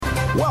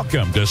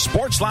Welcome to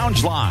Sports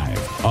Lounge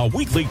Live, a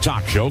weekly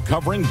talk show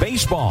covering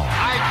baseball.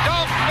 I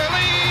don't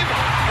believe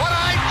what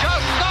I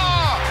just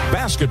saw.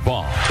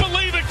 Basketball.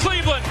 Believe it,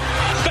 Cleveland.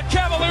 The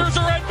Cavaliers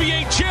are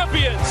NBA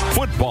champions.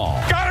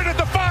 Football. Got it at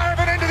the 5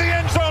 and into the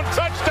end zone.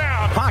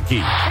 Touchdown. Hockey.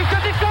 He's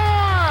got the score.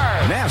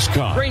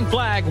 NASCAR. Green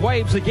flag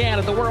waves again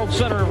at the World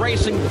Center of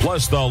Racing.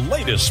 Plus the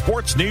latest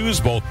sports news,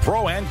 both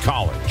pro and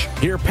college.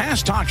 Hear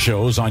past talk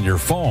shows on your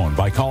phone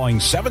by calling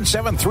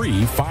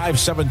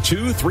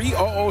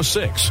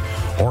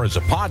 773-572-3006 or as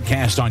a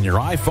podcast on your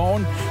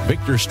iPhone,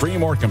 Victor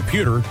Stream or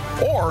computer,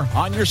 or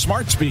on your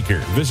smart speaker.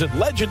 Visit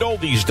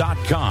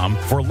legendoldies.com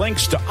for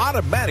links to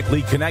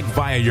automatically connect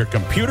via your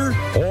computer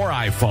or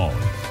iPhone.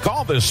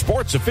 Call the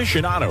sports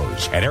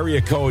aficionados at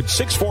area code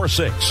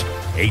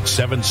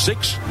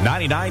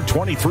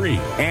 646-876-9923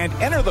 and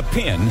enter the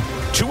PIN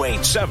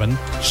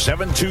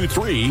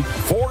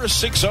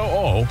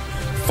 287-723-4600,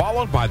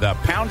 followed by the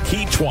pound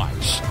key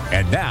twice.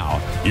 And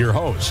now, your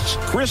hosts,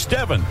 Chris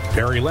Devon,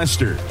 Perry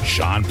Lester,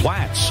 Sean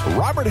Platts,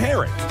 Robert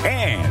Herrick,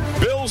 and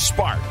Bill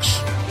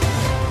Sparks.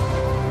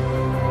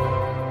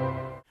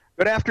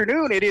 Good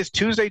afternoon. It is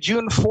Tuesday,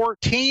 June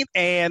 14th,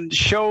 and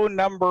show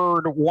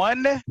number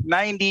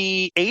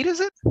 198, is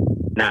it?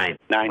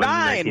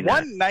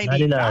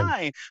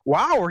 199.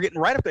 Wow, we're getting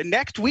right up there.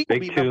 Next week will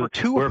be number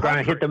 200. We're going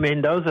to hit the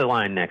Mendoza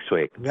line next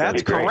week.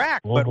 That's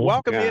correct. But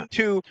welcome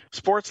into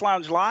Sports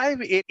Lounge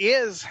Live. It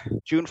is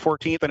June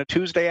 14th on a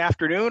Tuesday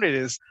afternoon. It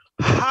is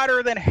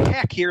hotter than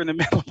heck here in the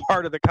middle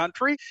part of the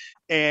country.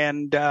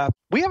 And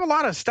we have a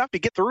lot of stuff to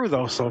get through,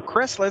 though. So,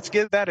 Chris, let's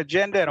get that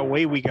agenda and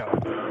away we go.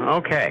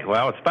 Okay.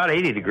 Well, it's about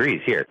 80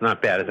 degrees here. It's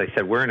not bad. As I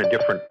said, we're in a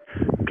different...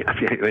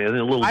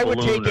 I would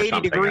take 80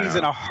 degrees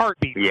in a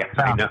heartbeat. Yeah,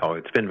 I know.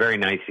 It's been very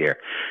nice here,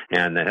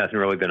 and it hasn't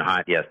really been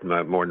hot yet,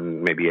 more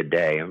than maybe a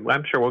day.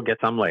 I'm sure we'll get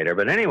some later.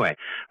 But anyway,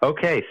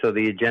 okay, so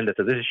the agenda.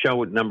 So this is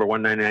show number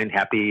 199.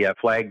 Happy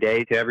Flag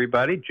Day to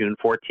everybody, June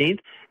 14th,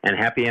 and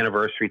happy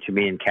anniversary to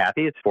me and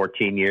Kathy. It's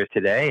 14 years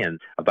today,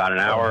 and about an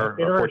hour,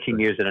 14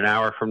 years and an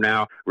hour from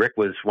now, Rick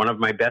was one of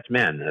my best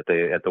men at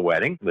the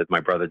wedding with my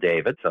brother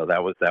David. So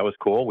that was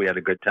cool. We had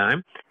a good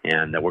time,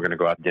 and we're going to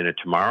go out to dinner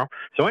tomorrow.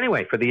 So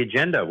anyway, for the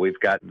agenda, we've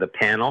got the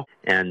panel,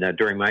 and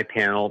during my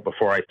panel,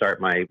 before I start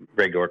my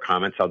regular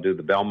comments, I'll do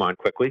the Belmont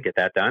quickly, get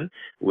that done.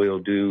 We'll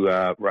do,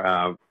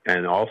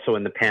 and also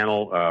in the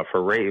panel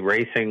for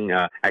racing,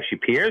 actually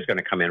Pierre's going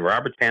to come in.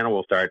 Robert's panel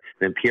will start,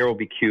 then Pierre will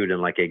be cued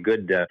in like a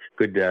good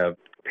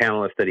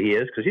panelist that he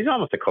is, because he's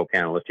almost a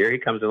co-panelist here. He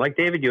comes in like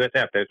David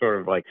USF. They're sort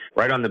of like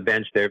right on the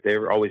bench.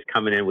 They're always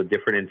coming in with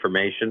different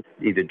information,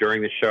 either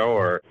during the show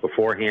or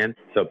beforehand.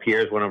 So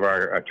Pierre's one of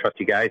our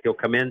trusty guys. He'll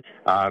come in.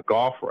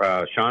 Golf,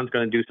 Sean's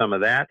going to do some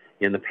of that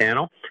in the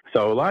panel.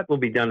 So a lot will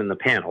be done in the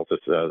panel, so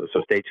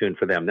stay tuned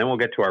for them. Then we'll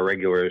get to our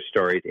regular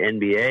stories,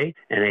 NBA,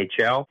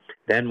 NHL.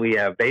 Then we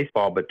have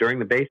baseball, but during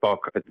the baseball,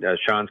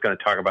 Sean's going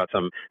to talk about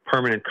some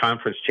permanent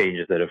conference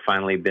changes that have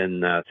finally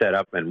been set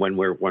up and when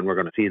we're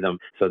going to see them.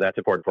 So that's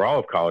important for all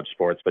of college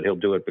sports, but he'll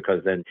do it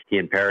because then he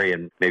and Perry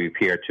and maybe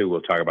Pierre too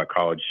will talk about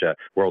college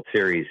World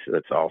Series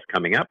that's all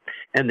coming up.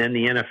 And then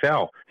the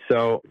NFL.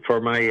 So for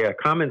my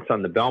comments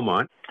on the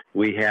Belmont,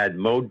 we had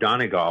Mo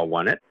Donegal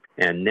won it,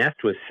 and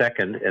Nest was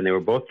second, and they were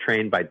both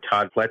trained by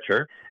Todd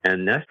Fletcher,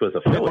 and Nest was a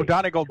filly.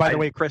 Donegal, by the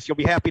way, Chris, you'll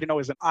be happy to know,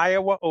 is an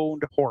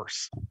Iowa-owned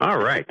horse. All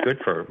right, good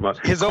for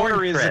his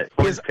owner's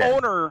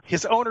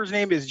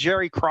name is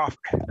Jerry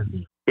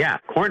Crawford. Yeah,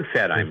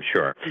 corn-fed, I'm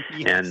sure.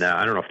 Yes. And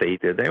I don't know if they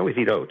eat. They always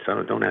eat oats.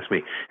 Don't ask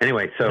me.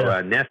 Anyway,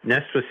 so Nest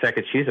was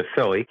second. She's a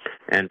filly,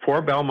 and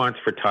 4 Belmonts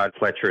for Todd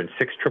Fletcher and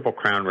 6 Triple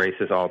Crown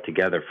races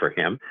altogether for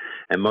him.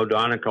 And Mo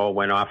Donegal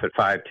went off at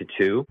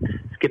 5-2.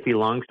 Skippy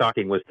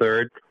Longstocking was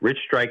third. Rich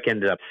Strike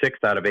ended up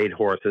 6th out of 8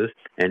 horses,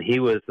 and he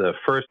was the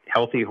first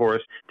healthy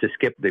horse to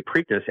skip the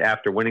Preakness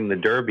after winning the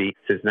Derby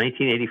since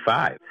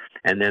 1985.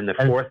 And then the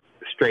fourth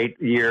straight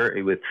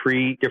year with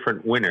 3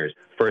 different winners.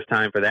 First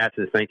time for that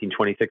since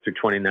 1926 or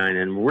 29.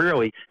 And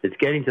really, it's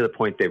getting to the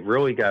point they've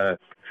really got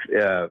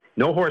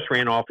no horse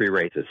ran all 3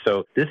 races.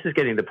 So this is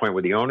getting to the point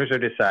where the owners are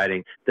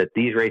deciding that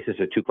these races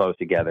are too close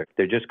together.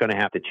 They're just going to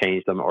have to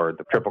change them, or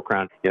the Triple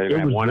Crown, they're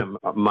going to have one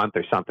a month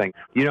or something.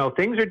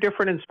 Things are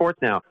different in sports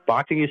now.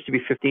 Boxing used to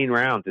be 15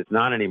 rounds. It's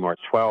not anymore.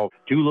 It's 12.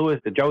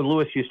 Joe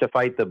Louis used to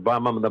fight the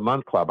Bum of the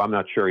Month Club. I'm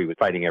not sure he was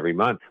fighting every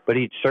month, but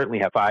he'd certainly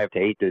have 5 to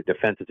 8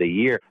 defenses a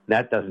year.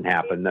 That doesn't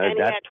happen. And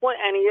he had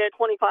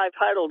 25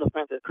 title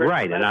defenses.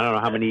 Right, and I don't know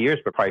how many years,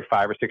 but probably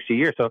 5 or 6 a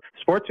year. So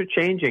sports are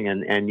changing,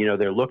 and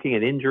they're looking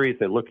at injuries.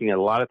 They're looking at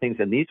a lot of things,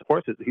 and these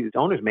horses, these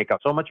owners make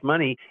up so much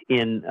money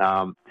in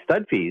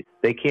stud fees,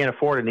 they can't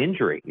afford an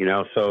injury.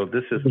 So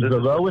this is the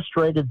lowest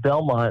rated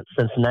Belmont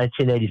since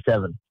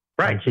 1987.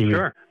 Right,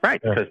 sure,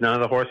 right, because none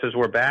of the horses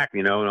were back,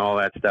 and all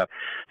that stuff.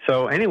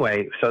 So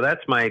anyway,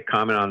 that's my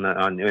comment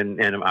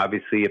and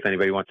obviously, if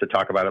anybody wants to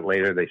talk about it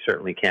later, they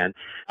certainly can.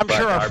 I'm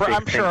sure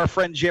our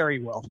friend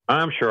Jerry will.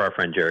 I'm sure our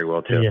friend Jerry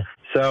will too. Yeah.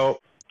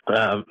 So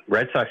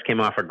Red Sox came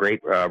off a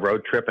great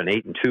road trip, an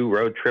 8-2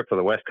 road trip for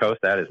the West Coast.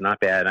 That is not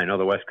bad. I know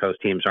the West Coast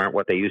teams aren't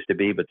what they used to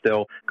be, but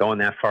still going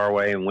that far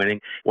away and winning.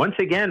 Once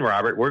again,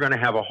 Robert, we're going to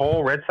have a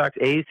whole Red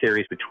Sox-A's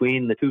series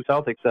between the two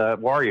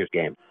Celtics-Warriors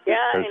games. Yeah,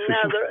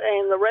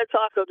 and the Red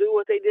Sox will do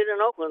what they did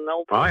in Oakland.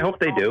 I hope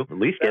they do. At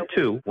least get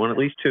two. At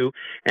least two.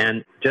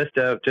 And just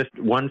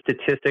one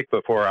statistic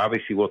before,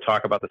 obviously, we'll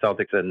talk about the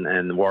Celtics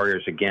and the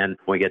Warriors again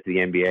when we get to the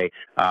NBA.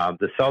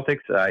 The Celtics,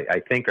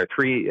 I think, are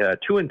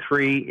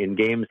 2-3 in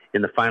games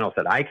in the finals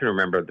that I can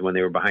remember when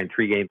they were behind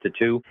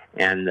 3-2,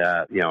 and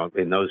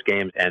in those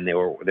games, and they're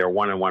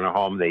 1-1 at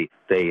home. They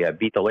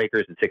beat the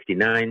Lakers in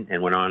 '69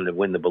 and went on to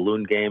win the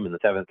balloon game in the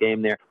 7th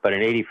game there. But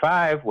in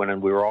 '85, when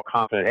we were all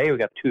confident, hey, we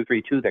got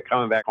 2-3-2, they're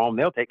coming back home,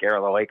 they'll take care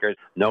of the Lakers.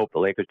 Nope, the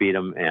Lakers beat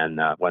them and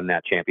won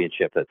that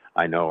championship that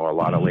I know a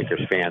lot of Lakers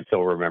fans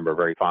still remember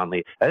very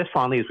fondly, as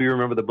fondly as we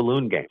remember the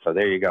balloon game. So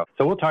there you go.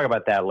 So we'll talk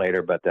about that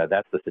later, but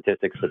that's the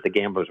statistics that the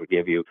gamblers would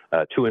give you: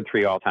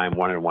 2-3 all time,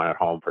 1-1 at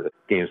home for the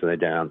games when they're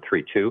down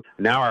 3-2.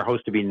 Now our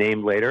host to be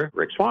named later,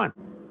 Rick Swan.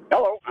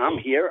 Hello, I'm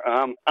here.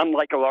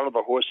 Unlike a lot of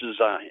the horses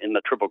in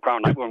the Triple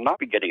Crown, I will not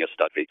be getting a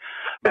stud fee,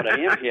 but I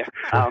am here.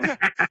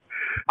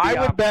 I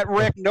would bet,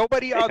 Rick,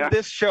 nobody on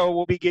this show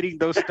will be getting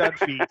those stud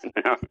fees.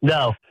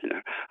 No.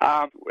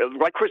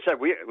 Like Chris said,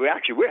 we're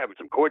having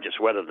some gorgeous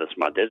weather this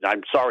month.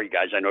 I'm sorry,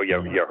 guys. I know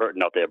you're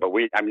hurting out there, but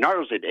I'm not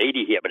only at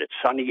 80 here, but it's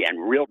sunny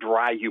and real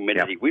dry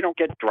humidity. Yep. We don't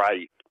get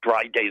dry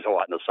days a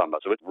lot in the summer,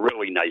 so it's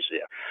really nice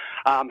here.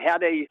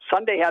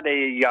 Sunday had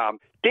a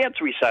dance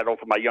recital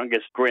for my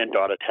youngest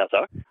granddaughter,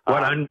 Tessa.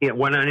 What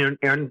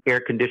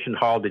air-conditioned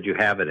hall did you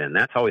have it in?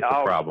 That's always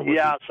the problem.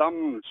 Yeah,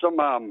 some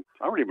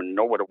I don't even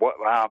know what it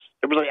was.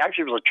 It was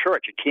a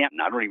church in Canton.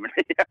 I don't even.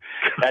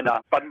 And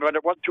but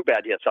it wasn't too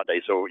bad here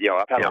Sunday. So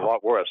I've had a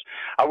lot worse.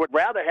 I would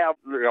rather have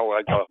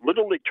like a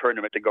little league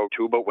tournament to go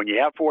to, but when you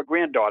have 4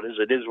 granddaughters,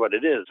 it is what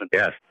it is. And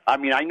yes. I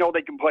mean, I know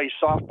they can play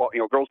softball.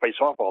 Girls play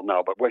softball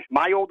now, but with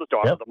my older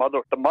daughter, the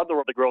mother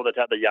of the girl that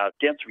had the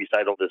dance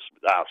recital this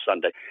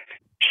Sunday.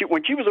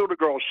 When she was a little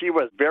girl, she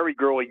was very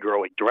girly,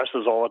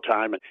 dresses all the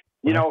time. And,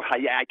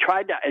 I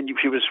tried that, and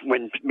she was,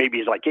 when maybe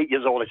he's like 8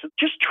 years old, I said,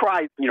 just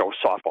try,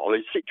 softball.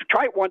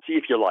 Try it once, see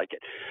if you like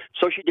it.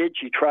 So she did.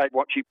 She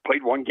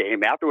played one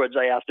game. Afterwards,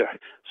 I asked her,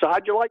 so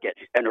how'd you like it?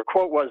 And her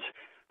quote was,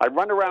 I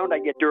run around, I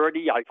get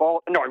dirty, I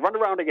run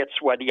around, I get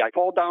sweaty, I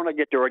fall down, I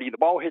get dirty, the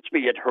ball hits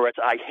me, it hurts,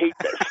 I hate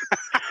this.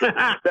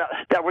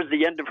 that was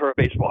the end of her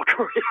baseball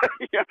career.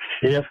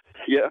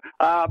 Yeah.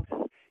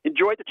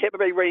 Enjoyed the Tampa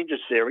Bay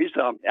Rangers series.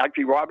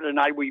 Actually, Robert and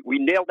I, we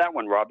nailed that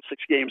one, Rob.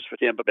 6 games for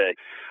Tampa Bay.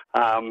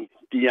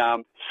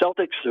 The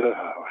Celtics,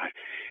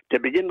 they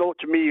begin to look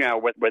to me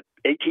with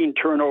 18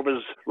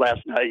 turnovers last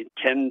night,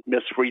 10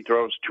 missed free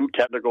throws, 2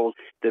 technicals.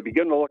 They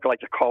begin to look like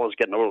the call is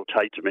getting a little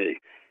tight to me.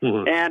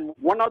 Mm-hmm. And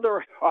one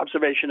other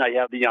observation I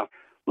have,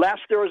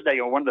 last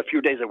Thursday, on one of the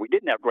few days that we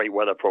didn't have great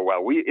weather for a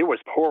while, it was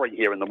pouring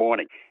here in the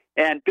morning.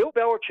 And Bill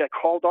Belichick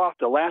called off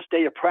the last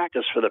day of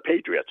practice for the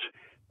Patriots.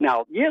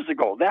 Now, years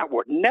ago, that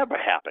would never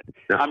happen.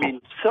 No. I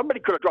mean, somebody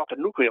could have dropped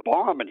a nuclear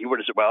bomb, and he would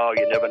have said, well,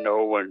 you never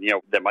know, and,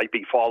 there might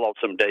be fallout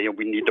someday, and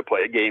we need to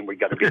play a game. We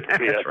got to be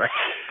prepared. That's right.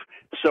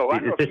 So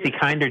is this the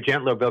kinder,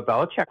 gentler Bill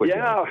Belichick?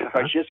 Yeah,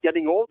 I'm just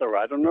getting older.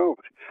 I don't know.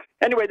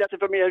 Anyway, that's it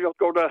for me. I'll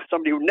go to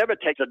somebody who never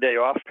takes a day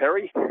off,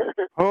 Perry.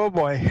 Oh,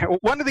 boy.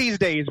 One of these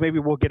days, maybe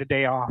we'll get a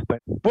day off,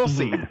 but we'll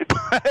see.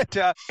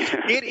 But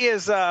it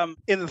is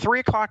in the 3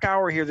 o'clock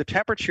hour here, the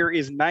temperature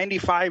is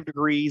 95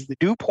 degrees. The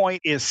dew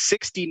point is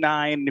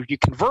 69. If you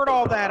convert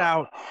all that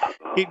out,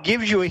 it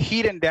gives you a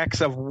heat index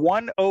of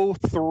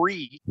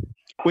 103.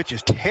 Which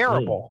is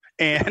terrible.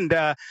 And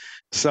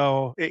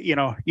so, you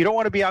don't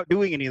want to be out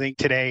doing anything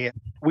today.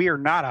 We are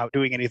not out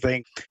doing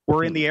anything.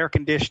 We're in the air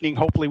conditioning.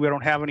 Hopefully we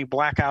don't have any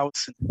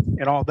blackouts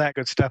and all that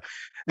good stuff.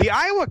 The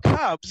Iowa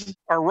Cubs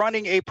are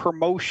running a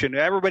promotion.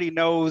 Everybody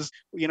knows,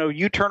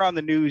 you turn on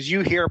the news,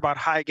 you hear about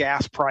high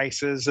gas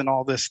prices and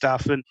all this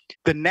stuff. And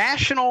the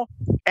national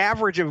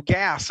average of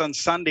gas on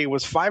Sunday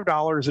was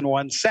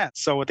 $5.01.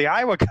 So what the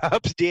Iowa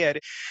Cubs did,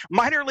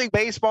 minor league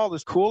baseball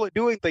is cool at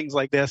doing things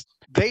like this.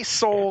 They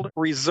sold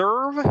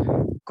reserve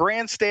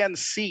grandstand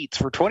seats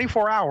for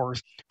 24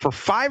 hours for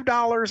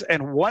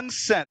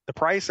 $5.01, the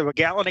price of a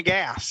gallon of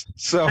gas.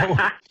 So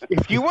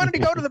if you wanted to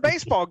go to the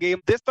baseball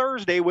game this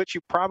Thursday, which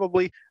you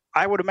probably,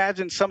 I would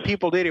imagine some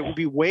people did, it would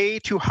be way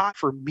too hot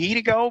for me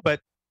to go,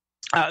 but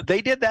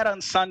they did that on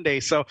Sunday.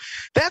 So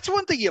that's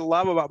one thing you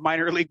love about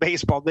minor league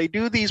baseball. They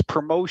do these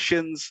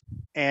promotions,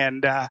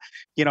 and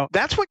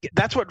that's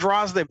what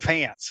draws them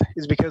fans,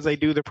 is because they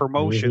do the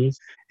promotions.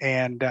 Mm-hmm.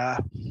 And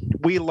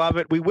we love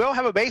it. We will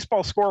have a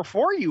baseball score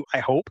for you, I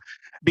hope,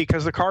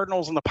 because the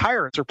Cardinals and the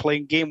Pirates are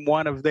playing game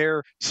 1 of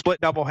their split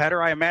doubleheader.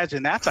 I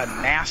imagine that's a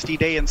nasty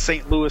day in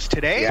St. Louis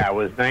today. Yeah, it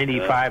was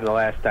 95 the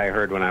last I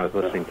heard when I was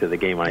listening to the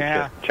game. I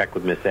just checked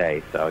with Miss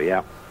A. So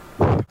yeah.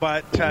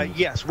 But,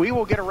 yes, we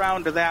will get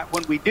around to that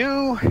when we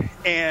do.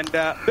 And,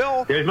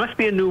 Bill? There must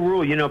be a new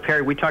rule. You know,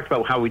 Perry, we talked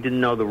about how we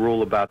didn't know the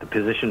rule about the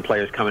position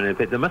players coming in.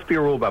 There must be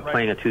a rule about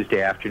playing a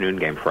Tuesday afternoon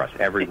game for us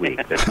every week.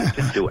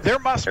 Just do it. There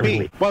must every be.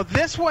 Week. Well,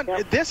 this one,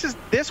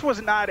 this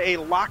was not a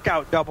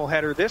lockout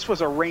doubleheader. This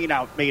was a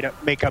rainout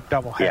makeup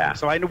doubleheader. Yeah.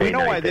 So we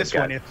know why this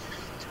one is.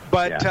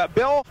 But,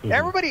 Bill,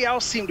 everybody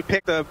else seemed to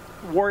pick the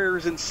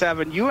Warriors in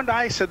 7. You and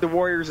I said the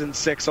Warriors in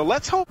 6. So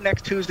let's hope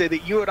next Tuesday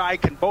that you and I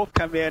can both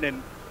come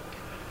in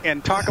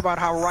and talk about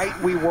how right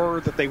we were,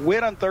 that they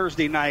win on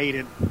Thursday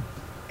night,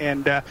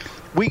 and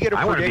we get a prediction.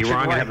 I want to be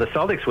wrong and have the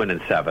Celtics win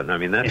in 7. I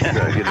mean, that's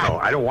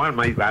I don't want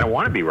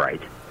to be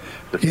right.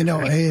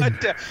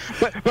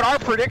 But our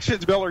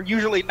predictions, Bill, are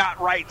usually not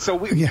right. So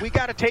we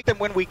got to take them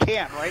when we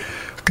can, right?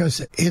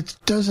 Because it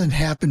doesn't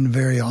happen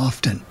very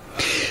often.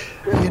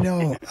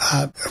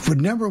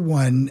 Number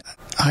one,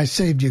 I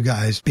saved you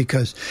guys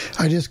because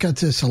I just got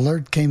this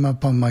alert came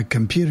up on my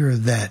computer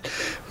that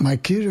my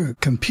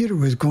computer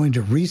was going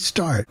to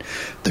restart.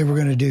 They were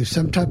going to do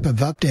some type of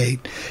update,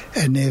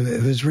 and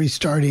it was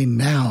restarting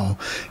now,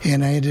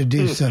 and I had to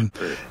do some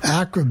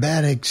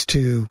acrobatics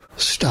to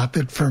stop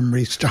it from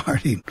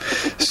restarting.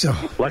 So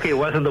lucky it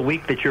wasn't the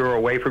week that you were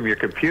away from your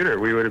computer.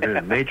 We would have been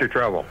in major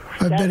trouble.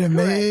 I've been in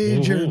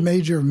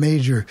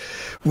major.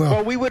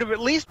 Well, we would have at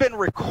least been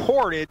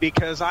recorded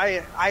because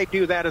I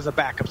do that as a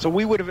backup. So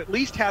we would have at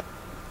least had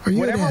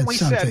whatever we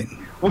said.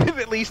 We would have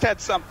at least had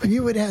something.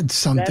 You would have had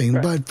something,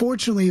 but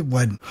fortunately it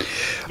wasn't.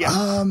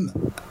 Yeah.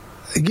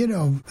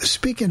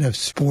 Speaking of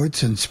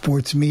sports and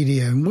sports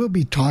media, and we'll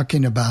be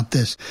talking about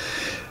this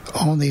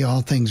on the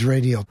All Things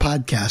Radio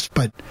podcast,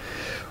 but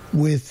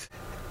with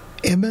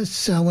Emma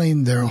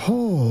selling their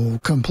whole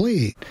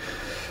complete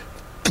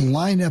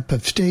lineup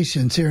of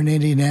stations here in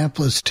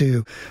Indianapolis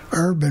to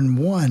Urban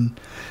One,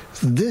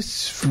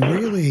 this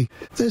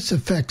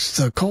affects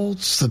the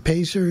Colts, the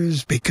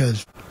Pacers,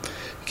 because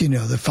the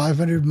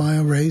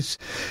 500-mile race,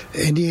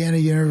 Indiana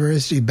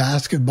University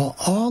basketball,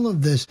 all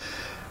of this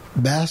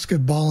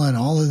basketball and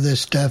all of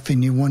this stuff,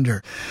 and you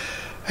wonder,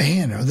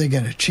 man, are they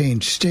going to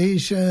change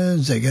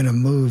stations? Are they going to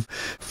move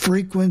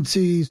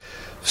frequencies?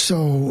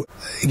 So,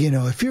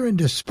 if you're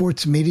into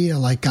sports media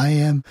like I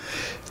am,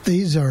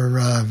 these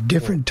are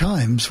different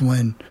times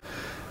when,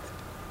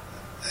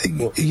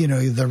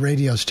 the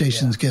radio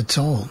stations get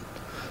sold.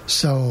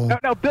 So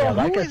now Bill,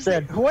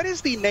 what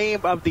is the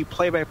name of the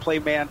play-by-play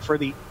man for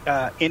the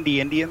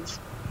Indy Indians?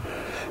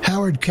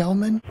 Howard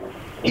Kellman?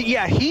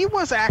 Yeah, he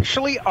was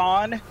actually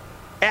on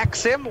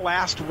XM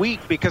last week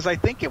because I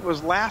think it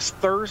was last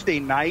Thursday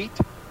night.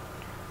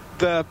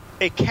 A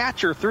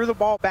catcher threw the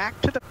ball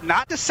back to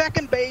not to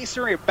second base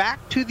or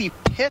back to the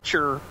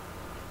pitcher,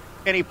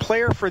 and a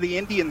player for the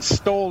Indians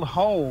stole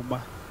home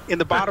in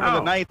the bottom of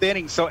the ninth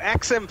inning. So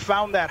XM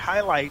found that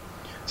highlight.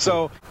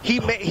 So he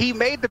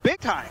made the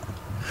big time.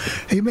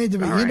 He made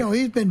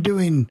he's been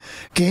doing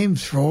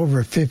games for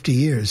over 50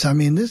 years. I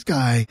mean, this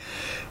guy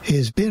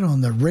has been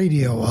on the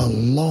radio a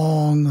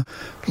long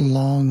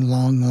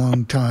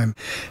time.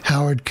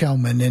 Howard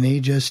Kellman, and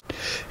he's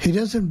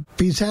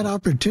had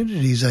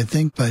opportunities, I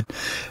think, but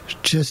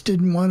just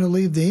didn't want to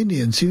leave the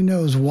Indians. Who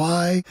knows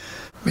why?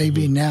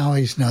 Maybe now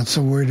he's not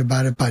so worried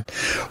about it, but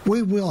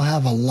we will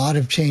have a lot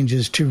of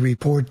changes to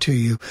report to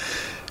you.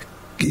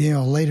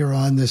 Later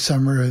on this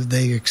summer,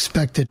 they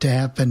expect it to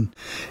happen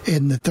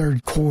in the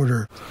third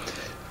quarter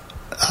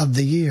of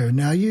the year.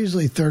 Now,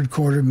 usually third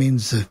quarter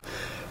means the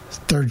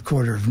third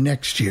quarter of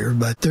next year,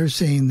 but they're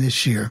saying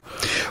this year.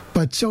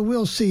 But so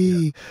we'll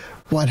see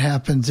what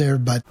happens there,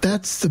 but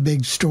that's the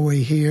big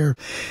story here.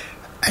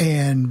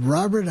 And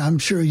Robert, I'm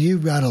sure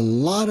you've got a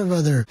lot of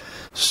other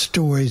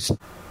stories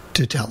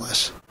to tell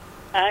us.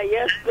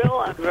 Yes,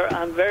 Bill,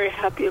 I'm very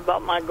happy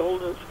about my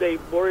Golden State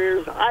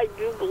Warriors. I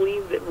do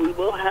believe that we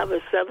will have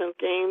a 7th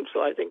game, so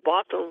I think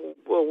Boston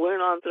will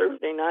win on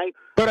Thursday night.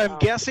 But I'm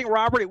guessing,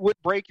 Robert, it would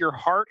break your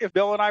heart if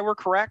Bill and I were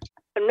correct?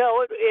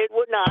 No, it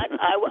would not.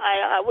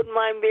 I wouldn't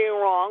mind being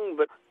wrong,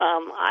 but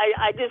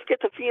I just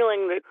get the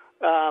feeling that,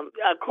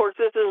 of course,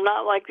 this is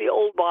not like the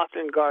old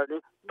Boston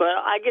Garden, but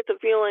I get the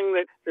feeling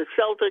that the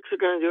Celtics are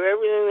going to do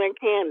everything they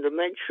can to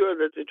make sure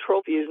that the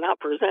trophy is not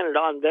presented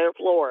on their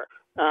floor.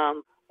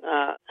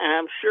 And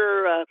I'm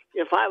sure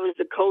if I was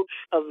the coach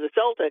of the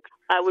Celtics,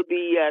 I would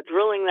be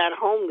drilling that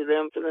home to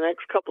them for the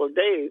next couple of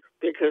days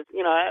because,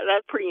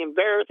 that's pretty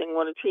embarrassing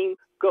when a team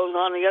goes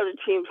on the other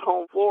team's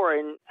home floor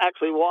and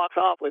actually walks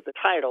off with the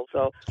title.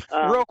 So,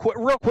 real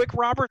quick,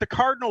 Robert, the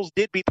Cardinals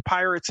did beat the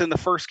Pirates in the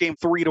first game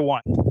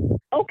 3-1.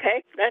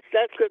 Okay,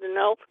 that's good to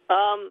know.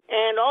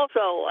 And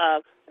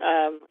also,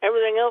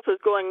 everything else is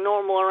going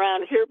normal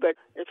around here, but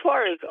as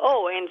far as,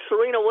 and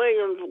Serena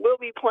Williams will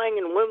be playing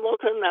in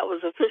Wimbledon. That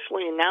was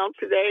officially announced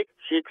today.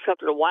 She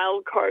accepted a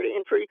wild card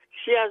entry.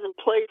 She hasn't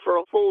played for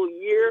a full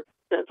year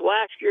since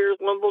last year's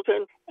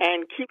Wimbledon.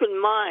 And keep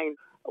in mind,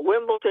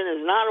 Wimbledon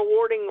is not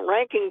awarding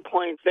ranking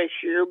points this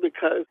year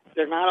because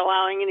they're not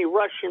allowing any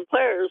Russian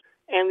players.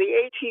 And the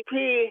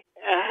ATP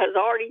has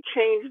already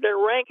changed their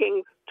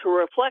ranking to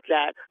reflect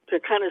that, to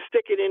kind of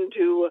stick it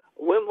into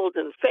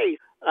Wimbledon's face.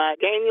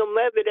 Daniel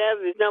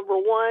Medvedev is number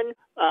 1.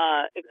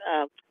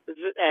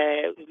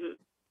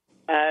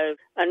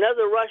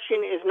 Another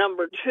Russian is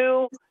number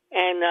 2,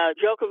 and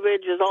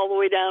Djokovic is all the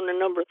way down to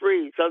number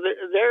 3. So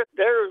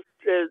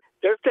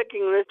they're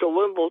sticking this to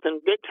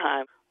Wimbledon big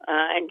time.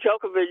 And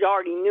Djokovic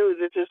already knew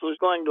that this was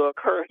going to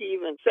occur. He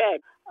even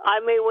said, I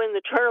may win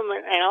the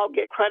tournament and I'll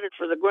get credit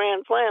for the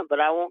Grand Slam, but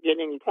I won't get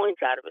any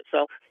points out of it.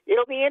 So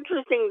it'll be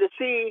interesting to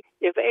see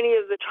if any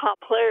of the top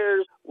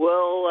players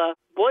will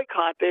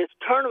boycott this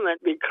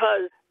tournament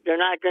because they're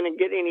not going to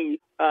get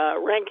any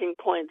ranking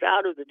points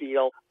out of the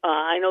deal.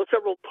 I know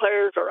several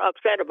players are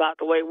upset about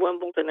the way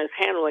Wimbledon is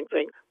handling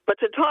things. But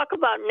to talk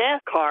about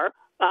NASCAR,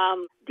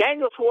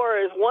 Daniel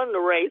Suarez won the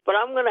race, but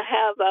I'm going to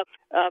have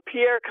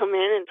Pierre come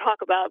in and talk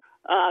about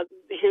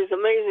his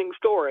amazing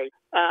story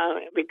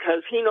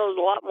because he knows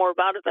a lot more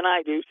about it than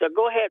I do. So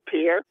go ahead,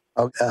 Pierre.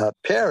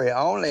 Perry,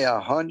 only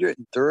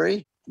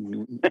 103?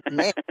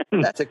 Man,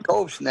 that's a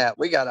cold snap.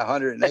 We got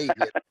 108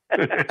 here.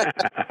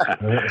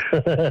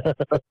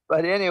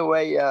 But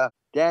anyway,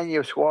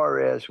 Daniel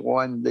Suarez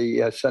won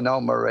the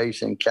Sonoma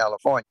race in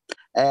California,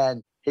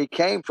 and he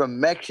came from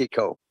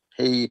Mexico.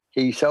 He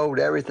sold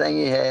everything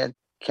he had,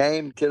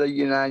 came to the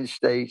United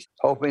States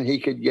hoping he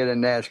could get a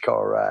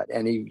NASCAR ride,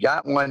 and he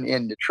got one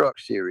in the Truck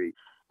Series,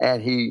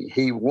 and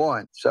he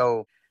won.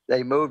 So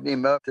they moved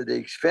him up to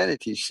the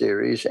Xfinity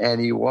Series,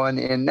 and he won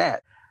in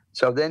that.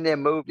 So then they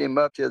moved him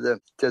up to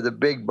the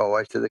big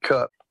boys, to the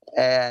Cup,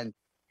 and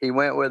he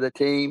went with a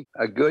team,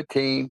 a good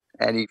team,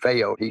 and he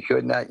failed. He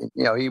could not,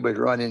 he was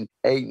running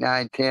 8th,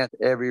 9th, 10th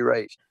every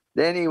race.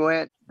 Then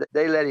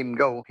they let him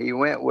go. He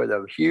went with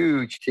a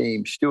huge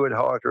team, Stewart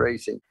Haas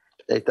Racing.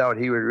 They thought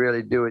he would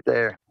really do it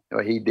there.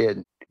 Well, he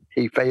didn't.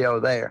 He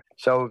failed there.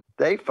 So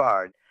they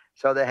fired.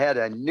 So they had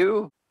a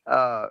new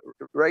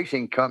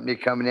racing company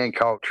coming in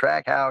called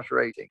Trackhouse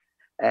Racing.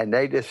 And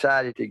they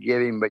decided to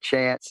give him a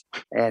chance,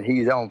 and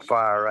he's on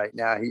fire right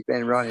now. He's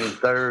been running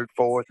 3rd,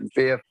 4th, and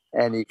 5th,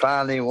 and he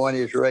finally won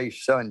his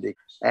race Sunday.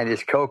 And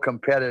his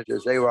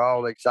co-competitors, they were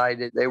all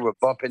excited. They were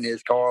bumping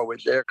his car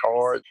with their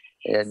cars,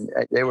 and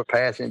they were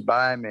passing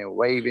by him and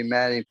waving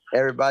at him.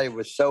 Everybody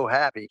was so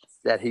happy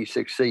that he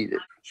succeeded.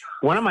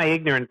 One of my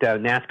ignorant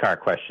NASCAR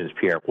questions,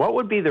 Pierre, what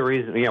would be the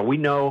reason? We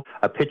know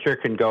a pitcher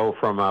can go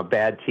from a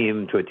bad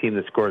team to a team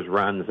that scores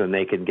runs and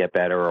they can get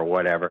better or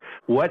whatever.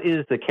 What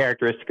is the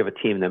characteristic of a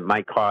team that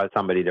might cause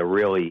somebody to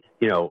really,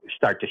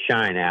 start to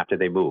shine after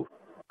they move?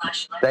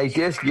 They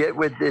just get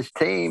with this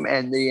team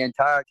and the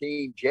entire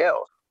team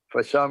gels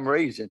for some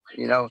reason,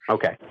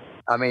 Okay.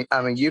 I mean,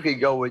 you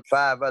could go with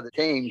 5 other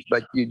teams,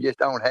 but you just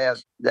don't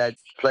have that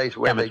place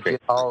where chemistry. They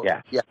get all.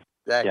 Yeah.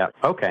 Exactly. Yeah.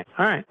 Okay.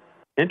 All right.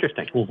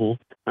 Interesting. Mm-hmm. All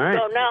right.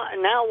 So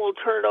now we'll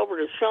turn it over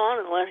to Sean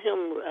and let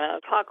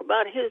him talk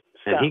about his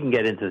stuff. And he can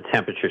get into the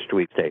temperature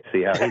sweepstakes.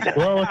 See how he does.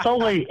 Well, it's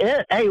only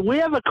hey, we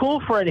have a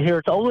cool friend here.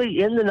 It's only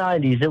in the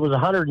 90s. It was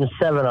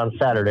 107 on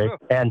Saturday,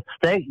 and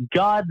thank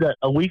God that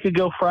a week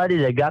ago Friday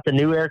they got the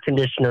new air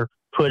conditioner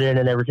put in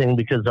and everything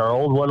because our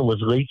old one was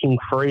leaking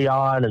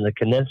Freon and the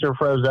condenser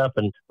froze up,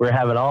 and we're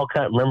having all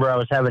kind. Remember, I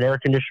was having air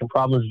conditioning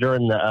problems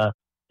during the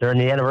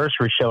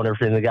anniversary show and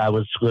everything. The guy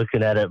was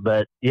looking at it,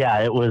 but yeah,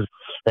 it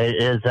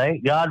is.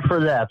 Thank God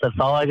for that. That's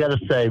all I got to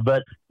say.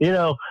 But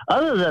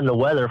other than the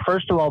weather,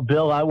 first of all,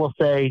 Bill, I will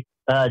say,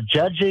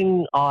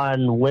 judging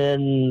on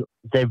when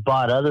they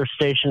bought other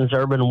stations,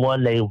 Urban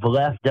One, they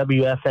left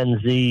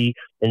WFNZ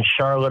in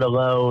Charlotte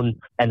alone,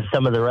 and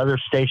some of their other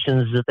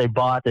stations that they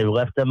bought, they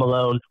left them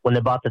alone. When they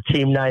bought the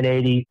Team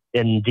 980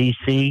 in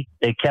D.C.,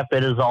 they kept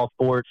it as All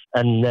Sports,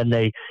 and then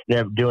they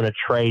ended up doing a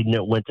trade, and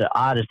it went to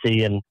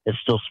Odyssey, and it's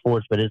still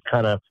sports, but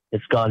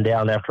it's gone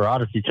down after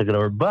Odyssey took it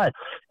over. But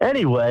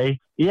anyway,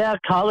 yeah,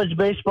 college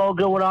baseball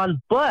going on,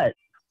 but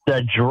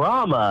the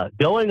drama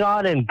going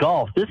on in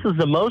golf. This is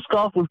the most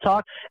golf we've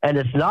talked, and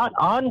it's not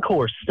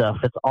on-course stuff.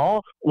 It's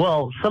all,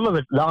 some of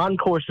it, the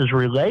on-course is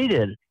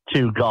related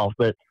to golf,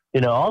 but,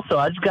 also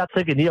I just got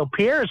thinking,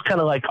 Pierre is kind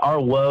of like our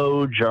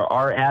Woj or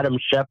our Adam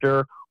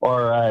Schefter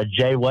or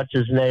Jay, what's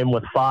his name,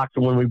 with Fox.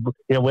 And when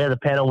we have the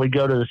panel, we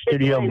go to the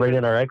studio and bring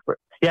in our expert.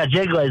 Yeah,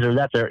 Jay Glazer,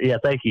 that's there. Yeah,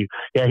 thank you.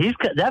 Yeah,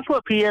 that's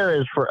what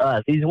Pierre is for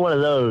us. He's one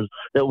of those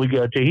that we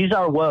go to. He's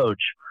our Woj.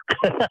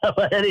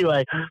 But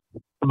anyway,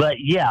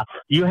 yeah,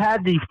 you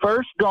had the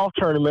first golf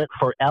tournament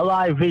for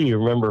LIV,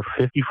 remember,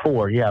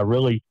 54. Yeah,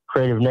 really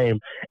creative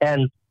name.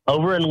 And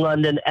over in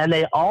London, and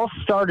they all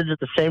started at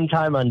the same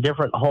time on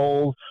different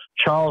holes.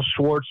 Charles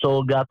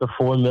Schwartzel got the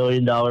 $4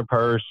 million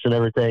purse and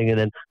everything. And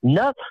then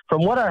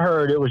from what I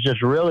heard, it was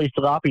just really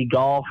sloppy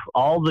golf.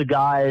 All the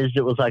guys,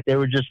 it was like they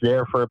were just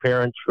there for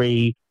appearance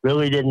fee,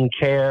 really didn't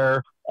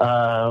care.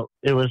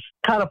 It was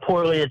kind of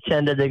poorly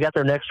attended. They got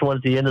their next one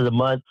at the end of the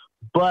month.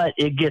 But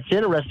it gets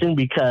interesting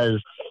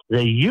because the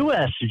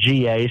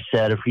USGA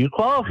said if you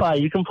qualify,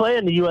 you can play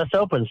in the U.S.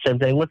 Open. Same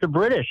thing with the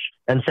British.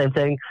 And same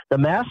thing, the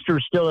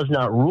Masters still has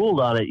not ruled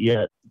on it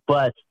yet.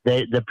 But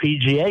the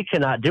PGA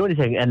cannot do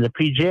anything. And the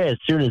PGA, as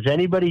soon as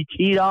anybody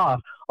teed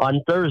off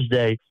on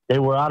Thursday, they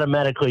were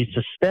automatically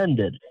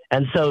suspended.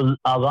 And so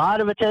a lot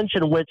of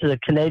attention went to the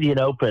Canadian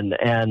Open,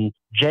 and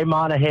Jay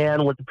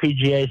Monahan with the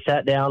PGA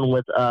sat down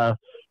with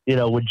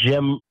with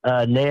Jim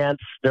Nance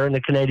during the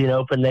Canadian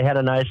Open. They had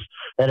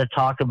a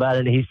talk about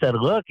it, and he said,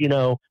 look,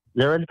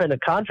 they're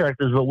independent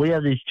contractors, but we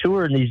have these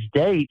tours and these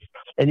dates,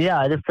 and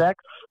it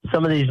affects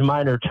some of these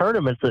minor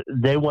tournaments that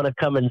they want to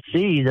come and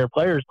see their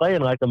players playing,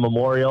 like the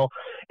Memorial.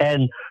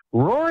 And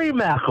Rory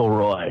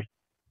McIlroy,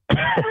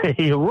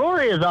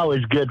 Rory is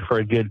always good for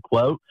a good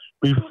quote.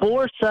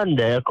 Before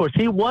Sunday, of course,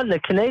 he won the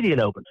Canadian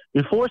Open.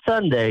 Before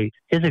Sunday,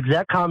 his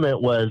exact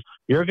comment was,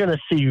 you're going to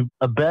see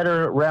a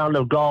better round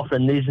of golf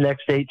in these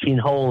next 18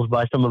 holes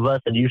by some of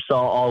us than you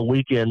saw all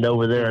weekend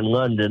over there in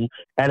London.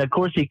 And, of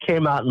course, he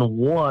came out and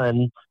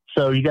won.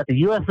 So you got the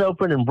U.S.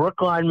 Open in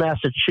Brookline,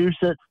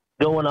 Massachusetts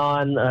going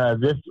on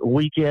this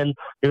weekend.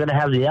 You're going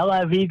to have the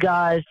LIV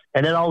guys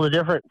and then all the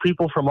different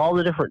people from all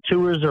the different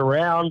tours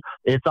around.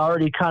 It's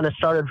already kind of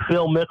started.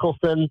 Phil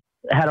Mickelson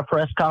had a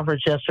press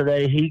conference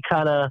yesterday. He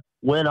kind of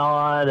went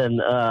on and,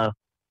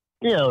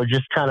 he was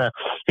kind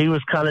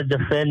of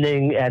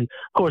defending. And,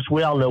 of course,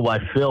 we all know why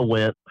Phil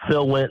went.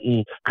 Phil went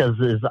because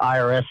his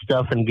IRS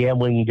stuff and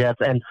gambling debts.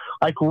 And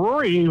like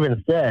Rory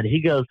even said,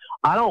 he goes,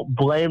 I don't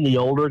blame the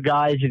older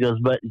guys. He goes,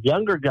 but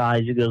younger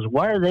guys, he goes,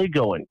 why are they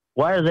going?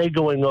 Why are they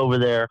going over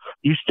there?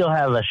 You still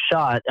have a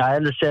shot. I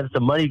understand it's a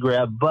money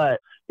grab,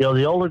 but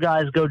the older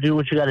guys go do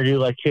what you got to do,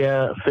 like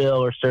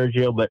Phil or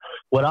Sergio. But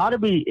what ought to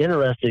be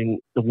interesting,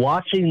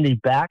 watching the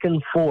back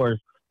and forth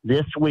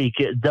this week,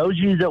 those of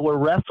you that were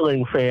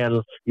wrestling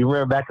fans, you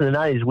remember back in the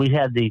 90s, we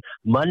had the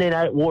Monday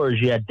Night Wars.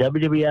 You had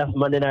WWF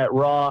Monday Night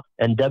Raw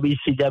and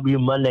WCW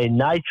Monday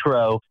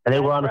Nitro, and they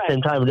were on the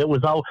same time. And it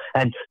was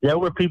and there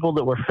were people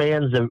that were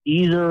fans of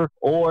either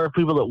or,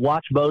 people that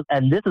watched both.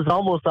 And this is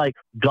almost like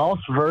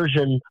golf's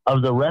version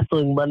of the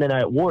wrestling Monday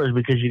Night Wars,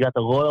 because you got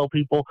the loyal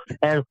people,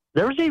 and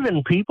there are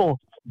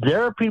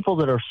people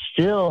that are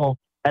still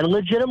and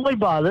legitimately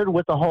bothered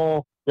with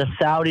the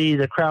Saudi,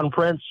 the Crown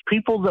Prince,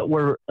 people that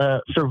were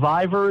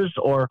survivors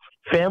or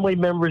family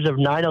members of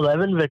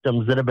 9/11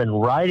 victims that have been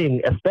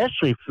writing,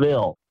 especially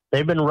Phil.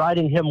 They've been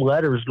writing him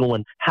letters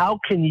going, how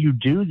can you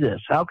do this?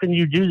 How can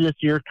you do this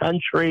to your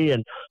country?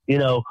 And,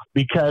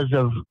 because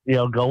of,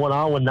 going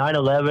on with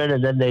 9/11,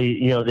 and then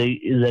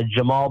the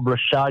Jamal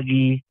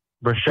Khashoggi.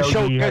 But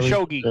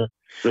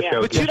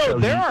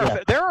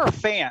there are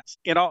fans,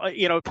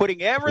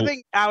 putting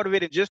everything out of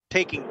it and just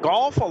taking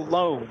golf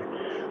alone.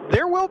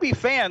 There will be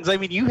fans. I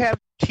mean, you have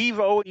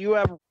TiVo, you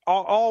have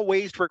all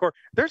ways to record.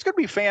 There's going to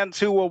be fans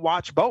who will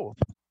watch both.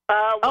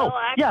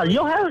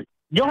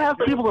 You'll have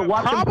people that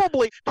watch.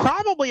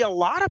 Probably a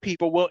lot of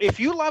people will. If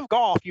you love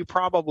golf, you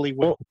probably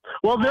will.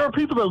 Well, there are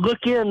people that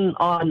look in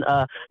on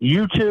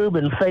YouTube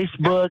and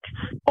Facebook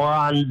or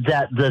on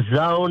the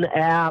Zone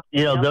app.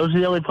 Those are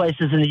the only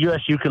places in the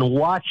U.S. you can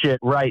watch it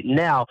right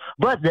now.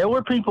 But there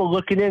were people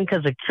looking in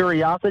because of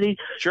curiosity.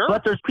 Sure.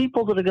 But there's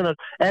people that are going to,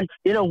 and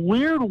in a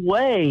weird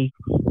way,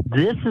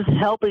 this is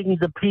helping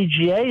the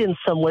PGA in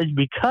some ways,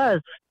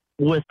 because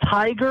with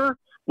Tiger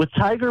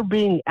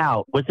being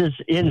out with his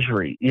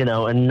injury,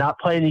 and not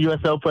playing the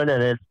U.S. Open,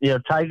 and it's,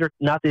 Tiger,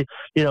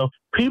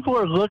 people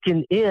are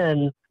looking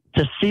in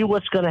to see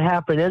what's going to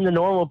happen in the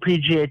normal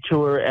PGA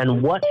Tour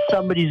and what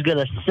somebody's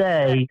going to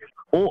say.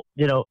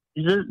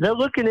 They're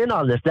looking in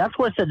on this. That's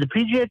why I said the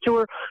PGA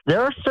Tour,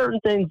 there are certain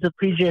things the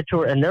PGA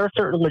Tour, and there are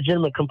certain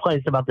legitimate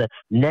complaints about the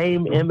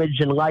name, image,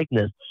 and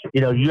likeness.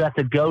 You have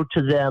to go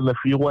to them if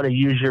you want to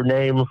use your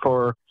name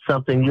for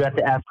something. You have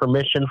to ask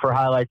permission for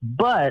highlights.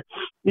 But,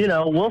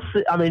 we'll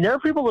see. I mean, there are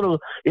people that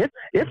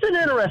it's an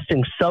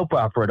interesting soap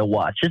opera to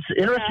watch. It's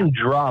interesting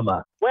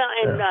drama. Well,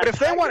 and but if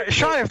they want to,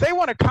 Sean, if they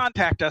want to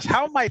contact us,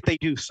 how might they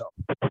do so?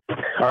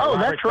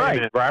 That's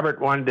right. Robert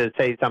wanted to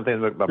say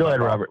something about Go ahead,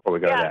 Robert. Before we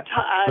go to that.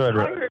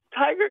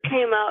 Tiger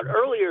came out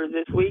earlier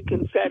this week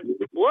and said,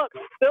 look,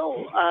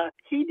 Phil,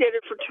 he did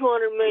it for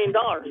 $200 million.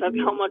 That's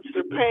how much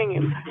they're paying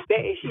him.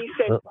 He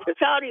said, the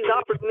Saudis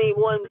offered me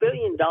 $1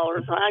 billion,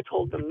 and I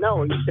told them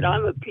no. He said,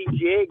 I'm a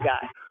PGA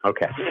guy.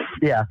 Okay.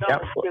 Yeah.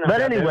 Yep.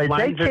 But anyway,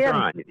 lines are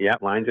drawn. Yeah,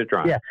 lines are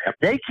drawn. Yeah. Yep.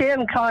 They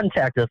can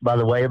contact us, by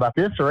the way, about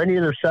this or any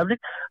other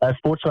subject.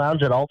 Sports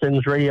Lounge at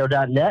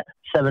allthingsradio.net,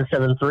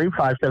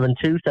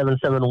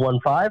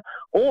 773-572-7715,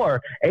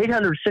 or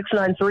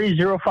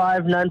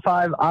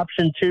 800-693-0595,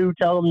 option 2.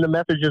 Tell them the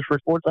message is for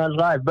Sports Lounge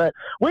Live. But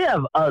we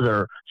have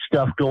other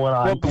stuff going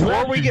on. Well,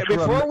 before we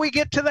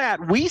get to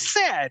that, we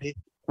said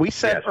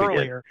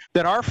earlier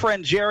that our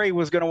friend Jerry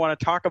was going to want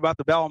to talk about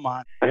the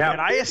Belmont, and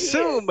I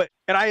assume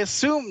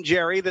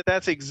Jerry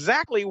that's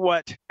exactly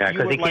what. Yeah,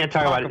 because he can't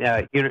talk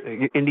about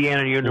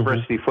Indiana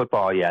University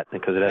football yet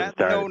because it hasn't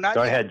started. No,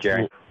 Go ahead,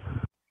 Jerry.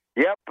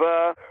 Yep.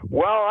 Well,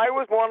 I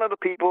was one of the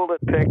people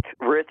that picked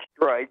Rich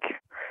Strike.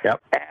 Yep.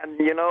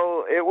 And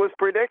it was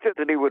predicted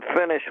that he would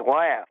finish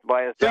last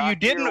by a. So you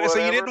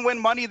didn't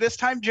win money this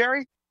time,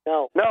 Jerry?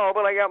 No,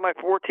 but I got my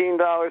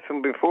 $14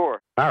 from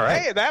before. All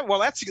right. Hey,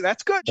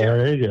 that's good,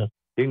 Jerry. There you go.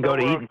 You can go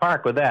to Eaton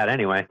Park with that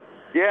anyway.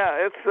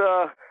 Yeah, it's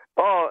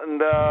Oh, and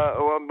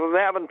we're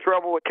having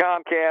trouble with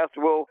Comcast.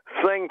 We'll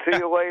sing to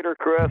you later,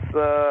 Chris,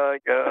 for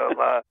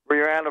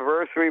your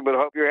anniversary, but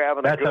hope you're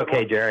having a good one. That's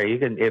okay, Jerry. You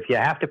can, if you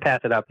have to pass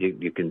it up,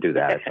 you can do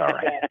that. It's all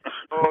right.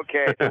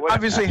 Okay. So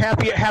obviously,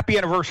 happy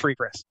anniversary,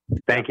 Chris.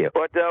 Thank you.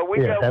 But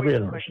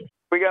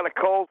we got a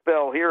cold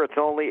spell here. It's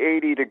only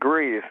 80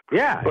 degrees.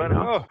 Yeah. But,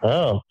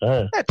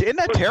 Isn't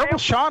that terrible,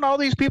 Sean? All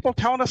these people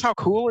telling us how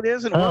cool it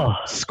is and we're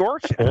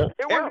scorching. It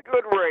was a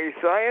good race.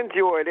 I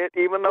enjoyed it,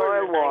 even though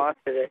I lost.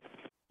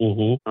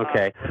 Mm-hmm.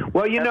 Okay.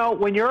 Well,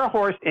 when you're a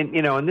horse, and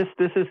and this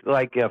is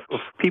like if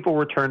people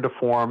return to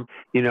form,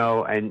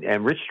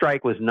 and Rich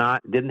Strike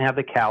didn't have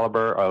the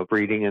caliber of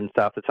breeding and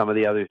stuff that some of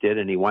the others did,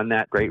 and he won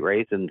that great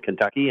race in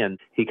Kentucky, and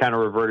he kind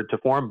of reverted to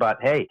form. But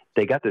hey,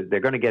 they're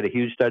going to get a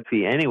huge stud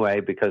fee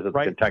anyway because of the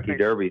Kentucky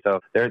Derby,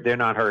 so they're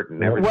not hurting.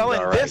 Well,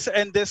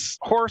 and this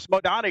horse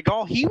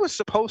Modonegal, he was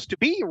supposed to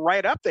be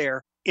right up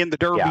there in the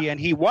Derby, and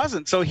he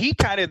wasn't, so he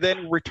kind of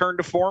then returned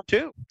to form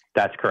too.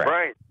 That's correct.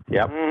 Right.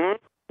 Yep. Mm-hmm.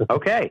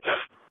 Okay.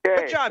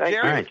 Good job, Jerry.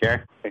 All right,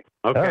 Jerry.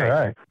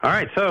 Okay. All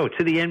right. So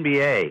to the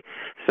NBA.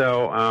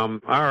 So, all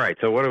right.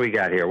 So what do we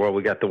got here? Well,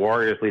 we got the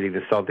Warriors leading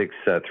the Celtics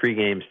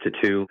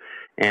 3-2.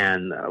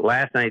 And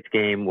last night's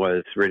game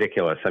was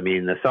ridiculous. I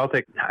mean, the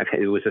Celtics,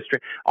 it was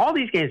all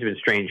these games have been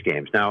strange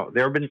games. Now,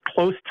 there have been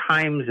close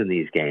times in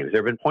these games. There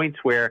have been points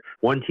where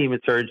one team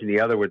would surge and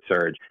the other would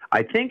surge.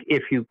 I think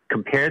if you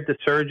compared the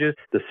surges,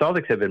 the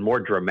Celtics have been more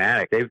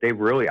dramatic. They've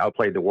really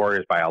outplayed the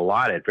Warriors by a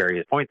lot at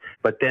various points.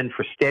 But then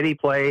for steady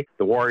play,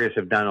 the Warriors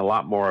have done a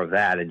lot more of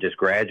that and just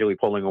gradually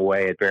pulling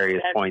away at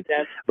various points.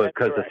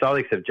 Because the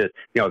Celtics have just,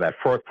 that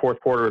fourth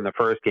quarter in the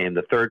first game,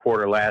 the third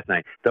quarter last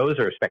night, those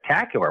are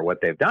spectacular what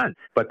they've done.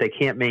 But they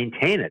can't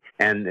maintain it,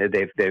 and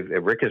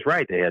Rick is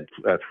right. They had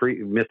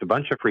missed a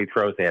bunch of free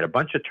throws. They had a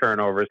bunch of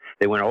turnovers.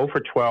 They went 0 for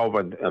 12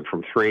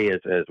 from three, as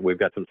we've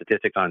got some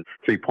statistics on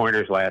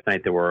 3-pointers last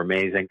night that were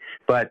amazing.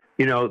 But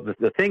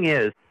the thing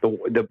is,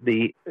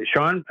 the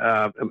Sean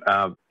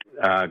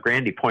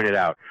Grandy pointed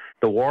out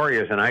the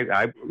Warriors, and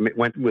I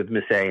went with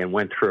Miss A and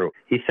went through.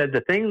 He said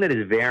the thing that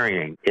is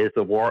varying is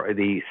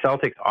the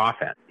Celtics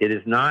offense. It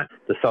is not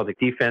the Celtic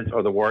defense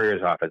or the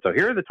Warriors offense. So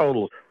here are the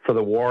totals for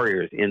the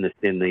Warriors in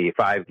the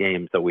 5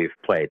 games that we've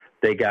played.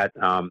 They got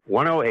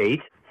 108,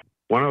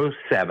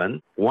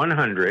 107,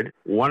 100,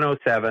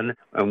 107,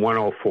 and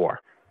 104.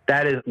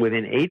 That is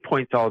within 8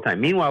 points all the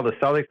time. Meanwhile, the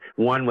Celtics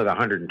won with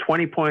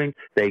 120 points.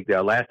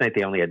 Last night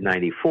they only had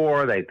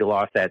 94. They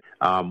lost at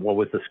what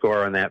was the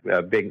score on that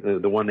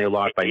the one they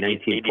lost by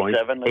 19 points?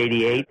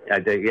 88.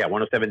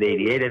 107 to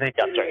 88, I think.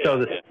 That's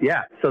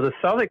right. So the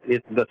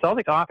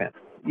Celtic offense.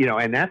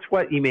 And that's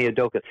what Ime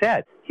Udoka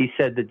said. He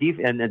said the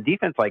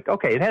defense,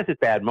 okay, it has its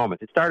bad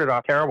moments. It started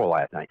off terrible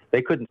last night.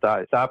 They couldn't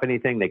stop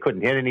anything. They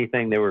couldn't hit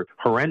anything. They were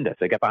horrendous.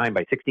 They got behind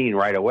by 16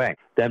 right away.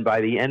 Then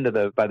by the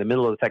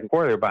middle of the second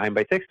quarter, they were behind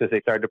by 6 because they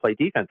started to play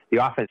defense.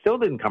 The offense still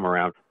didn't come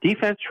around.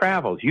 Defense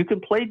travels. You can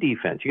play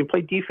defense. You can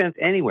play defense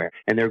anywhere,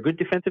 and they're a good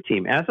defensive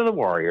team, as are the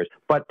Warriors.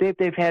 But they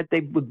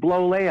would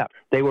blow layups.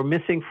 They were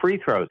missing free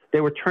throws.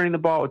 They were turning the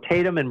ball.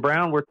 Tatum and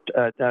Brown were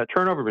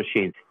turnover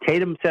machines.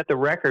 Tatum set the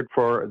record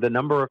for the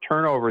number of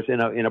turnovers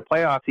in a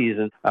playoff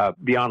season.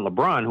 Beyond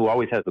LeBron, who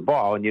always has the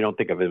ball, and you don't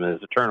think of him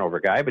as a turnover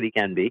guy, but he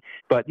can be.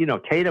 But,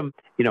 Tatum,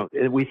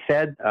 we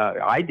said,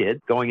 I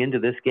did, going into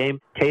this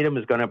game, Tatum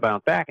is going to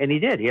bounce back, and he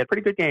did. He had a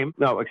pretty good game,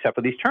 except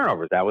for these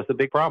turnovers. That was the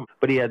big problem.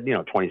 But he had,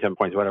 27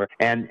 points, whatever,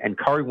 and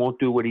Curry won't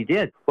do what he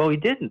did. Well, he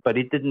didn't, but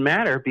it didn't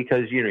matter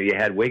because, you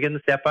had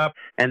Wiggins step up,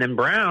 and then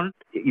Brown,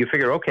 you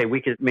figure, okay, we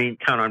could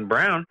count on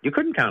Brown. You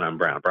couldn't count on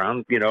Brown.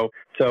 Brown,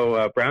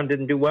 so Brown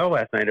didn't do well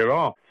last night at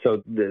all.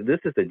 So this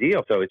is the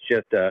deal. So it's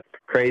just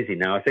crazy.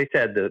 Now, as I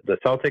said, the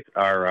Celtics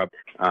are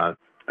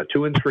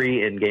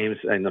 2-3 in games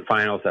in the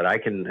finals that I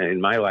can, in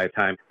my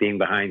lifetime, being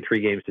behind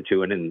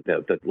 3-2, and in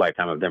the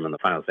lifetime of them in the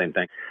finals, same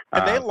thing.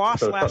 And they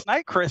lost last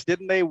night, Chris,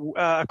 didn't they?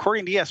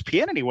 According to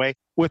ESPN, anyway,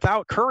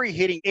 without Curry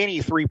hitting any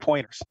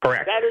 3-pointers.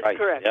 Correct. That is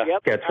correct. Yeah.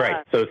 Yep. That's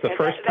right. So it's the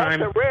first time.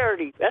 That's a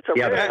rarity. That's a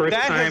rarity. The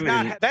first time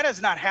that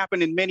has not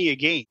happened in many a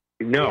game.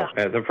 No,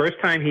 the first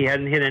time he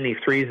hadn't hit any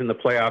threes in the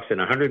playoffs in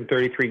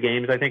 133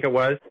 games, I think it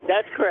was.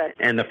 That's correct.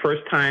 And the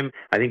first time,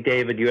 I think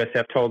David,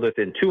 USF told us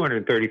in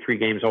 233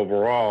 games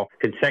overall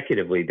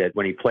consecutively that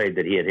when he played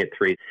that he had hit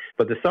threes.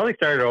 But the Celtics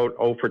started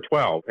 0 for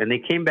 12, and they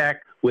came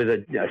back with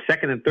a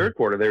second and third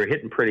quarter. They were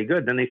hitting pretty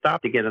good. Then they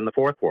stopped again in the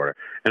fourth quarter.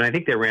 And I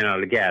think they ran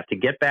out of gas. To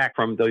get back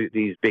from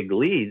these big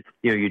leads,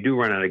 you do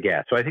run out of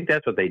gas. So I think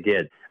that's what they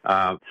did.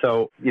 I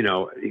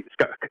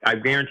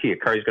guarantee you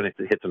Curry's going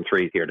to hit some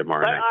threes here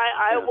tomorrow night.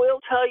 I will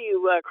tell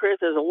you, Chris,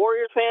 as a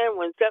Warriors fan,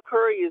 when Steph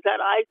Curry is that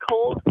ice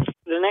cold,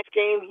 the next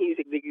game he's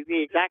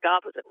the exact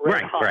opposite.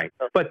 Right.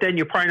 But then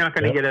you're probably not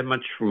going to get as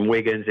much from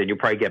Wiggins, and you'll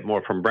probably get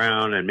more from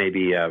Brown and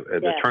maybe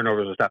the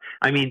turnovers and stuff.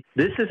 I mean,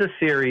 this is a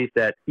series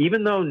that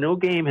even though no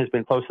game has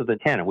been closer than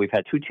 10, and we've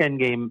had two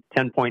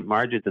 10-point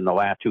margins in the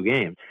last 2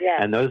 games,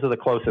 and those are the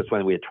closest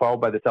when we had 12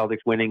 by the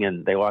Celtics winning,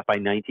 and they lost by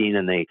 19,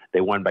 and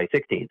they won by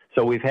 16.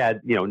 So we've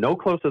had, no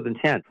closer than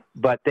 10.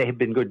 but they have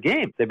been good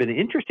games. They've been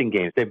interesting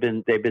games. They've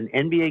been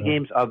NBA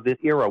games of this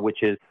era,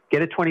 which is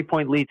get a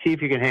 20-point lead, see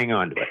if you can hang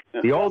on to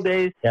it. The old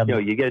days,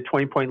 you get a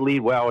 20-point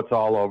lead, well, it's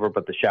all over,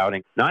 but the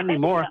shouting. Not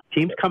anymore.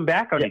 Teams come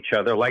back on each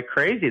other like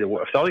crazy. The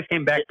Celtics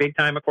came back big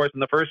time, of course, in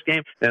the first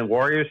game. Then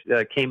Warriors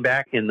came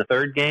back in the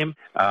third game,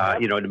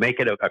 to make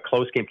it a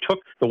close game. Took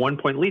the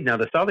 1-point lead. Now,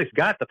 the Celtics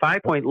got the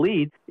 5-point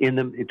lead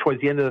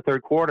towards the end of the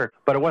third quarter,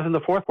 but it wasn't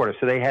the fourth quarter.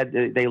 So they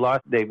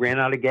ran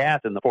out of gas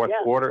in the fourth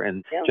quarter,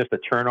 and just the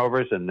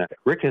turnovers. And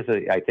Rick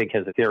I think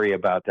has a theory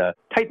about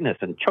tightness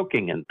and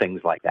choking and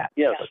things like that.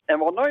 Yes,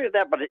 and well, not only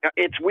that, but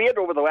it's weird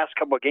over the last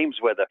couple of games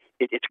where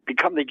it's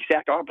become the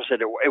exact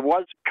opposite. It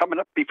was coming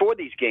up before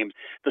these games.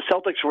 The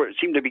Celtics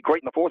seemed to be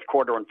great in the fourth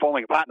quarter and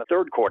falling apart in the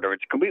third quarter.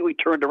 It's completely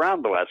turned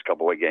around the last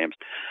couple of games.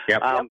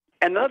 Yep. And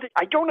another,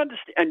 I don't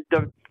understand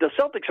the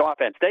Celtics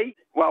offense.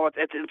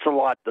 It's a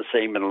lot the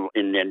same in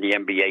the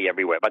NBA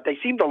everywhere, but they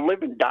seem to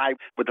live and die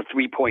with a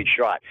 3-point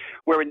shot.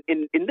 Where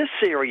in this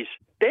series,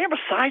 they have a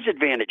size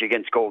advantage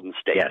against Golden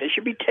State. Yes. They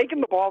should be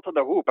taking the ball to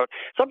the hoop. But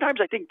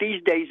sometimes I think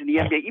these days in the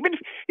NBA, even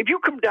if you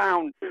come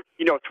down,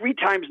 3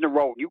 times in a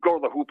row, you go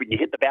to the hoop and you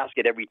hit the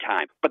basket every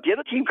time, but the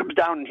other team comes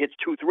down and hits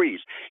 2 threes,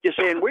 you're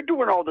saying we're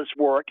doing all this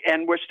work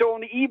and we're still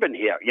on the even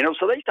here.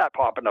 So they start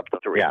popping up the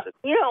threes.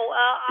 Yeah.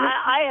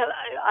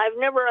 I've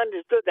never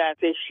understood that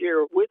this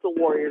year with the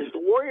Warriors. The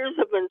Warriors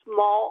have been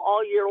small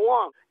all year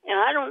long, and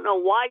I don't know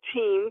why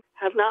teams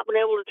have not been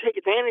able to take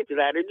advantage of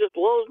that. It just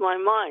blows my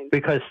mind.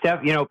 Because,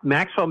 Steph,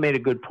 Maxwell made a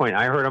good point.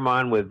 I heard him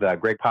on with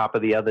Greg Papa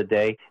the other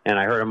day, and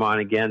I heard him on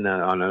again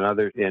on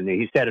another, and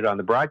he said it on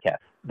the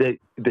broadcast. The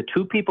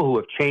 2 people who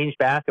have changed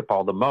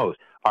basketball the most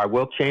are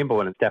Wilt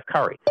Chamberlain and Steph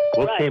Curry.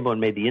 Wilt Chamberlain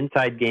made the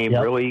inside game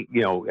really,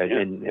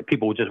 and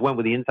people just went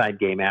with the inside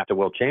game after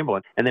Wilt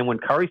Chamberlain. And then when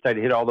Curry started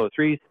to hit all those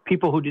threes,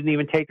 people who didn't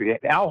even take it.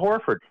 Al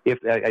Horford,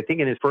 I think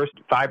in his first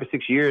 5 or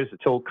 6 years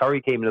until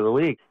Curry came into the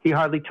league, he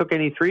hardly took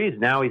any threes.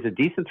 Now he's a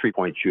decent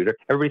 3-point shooter.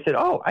 Everybody said,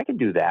 "Oh, I can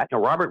do that."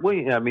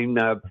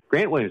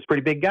 Grant Williams,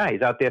 pretty big guy.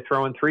 He's out there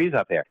throwing threes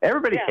up there.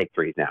 Everybody takes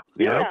threes now.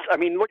 Yes, I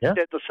mean, look at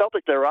the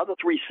Celtics. Their other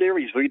 3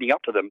 series leading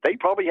up to them, they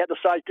probably had the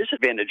size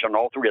disadvantage on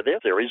all 3 of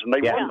their series, and they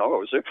won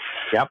those.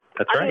 Yep,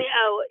 that's right. I mean,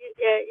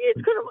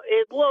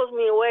 it blows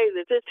me away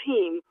that this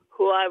team,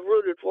 who I've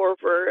rooted for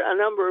a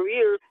number of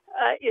years,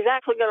 is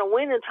actually going to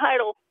win a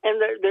title, and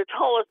their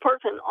tallest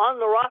person on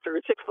the roster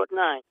is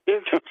 6'9".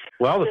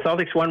 Well, the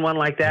Celtics won one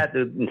like that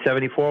in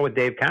 '74 with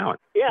Dave Cowan.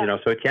 Yeah.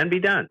 So it can be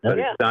done, but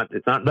it's not.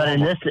 But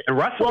normal. And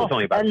Russell was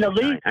only about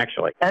 6'9",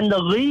 actually. And the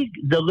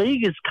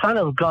league has kind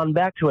of gone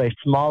back to a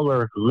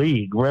smaller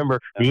league. Remember,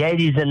 the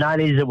 '80s and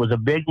 '90s, it was a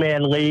big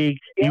man league.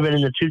 Yep. Even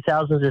in the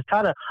 2000s, it's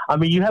kind of. I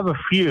mean, you have a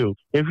few.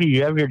 If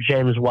you have your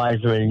James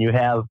Wiseman, and you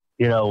have.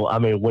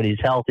 When he's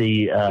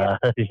healthy,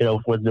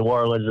 with New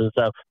Orleans and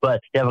stuff.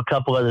 But you have a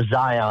couple of the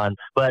Zion.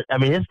 But I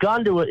mean, it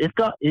kind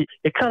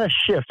of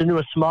shifts into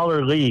a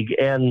smaller league.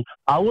 And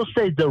I will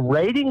say the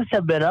ratings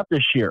have been up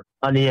this year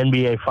on the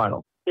NBA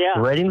Finals. Yeah,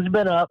 the ratings have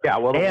been up. Yeah,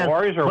 well, the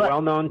Warriors are a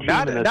well-known team.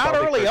 Not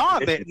early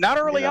on. Not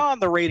early on.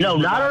 The ratings. No,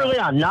 not early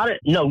on.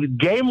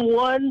 Game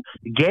one,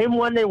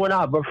 they went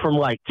up, but from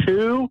like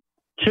 2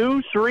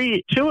 and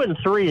 3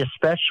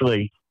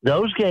 especially.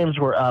 Those games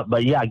were up,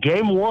 but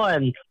game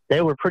 1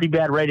 they were pretty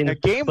bad ratings.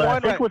 Game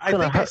 1,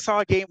 I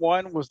saw game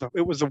 1 was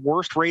the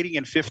worst rating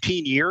in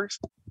 15 years.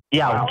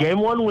 Yeah, wow. Game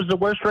 1 was the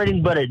worst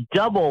rating, but it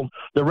doubled.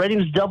 The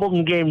ratings doubled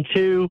in game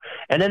 2,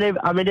 and then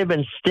they've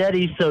been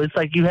steady. So it's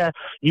like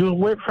you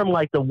went from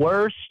like the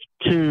worst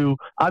to.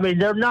 I mean,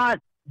 they're not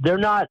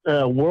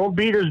world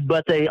beaters,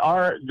 but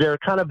they're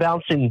kind of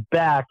bouncing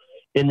back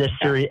in this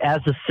series as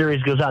the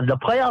series goes on. The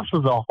playoffs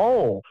as a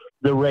whole.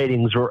 The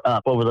ratings were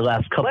up over the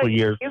last couple of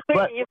years. You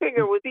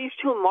figure with these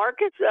 2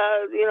 markets,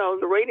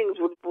 the ratings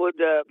would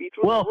be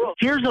through the roof. Well,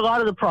 here's a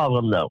lot of the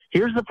problem, though.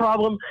 Here's the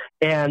problem,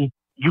 and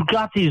you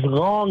got these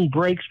long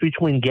breaks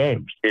between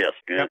games. Yes.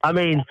 Yeah. I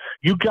mean,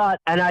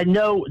 and I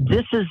know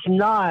this is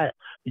not,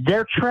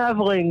 they're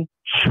traveling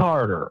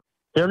charter.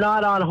 They're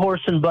not on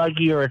horse and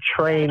buggy or a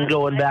train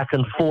going back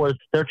and forth.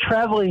 They're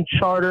traveling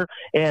charter,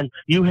 and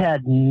you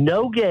had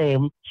no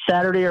game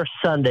Saturday or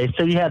Sunday.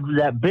 So you had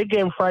that big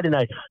game Friday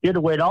night. You had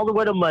to wait all the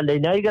way to Monday.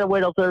 Now you got to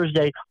wait till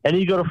Thursday, and then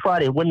you go to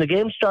Friday. When the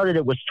game started,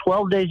 it was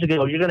 12 days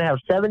ago. You're going to have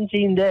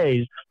 17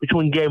 days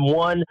between game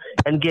 1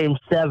 and game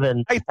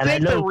 7. I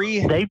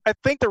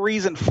think the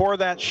reason for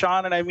that,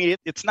 Sean, and I mean,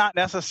 it's not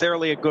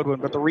necessarily a good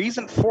one, but the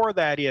reason for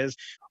that is,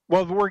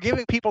 well, we're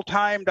giving people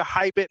time to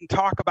hype it and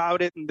talk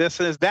about it, and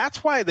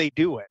that's why they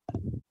do it.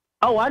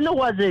 Oh, I know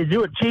why they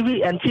do it.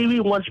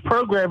 TV wants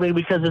programming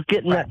because it's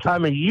getting that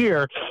time of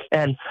year.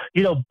 And,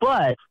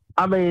 but,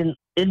 I mean,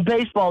 in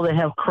baseball, they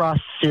have cross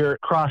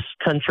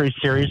cross-country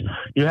series.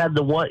 You had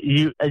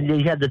you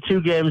had the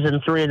 2 games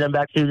and 3 of them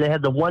back to. They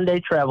had the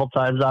 1-day travel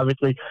times,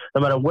 obviously,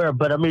 no matter where.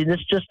 But I mean,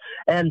 it's just,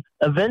 and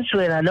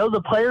eventually, and I know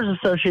the Players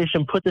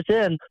Association put this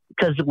in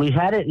because we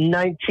had it in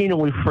 19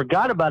 and we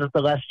forgot about it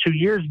the last 2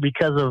 years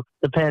because of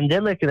the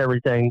pandemic and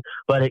everything.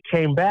 But it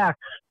came back,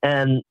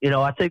 and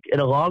I think in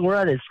the long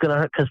run, it's gonna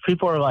hurt because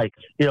people are like,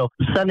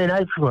 Sunday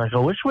night, people are like, I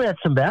wish we had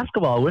some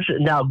basketball.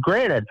 Now,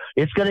 granted,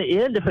 it's going to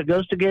end if it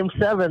goes to Game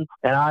 7,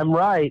 and I'm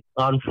right,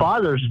 on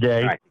Father's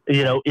Day. Right.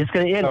 It's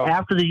going to end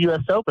after the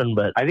U.S. Open.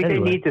 But I think they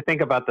need to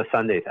think about the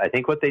Sundays. I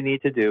think what they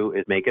need to do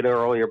is make it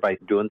earlier by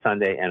doing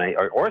Sunday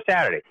or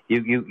Saturday.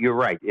 You're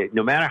right.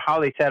 No matter how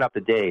they set up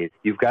the days,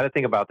 you've got to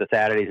think about the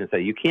Saturdays and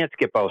say you can't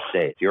skip both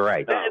days. You're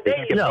right.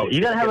 No,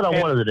 you got to have it on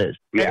one of the days.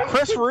 Yeah.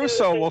 Chris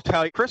Russo will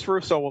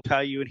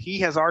tell you, and he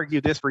has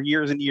argued this for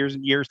years and years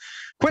and years.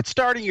 Quit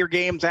starting your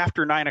games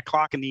after 9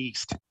 o'clock in the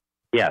East.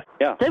 Yes.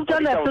 Yeah. They've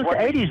done that since the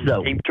 80s,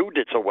 though. Game 2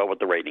 did so well with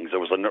the ratings. It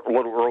was a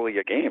little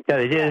earlier game. Yeah,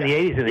 they did in the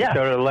 80s, and they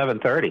started at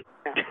 11:30.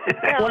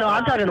 Well, no,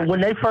 I'm talking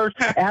when they first,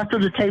 after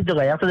the tape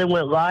delay, after they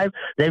went live,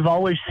 they've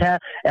always had,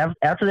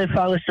 after they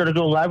finally started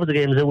going live with the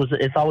games,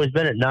 it's always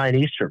been at 9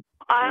 Eastern.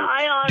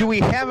 Do we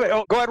have it?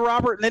 Oh, go ahead,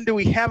 Robert. And then do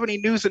we have any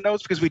news and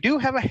notes? Because we do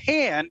have a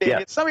hand, and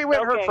it's somebody we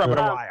haven't heard from in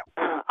a while.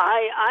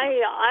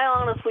 I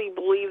honestly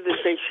believe that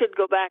they should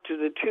go back to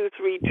the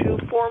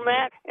 2-3-2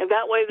 format, and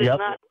that way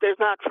there's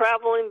not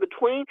travel in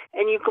between,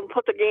 and you can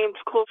put the games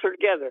closer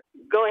together.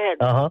 Go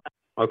ahead.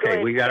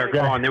 Okay, we got our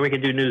call, and then we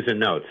can do news and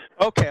notes.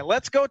 Okay,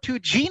 let's go to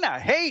Gina.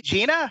 Hey,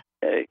 Gina.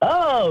 Hey.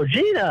 Oh,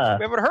 Gina.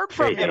 We haven't heard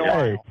from you in a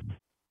while.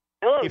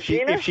 Hello,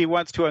 Gina. If she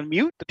wants to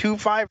unmute the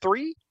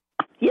 253.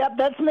 Yep,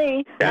 that's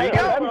me. I'm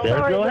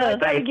sorry, but I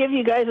gotta give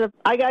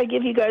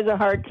you guys a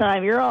hard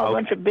time. You're all a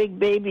bunch of big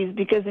babies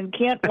because in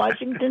Kent,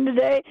 Washington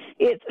today,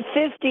 it's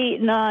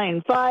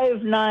 59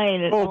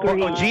 degrees.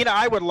 Oh, Gina,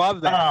 I would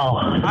love that. Oh.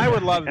 I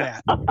would love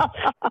that.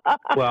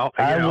 Well,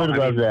 I would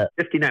love that.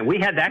 59. We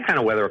had that kind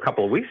of weather a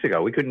couple of weeks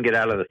ago. We couldn't get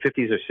out of the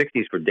 50s or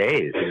 60s for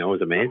days. It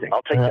was amazing.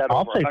 I'll take that.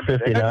 I'll take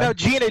 59. No,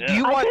 Gina, do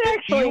you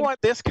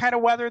want this kind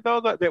of weather though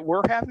that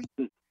we're having?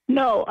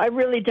 No, I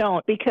really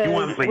don't, because you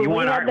want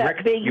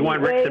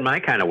Rick's and my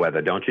kind of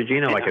weather, don't you,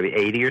 Gina? Like the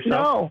 80 or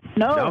so?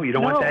 No, you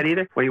don't want that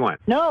either? What do you want?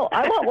 No,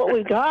 I want what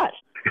we've got.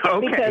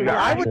 Okay.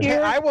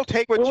 I will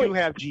take what you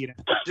have, Gina.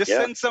 Just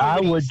send some.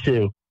 I would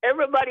too.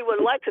 Everybody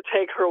would like to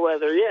take her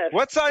weather, yes.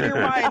 What's on your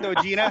mind, though,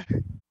 Gina?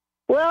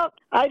 Well,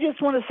 I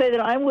just want to say that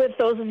I'm with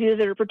those of you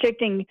that are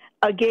predicting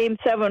a Game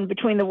 7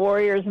 between the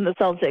Warriors and the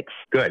Celtics.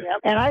 Good. Yep.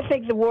 And I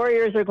think the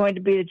Warriors are going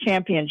to be the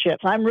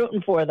championships. I'm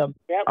rooting for them.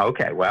 Yep.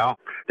 Okay, well,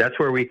 that's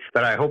where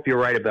but I hope you're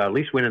right about at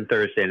least winning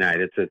Thursday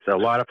night. It's a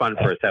lot of fun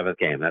for a 7th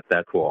game.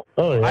 That's cool.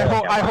 Oh,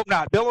 yeah. I hope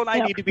not. Bill and I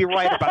need to be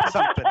right about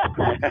something.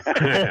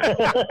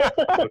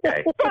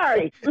 Okay.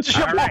 Sorry.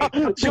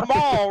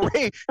 Jamal,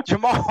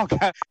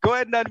 go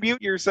ahead and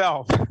unmute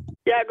yourself.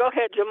 Yeah, go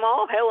ahead,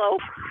 Jamal. Hello.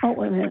 Oh,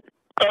 wait a minute.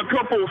 A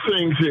couple of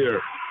things here.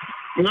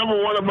 Number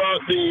one, about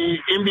the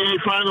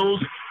NBA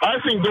Finals. I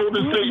think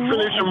Golden State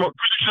finishes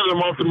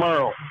them off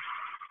tomorrow.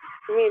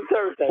 You mean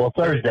Thursday? Well,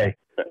 Thursday.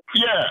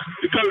 Yeah,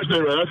 Thursday,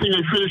 right? I think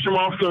they finish them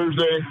off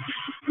Thursday,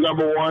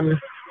 number one.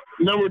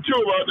 Number two,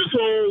 about this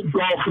whole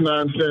golf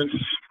nonsense.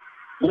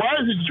 Why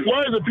is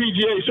the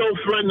PGA so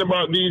threatened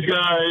about these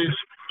guys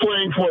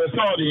playing for the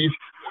Saudis?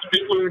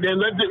 And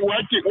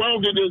why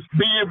don't they just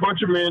be a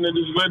bunch of men and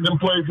just let them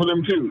play for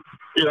them too?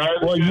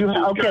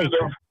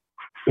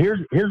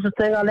 Here's the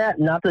thing on that.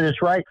 Not that it's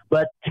right,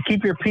 but to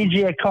keep your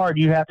PGA card,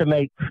 you have to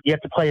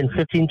play in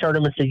 15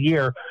 tournaments a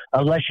year,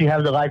 unless you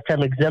have the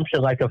lifetime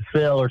exemption like a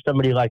Phil or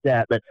somebody like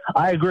that. But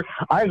I agree.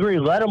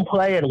 Let them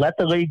play and let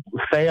the league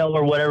fail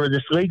or whatever.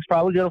 This league's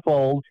probably going to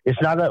fold. We're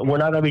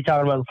not going to be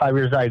talking about it in 5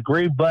 years. I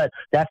agree, but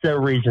that's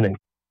their reasoning.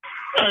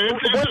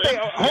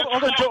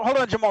 Hold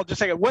on, Jamal, just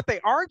a second. What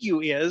they argue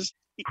is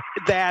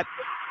that.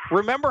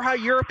 Remember how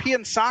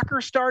European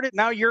soccer started?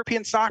 Now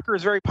European soccer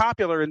is very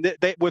popular and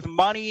with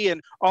money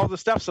and all the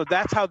stuff. So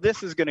that's how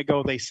this is going to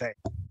go, they say.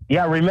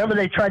 Yeah, remember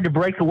they tried to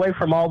break away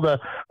from all the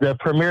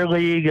Premier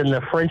League and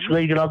the French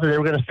League and all that. They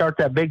were going to start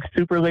that big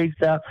Super League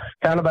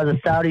founded by the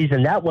Saudis,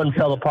 and that one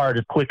fell apart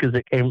as quick as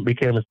it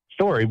became a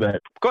story. But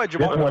go ahead,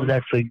 Jamal. This one's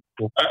actually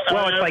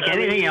well, it's like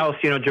anything else,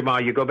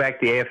 Jamal. You go back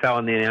to the AFL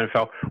and the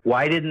NFL.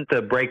 Why didn't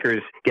the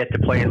Breakers get to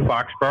play in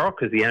Foxborough?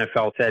 Because the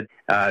NFL said,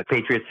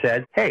 Patriots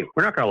said, "Hey,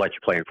 we're not going to let you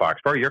play in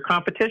Foxborough. You're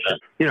competition."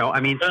 I'm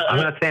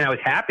not saying I was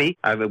happy.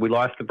 We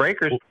lost the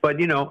Breakers, but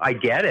I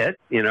get it.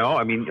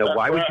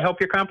 Why would you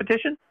help your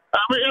competition?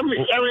 I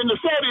mean, the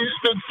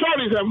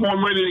Saudis have more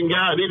money than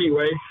God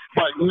anyway,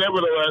 but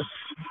nevertheless.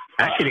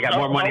 Actually, they got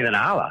more money than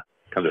Allah.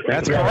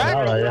 That's correct.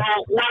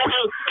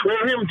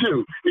 Well, him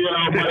too.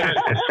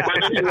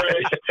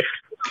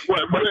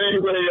 But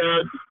anyway,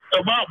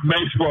 about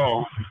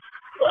baseball,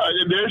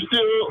 there's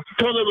still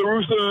Tony La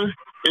Russa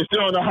is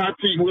still in the hot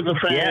seat with the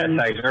fans. Yes,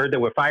 I heard there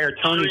were Fire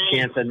Tony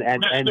chants, and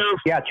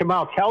yeah,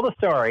 Jamal, tell the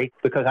story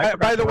because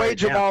By the way,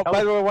 Jamal,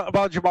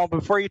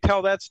 before you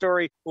tell that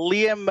story,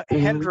 Liam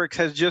Hendriks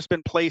has just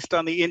been placed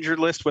on the injured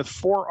list with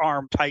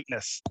forearm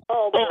tightness.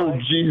 Oh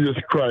Jesus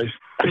Christ!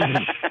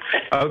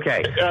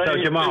 Okay, so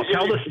Jamal,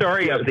 tell the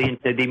story of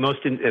the most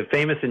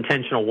famous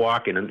intentional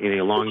walk in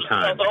a long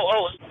time.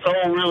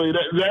 Oh, really?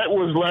 That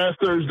was last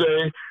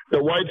Thursday.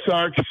 The White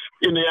Sox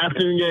in the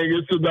afternoon game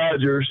against the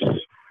Dodgers.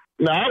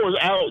 Now, I was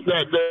out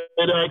that day,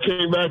 and I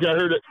came back. I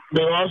heard that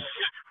they lost.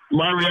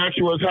 My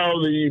reaction was, how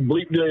the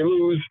bleep did they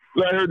lose?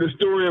 I heard the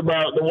story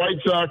about the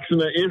White Sox and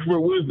the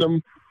infinite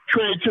wisdom.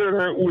 Trey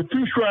Turner with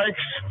 2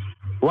 strikes.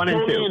 1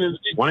 and 2.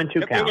 1 and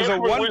 2 count. It was a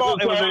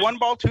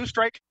 1-ball,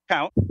 2-strike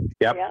count.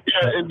 Yep. Yeah,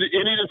 and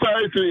he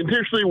decided to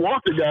intentionally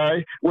walk the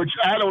guy, which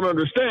I don't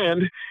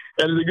understand.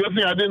 And it's a good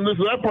thing I didn't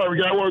listen to that part.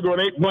 The guy was going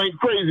 8-blank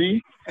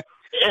crazy.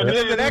 And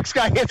then the next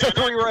guy hits a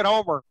 3-run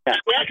homer.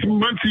 Next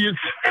month, it's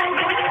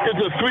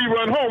a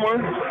 3-run homer.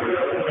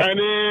 And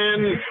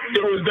then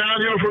it was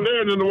downhill from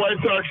there. And then the White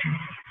Sox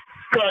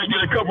tried to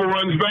get a couple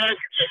runs back.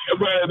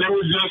 But it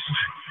was just...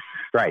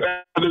 Right.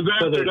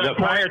 So the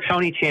Fire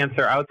Tony chants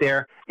are out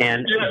there.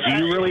 And do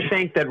you really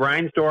think that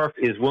Reinsdorf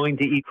is willing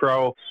to eat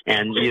crow?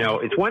 And,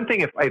 it's one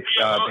thing if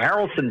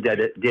Harrelson did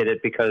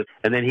it because,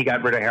 and then he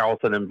got rid of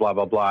Harrelson and blah,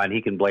 blah, blah, and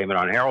he can blame it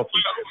on Harrelson.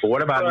 But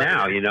what about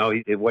now? What's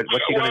he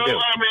going to do?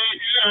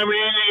 I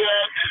mean,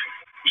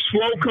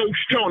 slow coach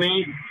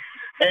Tony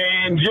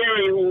and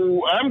Jerry,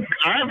 who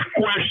I've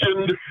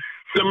questioned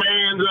the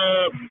man's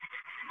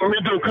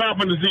mental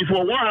competency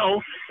for a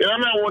while, and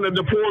I'm not one of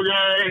the poor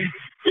guy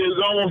is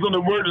almost on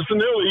the verge of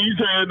senility. He's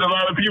had a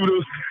lot of people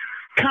to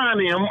con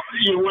him,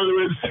 whether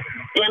it's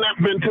NF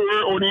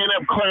Ventura or the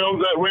NF Clowns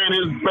that ran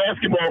his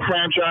basketball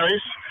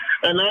franchise,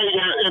 and now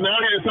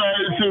he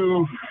decided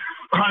to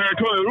hire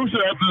Tony La Russa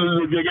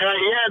after the guy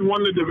he had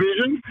won the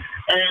division,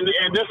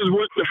 and this is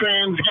what the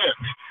fans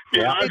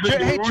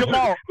get. Hey,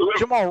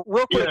 Jamal,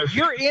 real quick,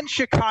 you're in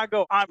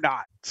Chicago. I'm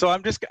not. So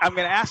I'm going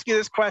to ask you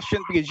this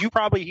question because you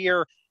probably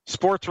hear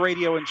sports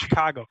radio in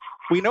Chicago.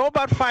 We know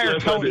about Fire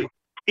Tony.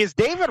 Is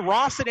David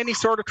Ross in any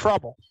sort of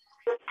trouble?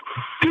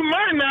 To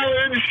my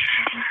knowledge,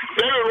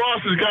 David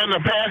Ross has gotten a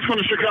pass from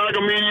the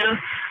Chicago media,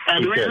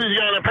 and the reason he's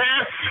gotten a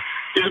pass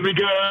is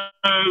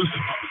because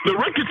the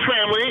Ricketts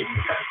family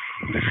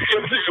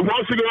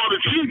wants to go on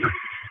the cheap,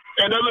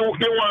 and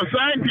they want to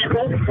sign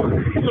people,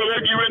 so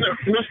they're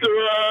giving Mr.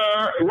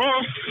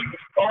 Ross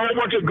a whole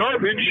bunch of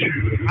garbage.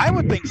 I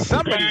would think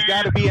somebody's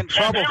got to be in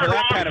trouble for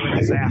that kind of a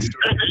disaster.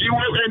 And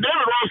David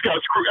Ross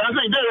got screwed. I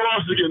think David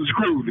Ross is getting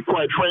screwed,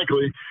 quite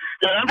frankly.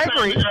 And I'm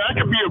saying I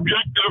can be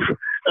objective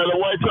as a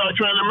White Sox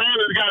fan. The man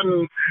has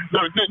gotten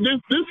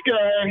this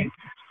guy.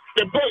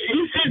 He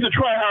seems to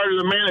try harder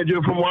than the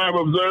manager, from what I've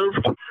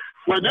observed.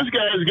 But this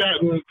guy has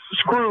gotten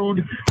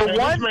screwed.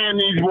 This man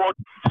needs more.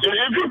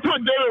 If you put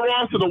David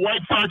Ross to the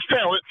White Sox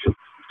talent,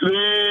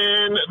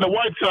 then the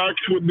White Sox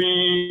would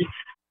be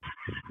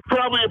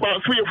probably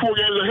about 3 or 4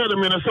 games ahead of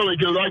Minnesota,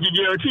 because I can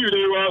guarantee you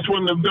David Ross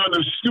wouldn't have done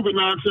the stupid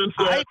nonsense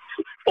that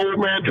old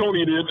man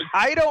Tony did.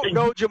 I don't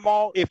know,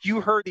 Jamal, if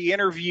you heard the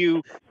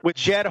interview with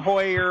Jed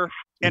Hoyer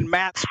and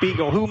Matt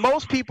Spiegel, who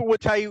most people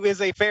would tell you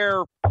is a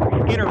fair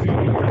interview.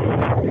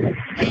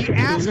 He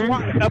asked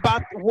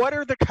about what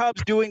are the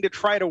Cubs doing to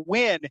try to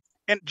win,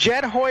 and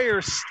Jed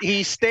Hoyer,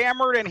 he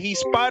stammered and he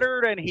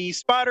sputtered and he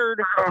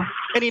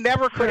and he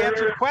never could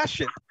answer the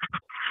question.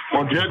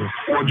 Well, Jed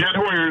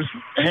Hoyer's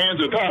hands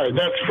are tied.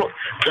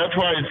 That's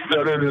why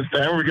it's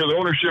stammer, because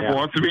ownership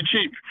wants to be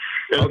cheap.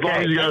 As long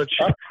as you got a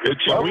cheap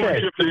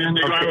ownership, then you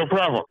don't have a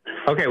problem.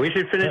 Okay, we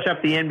should finish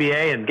up the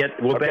NBA and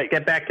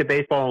get back to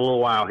baseball in a little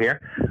while here.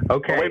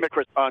 Okay. Wait a minute,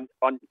 Chris. On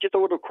just a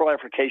little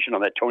clarification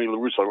on that Tony La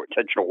Russa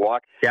intentional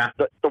walk. Yeah.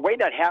 The way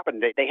that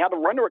happened, they had a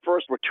runner at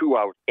first with 2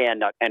 out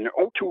and an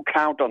 0-2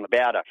 count on the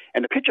batter,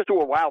 and the pitcher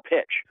threw a wild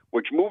pitch,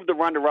 which moved the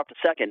runner up to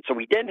second. So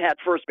he then had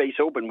first base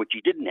open, which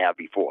he didn't have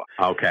before.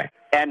 Okay.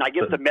 And I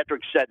guess the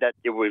metrics said that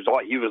he was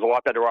a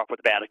lot better off with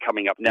the batter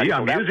coming up next. Yeah,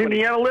 I'm using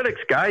the analytics,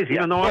 guys.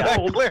 Even though I'm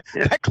old.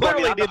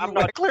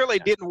 That clearly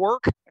didn't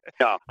work.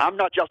 No, I'm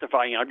not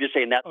justifying it. I'm just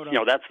saying that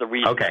that's the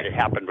reason that it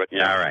happened. But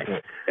all right.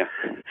 Yeah.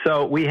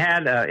 So we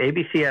had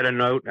ABC had a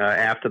note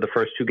after the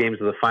first 2 games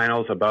of the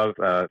finals above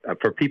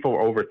for people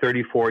over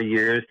 34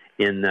 years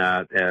in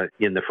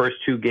the first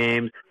 2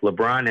 games.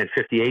 LeBron had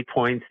 58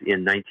 points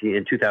in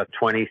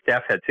 2020.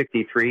 Steph had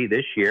 63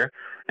 this year,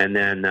 and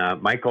then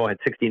Michael had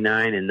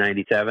 69 in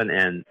 97,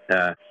 and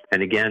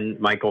again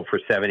Michael for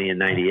 70 and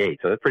 98.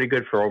 So that's pretty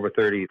good for over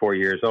 34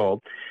 years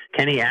old.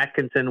 Kenny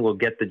Atkinson will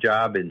get the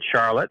job in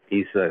Charlotte.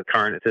 He's the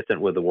current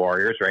assistant with the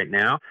Warriors right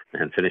now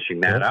and finishing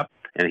that up.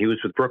 And he was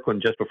with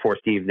Brooklyn just before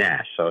Steve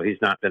Nash, so he's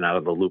not been out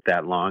of the loop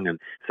that long. And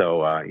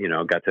so,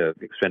 got to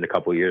spend a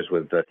couple of years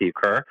with Steve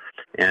Kerr.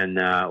 And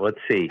let's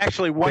see.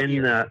 Actually, 1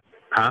 year.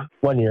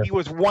 1 year. He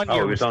was 1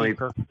 year with Steve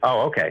Kerr.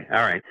 Oh, okay.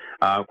 All right.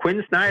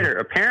 Quinn Snyder,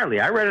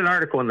 apparently, I read an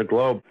article in the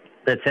Globe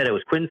that said it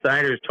was Quinn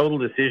Snyder's total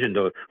decision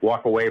to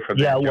walk away from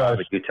that job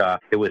at Utah.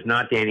 It was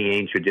not Danny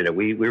Ainge who did it.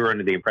 We were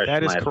under the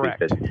impression last week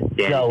that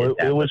Danny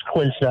it was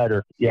Quinn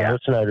Snyder. Yeah, it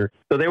was Snyder.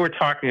 So they were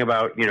talking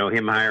about,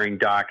 him hiring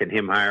Doc and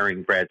him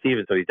hiring Brad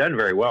Stevens. So he's done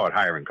very well at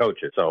hiring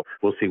coaches. So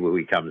we'll see what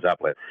he comes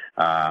up with.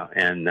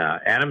 And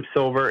Adam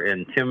Silver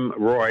and Tim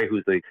Roy,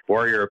 who's the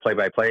Warrior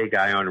play-by-play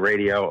guy on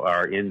radio,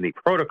 are in the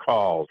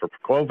protocols for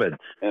COVID.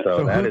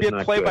 So that who is did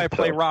not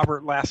play-by-play good.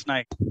 Robert last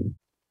night?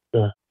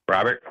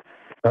 Robert?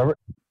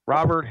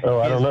 Robert,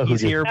 I don't know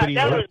he's here, but he's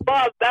that was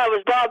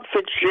Bob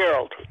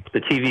Fitzgerald, the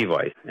TV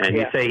voice, and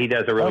you say he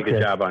does a really good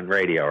job on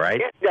radio,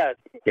 right? It does.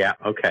 Yeah.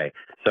 Okay.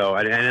 So,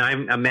 and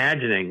I'm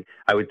imagining,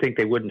 I would think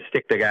they wouldn't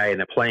stick the guy in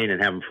a plane and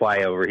have him fly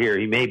over here.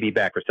 He may be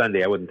back for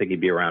Sunday. I wouldn't think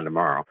he'd be around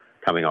tomorrow,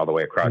 coming all the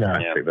way across the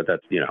country. But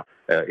that's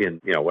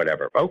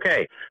whatever.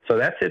 Okay. So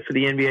that's it for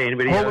the NBA.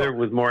 Anybody other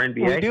with more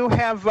NBA? We do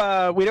have.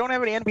 We don't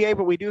have any NBA,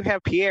 but we do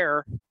have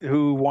Pierre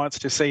who wants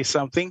to say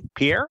something.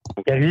 Pierre?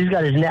 Yeah, he's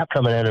got his nap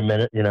coming in a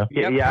minute. The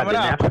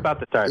nap's about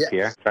to start.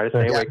 Pierre, try to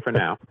stay awake for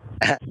now.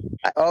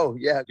 Oh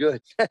yeah,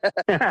 good. But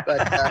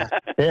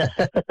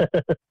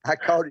I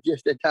called it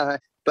just in time.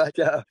 But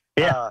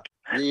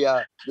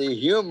the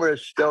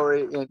humorous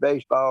story in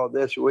baseball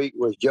this week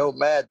was Joe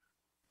Madden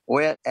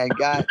went and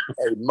got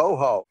a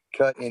mohawk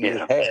cut in his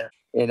hair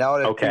in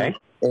order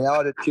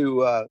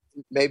to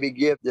maybe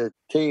give the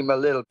team a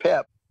little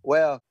pep.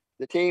 Well,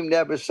 the team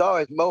never saw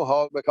his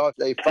mohawk because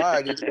they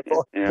fired him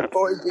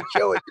before he could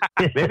show it.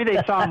 Maybe they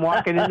saw him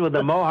walking in with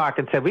a mohawk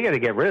and said, "We got to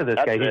get rid of this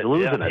guy. He's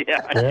losing it."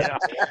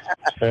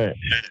 Right.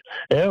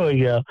 There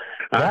we go.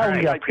 Now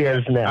we got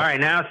Pierre's nap. All right,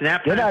 now it's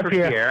nap time for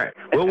Pierre.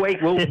 We'll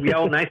wait. We'll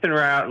yell nice and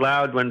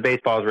loud when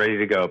baseball's ready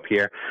to go,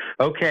 Pierre.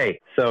 Okay,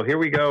 so here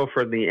we go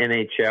for the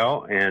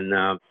NHL,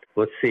 and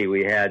let's see.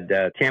 We had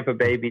Tampa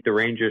Bay beat the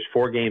Rangers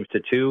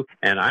 4-2,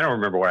 and I don't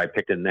remember what I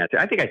picked in that.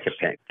 I think I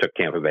took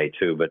Tampa Bay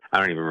too, but I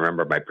don't even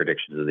remember my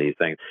predictions of these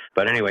things.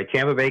 But anyway,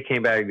 Tampa Bay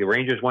came back. The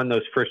Rangers won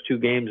those first 2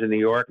 games in New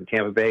York, and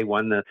Tampa Bay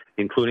won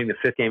including the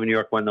 5th game in New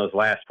York, won those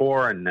last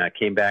 4, and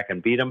came back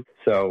and beat them.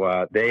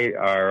 So they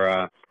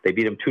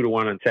beat them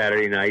 2-1 on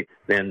Saturday night.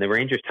 Then the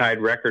Rangers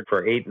tied record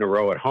for 8 in a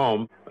row at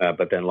home,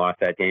 but then lost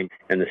that game.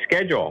 And the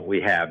schedule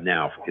we have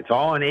now, it's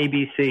all on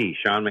ABC.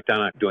 Sean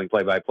McDonough doing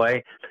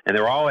play-by-play, and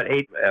they're all at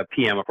 8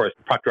 p.m. Of course,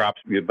 the puck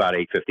drops about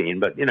 8:15,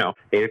 but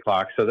 8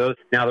 o'clock. So those.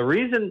 Now the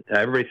reason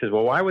everybody says,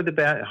 well, why would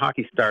the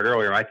hockey start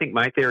earlier? I think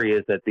my theory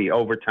is that the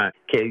overtime,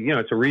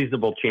 it's a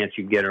reasonable chance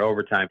you can get an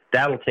overtime.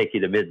 That'll take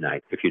you to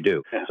midnight if you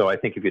do. So I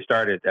think if you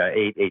start at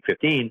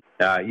 8:15,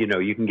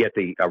 you can get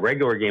the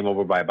regular game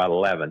over by about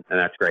 11, and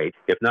that's great.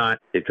 If not,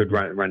 it could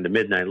run to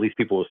midnight. At least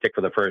people will stick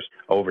for the first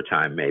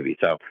overtime, maybe.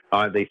 So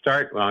they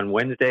start on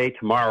Wednesday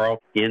tomorrow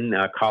in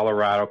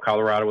Colorado.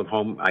 Colorado with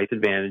home ice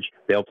advantage.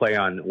 They'll play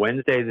on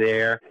Wednesday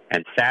there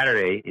and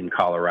Saturday in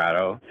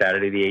Colorado,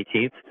 Saturday the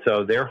 18th.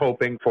 So they're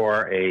hoping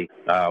for a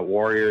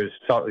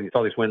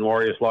Celtics win,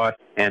 Warriors loss,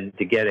 and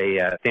to get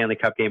a Stanley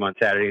Cup game on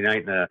Saturday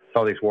night and a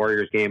Celtics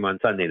Warriors game on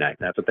Sunday night.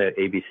 That's what the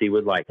ABC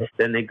would like.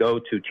 Then they go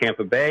to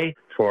Tampa Bay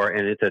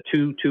and it's a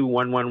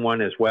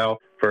 2-2-1-1-1 as well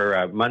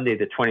for Monday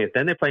the 20th.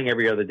 Then they're playing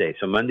every other day.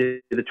 So Monday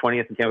the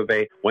 20th in Tampa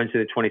Bay, Wednesday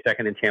the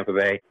 22nd in Tampa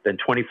Bay, then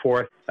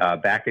 24th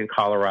back in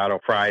Colorado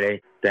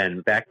Friday, then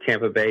back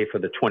Tampa Bay for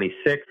the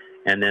 26th,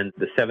 and then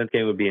the 7th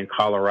game would be in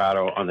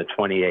Colorado on the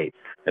 28th.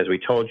 As we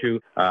told you,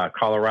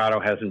 Colorado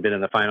hasn't been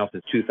in the final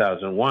since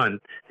 2001.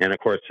 And, of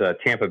course,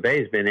 Tampa Bay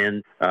has been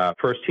in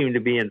first team to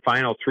be in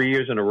final 3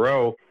 years in a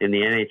row in the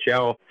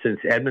NHL since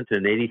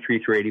Edmonton,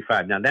 83 through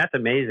 85. Now, that's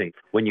amazing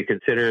when you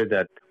consider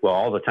that, well,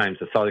 all the times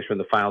the Celtics were in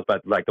the finals,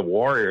 but like the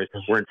Warriors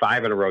were in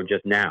 5 in a row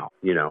just now,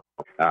 The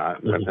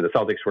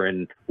Celtics were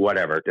in,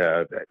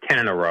 10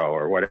 in a row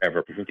or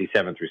whatever, from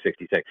 57 through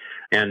 66.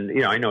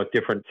 And, I know it's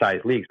different size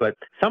leagues, but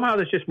somehow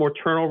there's just more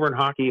turnover in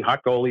hockey,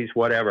 hot goalies,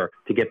 whatever,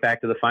 to get back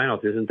to the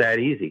finals isn't that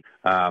easy.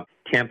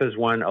 Tampa's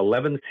won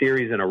 11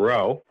 series in a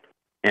row.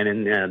 And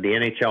in the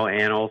NHL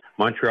annals,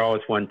 Montreal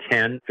has won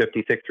 10,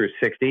 56 through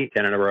 60,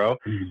 10 in a row,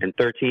 and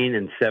 13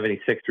 and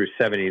 76 through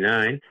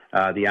 79.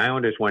 The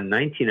Islanders won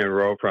 19 in a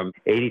row from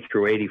 80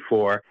 through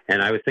 84.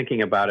 And I was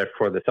thinking about it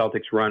for the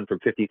Celtics run from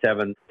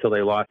 57 till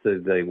they lost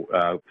to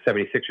the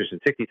 76ers in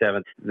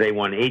 67. They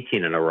won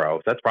 18 in a row.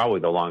 So that's probably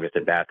the longest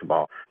in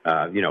basketball,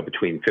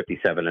 between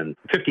 59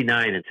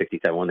 and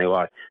 67 when they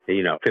lost,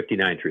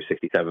 59 through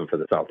 67 for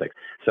the Celtics.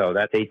 So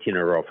that's 18 in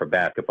a row for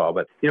basketball.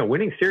 But,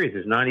 winning series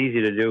is not easy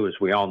to do, as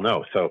we all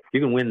know. So you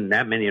can win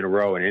that many in a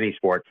row in any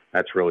sport.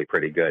 That's really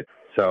pretty good.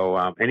 So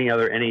any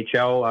other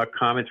NHL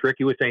comments? Rick,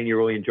 you were saying you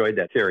really enjoyed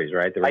that series,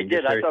 right? I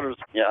did. Series?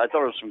 I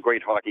thought it was some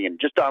great hockey. And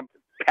just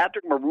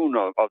Patrick Maroon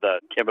of the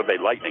Tampa Bay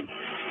Lightning,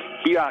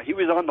 he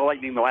was on the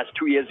Lightning the last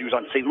 2 years. He was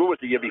on St. Louis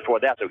the year before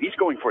that. So he's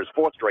going for his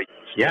 4th straight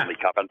Stanley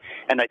Cup.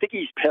 And I think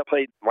he's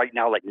played right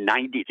now like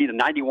 90. It's either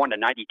 91 to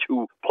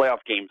 92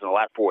 playoff games in the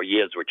last 4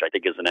 years, which I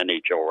think is an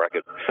NHL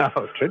record.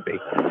 Oh, it should be.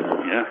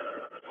 Yeah.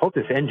 hope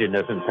this engine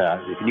doesn't.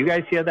 Can you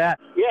guys hear that?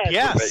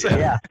 Yes.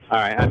 Yeah. All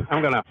right.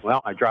 I'm gonna.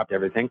 Well, I dropped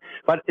everything,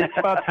 but it's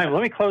about time.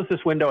 Let me close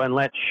this window and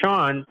let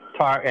Sean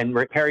talk and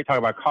Perry talk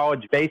about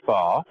college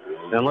baseball.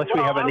 Unless we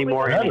have any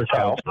more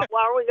NHL.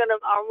 Are we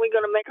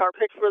gonna make our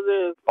pick for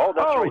the?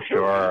 Oh,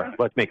 sure.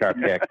 Let's make our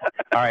pick.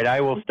 All right. I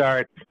will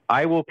start.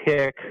 I will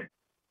pick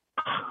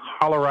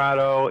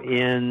Colorado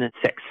in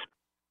 6.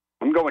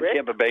 I'm going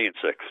Tampa Bay in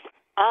 6.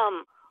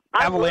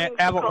 Avalanche.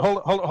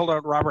 Hold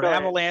on, Robert.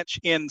 Avalanche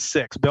in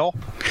 6. Bill.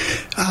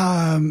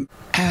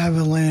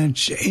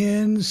 Avalanche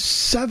in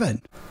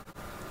 7.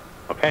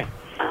 Okay.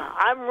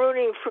 I'm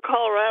rooting for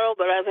Colorado,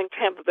 but I think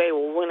Tampa Bay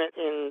will win it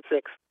in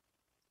 6.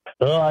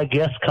 Well, I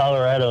guess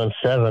Colorado in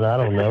 7. I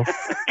don't know.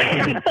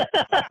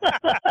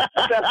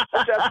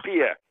 That's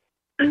Pierre.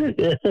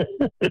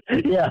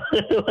 Yeah,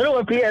 I don't know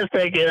what Pierre's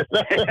pick is.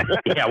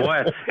 Yeah,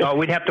 what? Oh,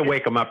 we'd have to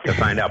wake him up to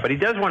find out. But he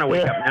does want to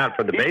wake up now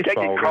for the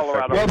baseball.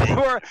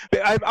 Well,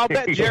 I'll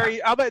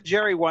bet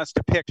Jerry wants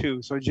to pick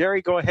too. So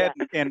Jerry, go ahead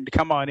and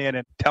come on in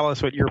and tell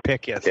us what your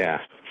pick is. Yeah.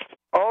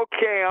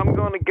 Okay, I'm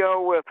going to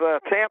go with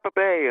Tampa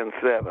Bay in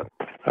 7.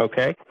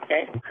 Okay.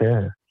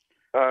 Yeah.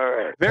 All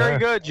right. Very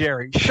good,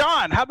 Jerry.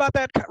 Sean, how about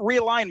that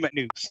realignment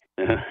news?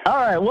 All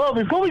right. Well,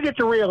 before we get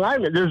to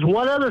realignment, there's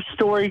one other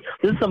story.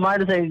 This is a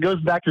minor thing. It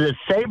goes back to the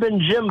Saban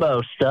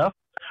Jimbo stuff.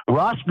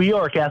 Ross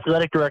Bjork,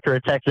 athletic director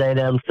at Texas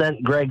A&M,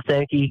 sent Greg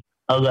Sankey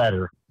a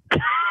letter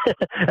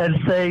and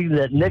saying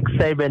that Nick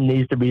Saban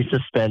needs to be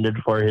suspended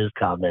for his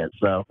comments.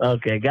 So,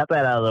 okay, got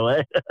that out of the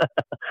way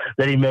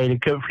that he made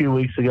a few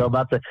weeks ago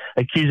about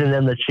accusing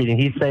them of cheating.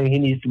 He's saying he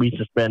needs to be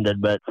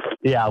suspended, but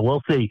yeah,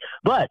 we'll see.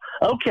 But,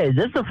 okay,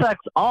 this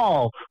affects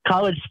all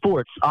college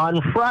sports. On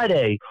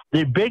Friday,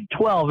 the Big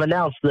 12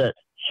 announced that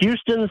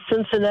Houston,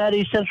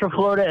 Cincinnati, Central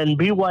Florida, and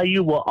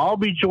BYU will all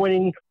be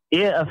joining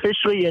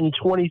officially in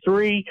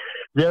 23.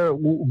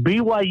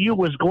 BYU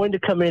was going to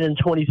come in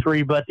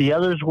 23, but the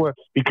others were,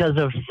 because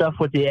of stuff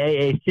with the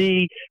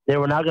AAC, they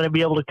were not going to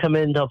be able to come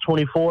in until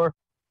 24.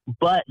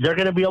 But they're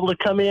going to be able to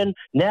come in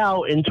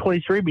now in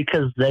 23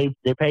 because they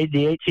paid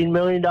the $18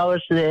 million to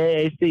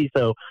the AAC.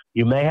 So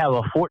you may have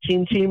a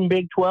 14-team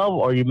Big 12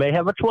 or you may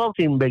have a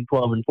 12-team Big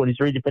 12 in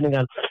 23, depending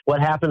on what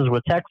happens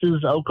with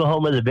Texas,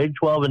 Oklahoma, the Big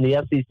 12, and the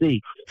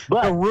SEC.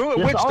 But the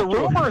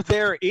rumor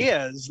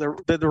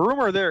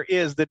there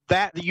is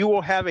that you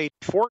will have a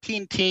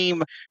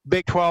 14-team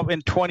Big 12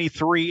 in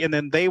 23, and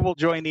then they will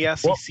join the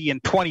SEC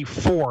in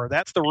 24.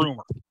 That's the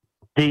rumor.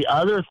 The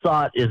other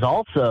thought is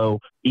also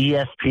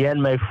ESPN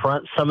may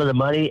front some of the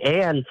money,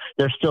 and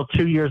there's still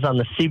 2 years on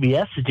the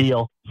CBS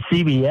deal.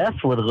 CBS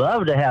would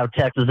love to have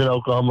Texas and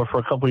Oklahoma for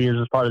a couple of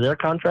years as part of their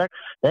contract.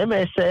 They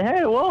may say,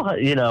 hey, well,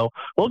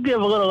 we'll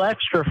give a little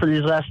extra for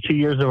these last 2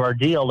 years of our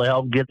deal to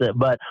help get that.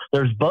 But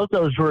there's both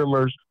those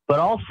rumors. But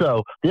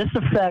also, this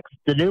affects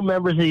the new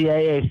members of the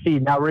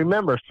AAC. Now,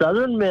 remember,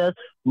 Southern Miss,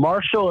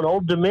 Marshall, and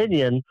Old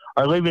Dominion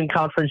are leaving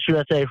Conference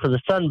USA for the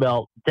Sun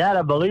Belt. That,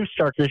 I believe,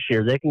 starts this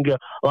year. They can go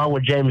along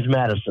with James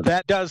Madison.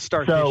 That does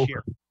start this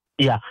year.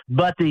 Yeah,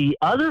 but the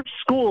other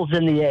schools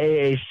in the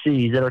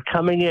AAC that are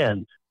coming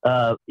in,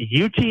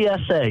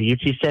 UTSA,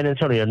 UT San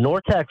Antonio,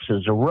 North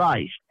Texas,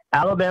 Rice,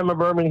 Alabama,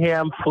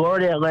 Birmingham,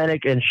 Florida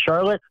Atlantic, and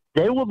Charlotte,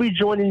 they will be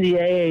joining the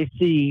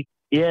AAC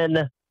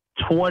in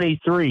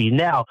 23.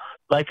 Now,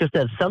 like I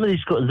said, some of these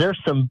schools, there's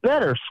some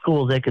better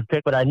schools they could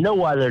pick, but I know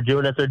why they're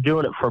doing it. They're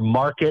doing it for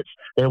markets.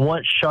 They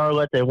want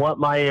Charlotte. They want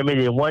Miami.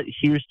 They want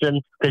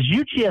Houston. Because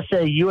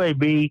UTSA,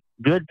 UAB,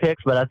 good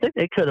picks, but I think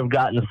they could have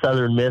gotten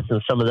Southern Miss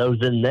and some of those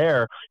in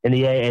there in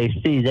the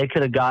AAC. They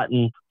could have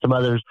gotten some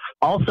others.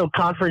 Also,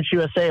 Conference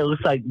USA, it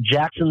looks like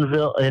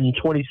Jacksonville in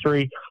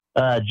 23.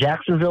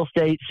 Jacksonville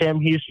State,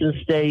 Sam Houston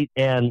State,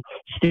 and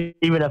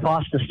Stephen F.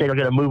 Austin State are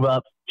going to move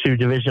up to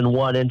Division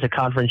I into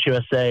Conference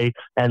USA,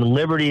 and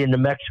Liberty and New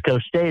Mexico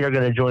State are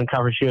going to join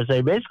Conference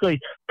USA. Basically,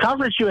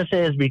 Conference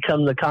USA has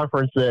become the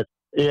conference that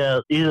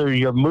either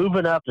you're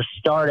moving up to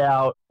start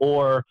out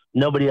or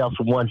nobody else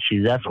wants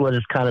you. That's what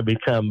it's kind of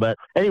become. But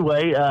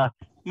anyway,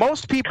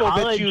 most people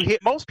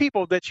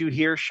that you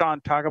hear,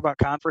 Sean, talk about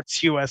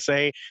Conference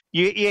USA,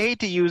 you hate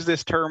to use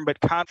this term, but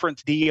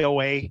Conference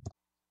DOA.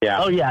 Yeah.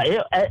 Oh, yeah.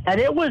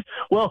 It was,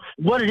 well,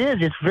 what it is,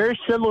 it's very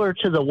similar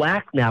to the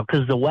WAC now,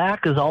 because the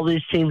WAC is all these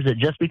teams that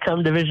just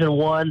become Division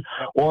I,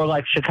 or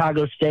like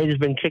Chicago State has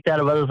been kicked out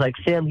of others, like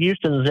Sam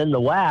Houston is in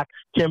the WAC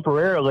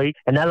temporarily,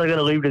 and now they're going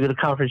to leave to go to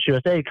Conference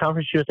USA.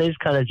 Conference USA is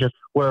kind of just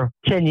where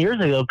 10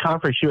 years ago,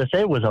 Conference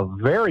USA was a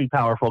very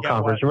powerful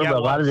conference. Remember, a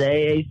lot of the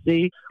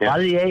AAC,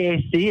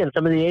 and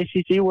some of the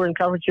ACC were in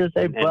Conference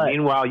USA. And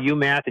meanwhile,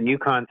 UMass and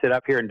UConn sit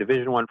up here in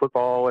Division I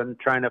football and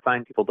trying to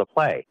find people to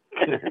play.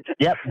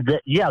 Yep.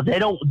 They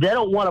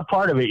don't want a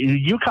part of it.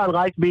 UConn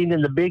likes being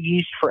in the Big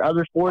East for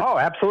other sports. Oh,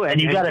 absolutely.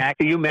 And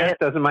UMass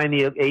doesn't mind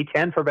the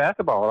A10 for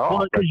basketball at all.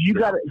 Well, because you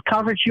got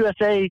Conference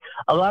USA,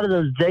 a lot of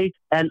those,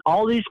 and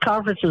all these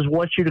conferences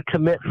want you to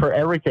commit for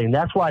everything.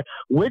 That's why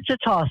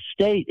Wichita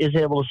State is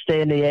able to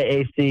stay in the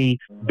AAC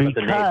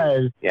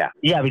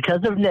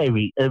because of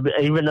Navy.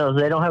 Even though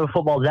they don't have a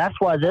football, that's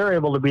why they're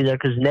able to be there,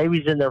 because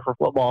Navy's in there for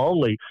football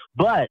only.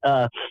 But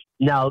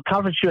Now,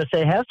 Conference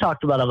USA has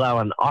talked about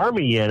allowing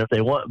Army in if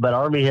they want, but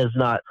Army has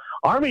not.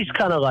 Army's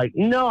kind of like,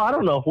 no, I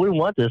don't know if we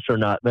want this or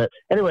not. But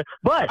anyway,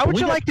 how would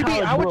you like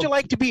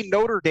to be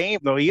Notre Dame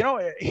though?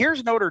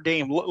 Here's Notre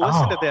Dame.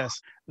 Listen to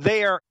this.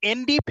 They are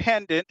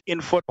independent in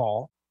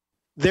football.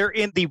 They're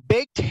in the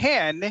Big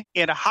Ten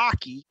in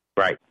hockey.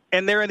 Right.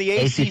 And they're in the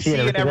ACC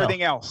and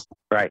everything else.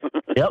 Right.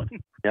 Yep.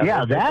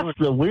 Yeah, that's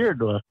the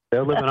weird one.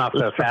 They're living off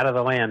the fat of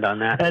the land on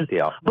that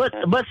deal. But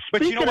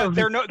you know what?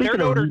 They're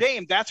Notre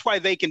Dame. That's why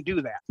they can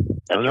do that.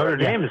 Well, Notre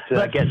Dame is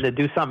getting to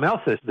do something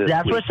else this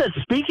That's week. what I said.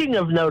 Speaking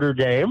of Notre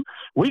Dame,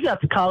 we got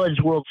the College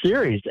World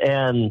Series,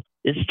 and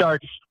it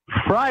starts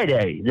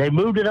Friday. They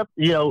moved it up.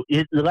 The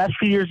last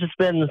few years it's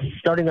been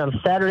starting on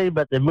Saturday,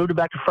 but they moved it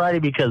back to Friday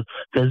because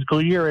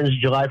physical year ends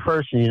July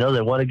 1st, and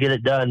they want to get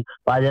it done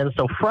by then.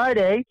 So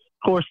Friday,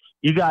 of course,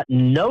 you got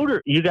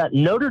Notre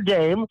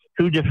Dame,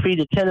 who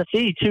defeated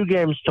Tennessee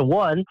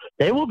 2-1.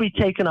 They will be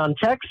taking on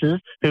Texas,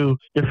 who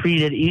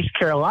defeated East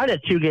Carolina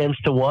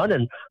 2-1,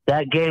 and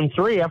that game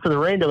 3 after the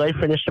rain delay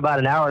finished about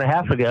an hour and a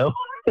half ago.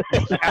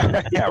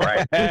 Yeah,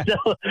 right.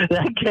 So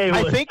that game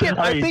I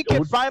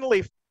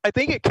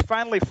think it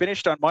finally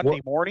finished on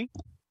Monday morning.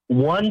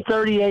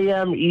 1:30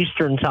 a.m.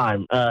 Eastern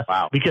time.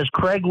 Wow. Because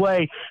Craig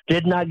Way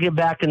did not get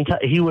back in time.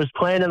 He was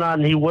planning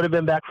on, he would have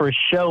been back for a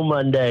show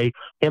Monday.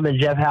 Him and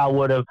Jeff Howe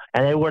would have,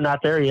 and they were not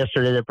there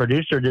yesterday. The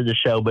producer did the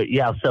show. But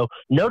yeah, so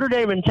Notre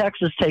Dame and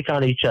Texas take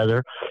on each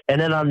other.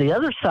 And then on the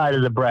other side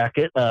of the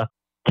bracket,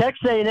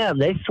 Texas A&M,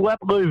 they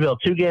swept Louisville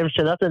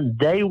 2-0.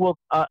 They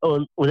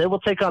will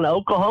take on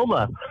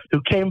Oklahoma,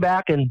 who came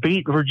back and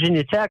beat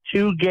Virginia Tech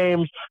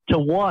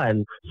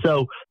 2-1.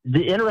 So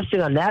the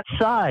interesting on that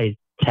side,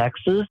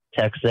 Texas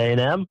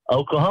A&M,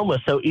 Oklahoma.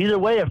 So either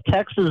way, if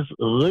Texas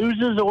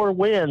loses or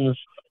wins,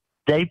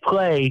 they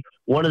play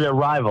one of their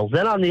rivals.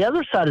 Then on the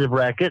other side of the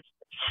bracket,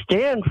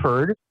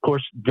 Stanford, of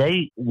course,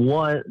 they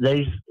won.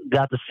 They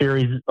got the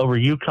series over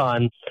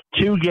UConn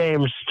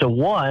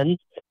 2-1,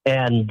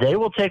 and they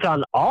will take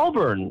on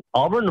Auburn.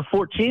 Auburn, the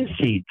 14th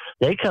seed.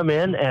 They come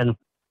in and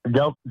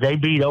they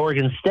beat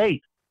Oregon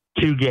State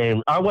 2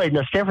 games. Oh wait,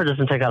 no, Stanford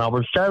doesn't take on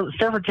Auburn.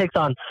 Stanford takes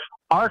on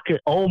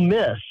Ole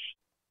Miss.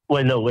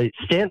 I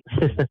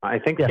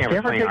think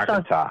Stanford's playing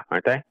Arkansas,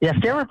 aren't they? Yeah,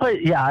 Stanford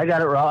played. Yeah, I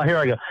got it wrong. Here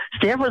I go.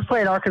 Stanford's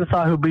playing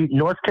Arkansas, who beat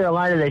North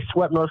Carolina. They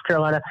swept North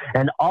Carolina.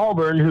 And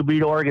Auburn, who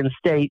beat Oregon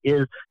State,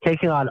 is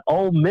taking on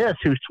Ole Miss,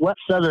 who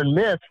swept Southern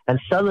Miss. And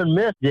Southern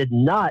Miss did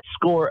not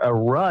score a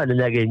run in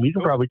that game. You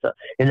can probably tell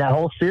in that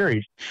whole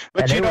series.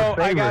 But and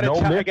I got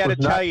to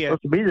tell you,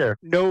 supposed to be there.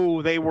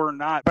 No, they were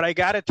not. But I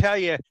got to tell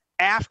you,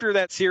 after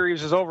that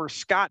series was over,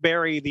 Scott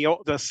Berry,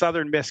 the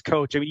Southern Miss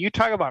coach. I mean, you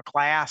talk about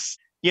class.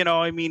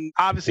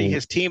 Obviously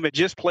his team had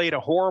just played a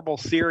horrible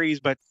series,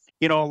 but,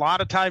 a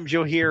lot of times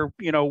you'll hear,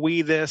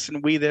 we this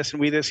and we this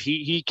and we this.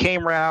 He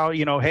came around,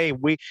 hey,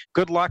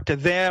 good luck to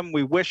them.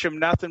 We wish them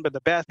nothing but the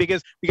best,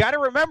 because we got to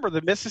remember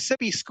the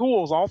Mississippi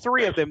schools, all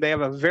 3 of them, they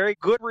have a very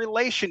good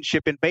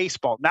relationship in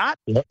baseball.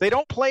 They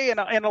don't play in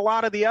a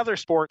lot of the other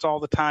sports all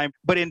the time,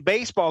 but in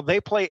baseball, they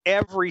play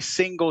every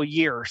single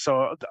year.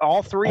 So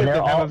all 3 of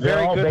them have a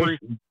very good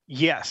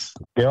Yes.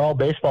 They're all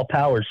baseball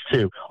powers,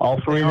 too, all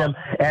 3 of them.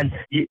 And,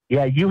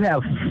 you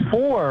have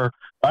 4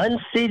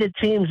 unseeded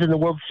teams in the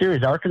World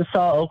Series: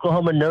 Arkansas,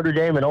 Oklahoma, Notre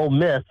Dame, and Ole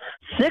Miss.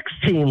 6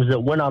 teams that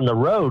went on the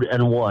road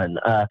and won.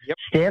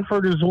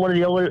 Stanford is one of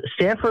the only.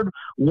 Stanford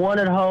won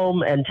at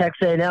home, and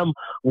Texas A&M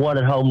won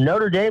at home.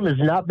 Notre Dame has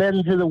not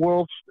been to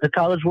the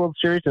College World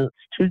Series since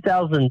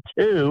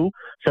 2002.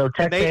 So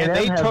Texas A&M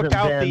hasn't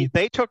been.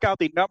 They took out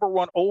the number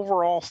 1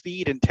 overall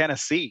seed in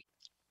Tennessee.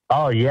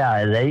 Oh,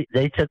 yeah,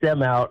 they took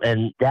them out,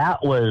 and that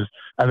was,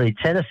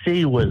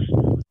 Tennessee was,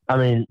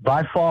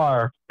 by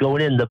far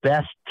going in the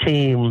best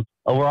team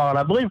overall. And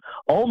I believe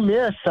Ole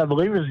Miss,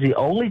 is the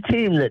only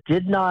team that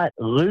did not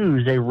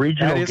lose a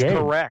regional game. That is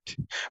correct.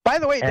 By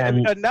the way,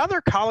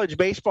 another college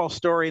baseball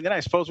story, and then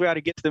I suppose we ought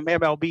to get to the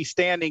MLB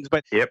standings,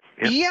 but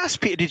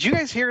ESPN, did you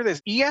guys hear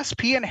this?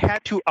 ESPN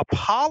had to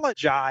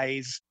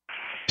apologize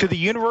to the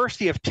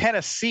University of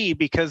Tennessee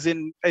because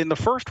in the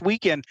first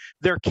weekend,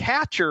 their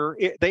catcher,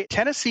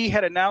 Tennessee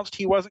had announced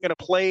he wasn't going to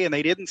play, and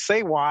they didn't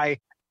say why.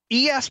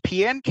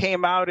 ESPN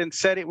came out and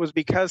said it was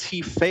because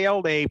he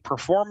failed a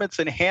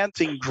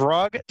performance-enhancing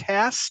drug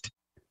test,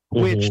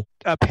 which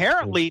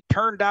apparently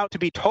turned out to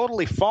be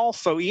totally false.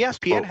 So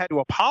ESPN had to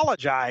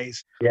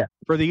apologize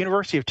for the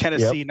University of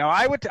Tennessee. Yep. Now,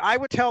 I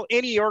would tell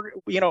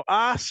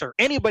us or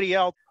anybody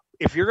else,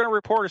 if you're going to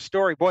report a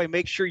story, boy,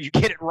 make sure you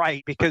get it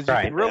right, because you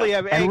can really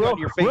have egg on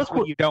your face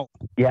when you don't.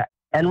 Yeah.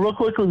 And real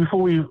quickly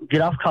before we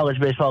get off college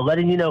baseball,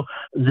 letting you know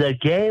the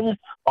games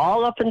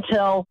all up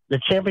until the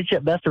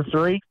championship best of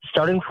 3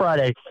 starting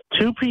Friday,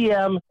 2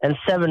 p.m. and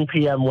 7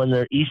 p.m. when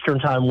they're Eastern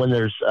time, when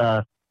there's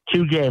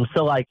 2 games.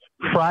 So like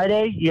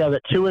Friday, you have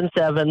it 2 and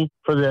 7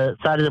 for the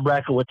side of the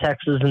bracket with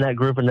Texas in that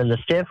group, and then the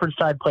Stanford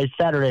side plays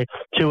Saturday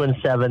 2 and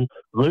 7.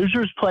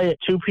 Losers play at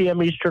 2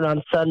 p.m. Eastern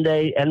on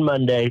Sunday and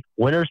Monday.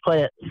 Winners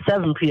play at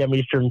 7 p.m.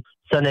 Eastern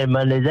Sunday and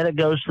Monday. Then it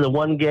goes to the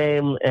 1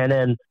 game, and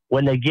then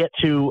when they get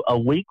to a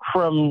week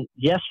from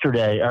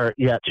yesterday,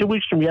 2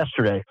 weeks from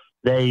yesterday,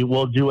 they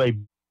will do a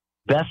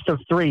best of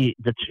three,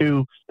 best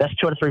 2 out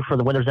of 3 for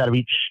the winners out of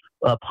each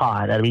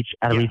pod, out of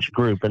each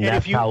group, and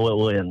that's how it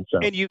will end. So.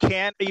 And you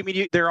can't. I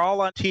mean, they're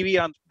all on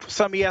TV on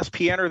some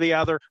ESPN or the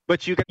other,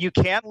 but you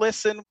can't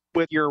listen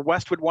with your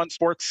Westwood One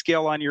Sports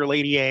skill on your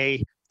Lady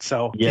A.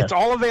 So it's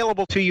all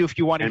available to you if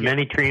you want to. And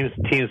many teams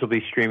will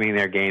be streaming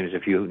their games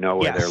if you know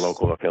where their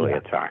local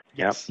affiliates are.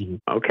 Yes.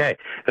 Yep. Okay.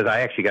 Because I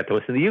actually got to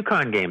listen to the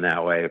UConn game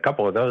that way. A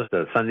couple of those,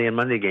 the Sunday and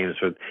Monday games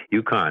with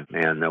UConn,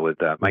 and with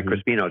Mike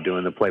Crispino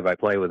doing the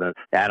play-by-play with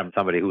Adam,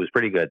 somebody who was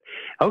pretty good.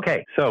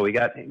 Okay. So we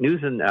got news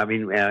and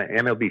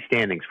MLB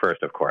standings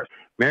first, of course.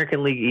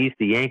 American League East,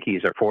 the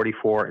Yankees are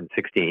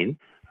 44-16.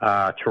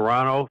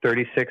 Toronto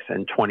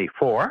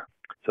 36-24.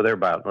 So they're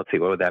about, let's see,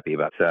 what would that be?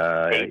 About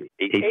eight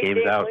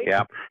games out.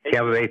 Yeah.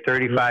 Tampa Bay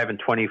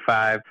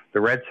 35-25. The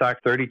Red Sox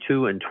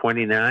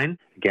 32-29.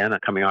 Again,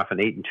 coming off an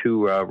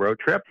 8-2 road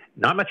trip.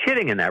 Not much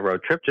hitting in that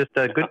road trip, just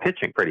good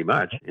pitching, pretty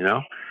much.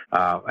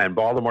 And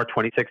Baltimore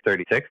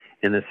 26-36.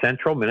 In the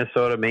Central,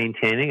 Minnesota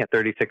maintaining at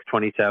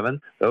 36-27.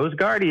 Those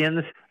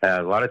Guardians,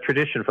 a lot of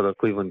tradition for those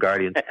Cleveland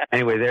Guardians.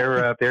 Anyway,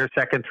 they're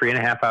second,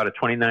 3.5 out of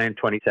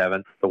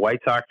 29-27. The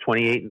White Sox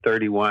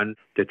 28-31.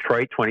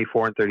 Detroit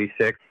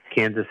 24-36.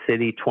 Kansas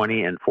City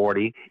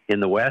 20-40. In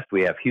the West,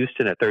 we have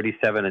Houston at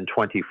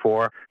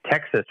 37-24.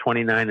 Texas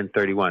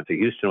 29-31. So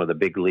Houston with a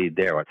big lead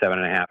there,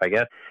 7.5, I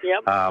guess.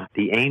 Yep.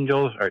 The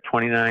Angels are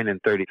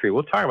 29-33.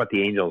 We'll talk about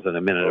the Angels in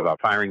a minute,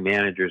 about firing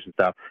managers and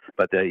stuff.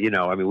 But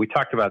we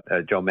talked about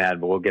Joe Madden,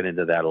 but we'll get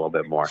into that a little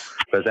bit more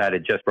because that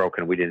had just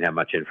broken. We didn't have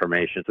much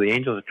information. So the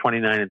Angels are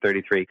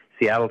 29-33.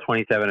 Seattle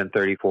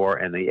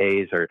 27-34, and the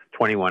A's are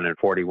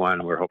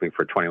 21-41. We're hoping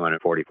for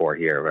 21-44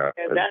 here.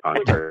 That's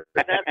what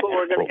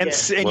we're going to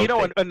get.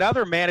 And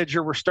another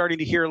manager we're starting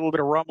to hear a little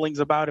bit of rumblings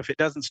about, if it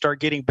doesn't start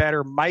getting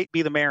better, might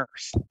be the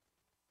Mariners.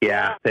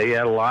 Yeah, they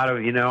had a lot of,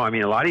 a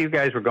lot of you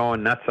guys were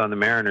going nuts on the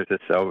Mariners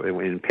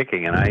in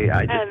picking, and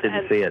I just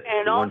didn't see it.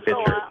 And one pitcher.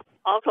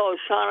 Also,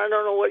 Sean, I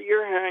don't know what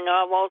you're hearing.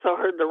 I've also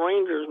heard the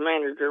Rangers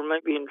manager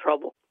might be in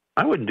trouble.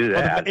 I wouldn't do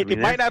that. It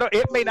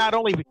may not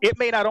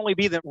only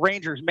be the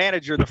Rangers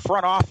manager. The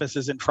front office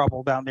is in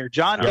trouble down there.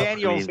 John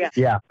Daniels.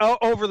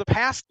 Over the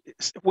past,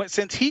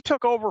 since he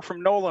took over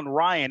from Nolan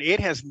Ryan,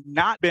 it has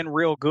not been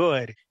real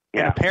good.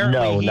 Yeah. And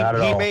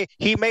apparently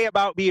he may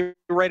about be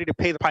ready to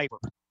pay the piper.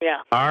 Yeah.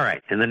 All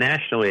right. In the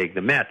National League,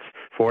 the Mets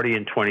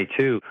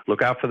 40-22.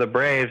 Look out for the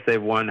Braves.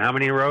 They've won how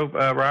many in a row,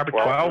 Robert?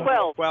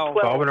 12?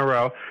 12 in a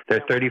row.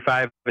 They're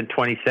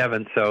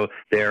 35-27, so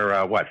they're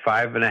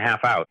 5.5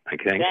 out, I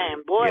think.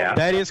 Damn, boy. Yeah.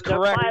 That is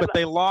correct, but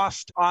they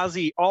lost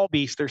Ozzie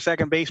Albies, their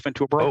second baseman,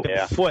 to a broken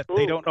foot.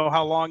 They don't know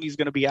how long he's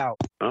going to be out.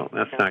 Oh,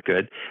 that's not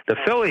good. The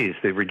Phillies,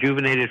 the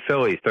rejuvenated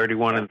Phillies,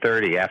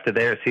 31-30. After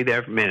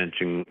their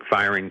managing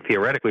firing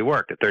theoretically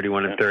worked at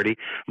 31-30.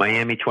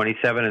 Miami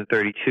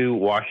 27-32.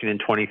 Washington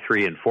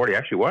 23-40.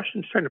 Actually,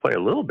 Washington's starting to play a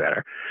little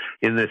better.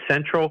 In the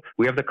Central,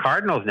 we have the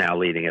Cardinals now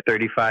leading at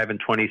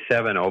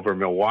 35-27 over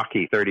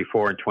Milwaukee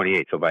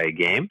 34-28. So by a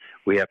game.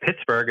 We have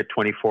Pittsburgh at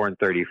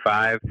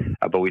 24-35,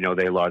 but we know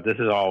they lost. This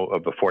is all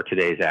before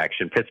today's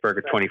action. Pittsburgh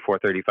at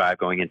 24-35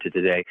 going into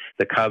today.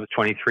 The Cubs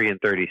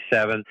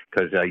 23-37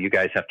 because you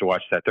guys have to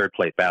watch that third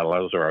place battle.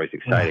 Those are always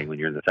exciting when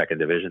you're in the second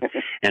division.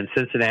 And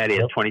Cincinnati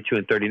at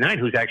 22-39,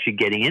 who's actually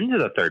getting into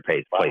the third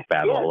place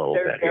battle a little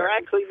bit. They're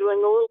actually doing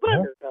a little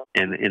better.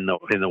 And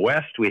in the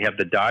West, we have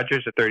the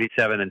Dodgers at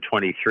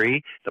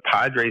 37-23, the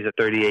Padres at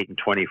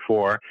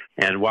 38-24,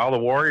 and while the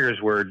Warriors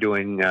were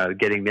getting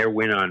their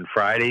win on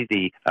Friday,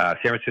 the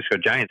San Francisco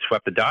Giants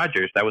swept the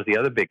Dodgers. That was the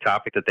other big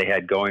topic that they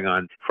had going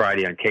on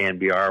Friday on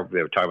KNBR.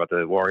 They were talking about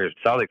the Warriors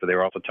and Celtics, but they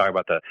were also talking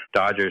about the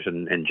Dodgers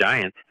and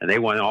Giants, and they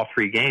won all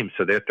 3 games,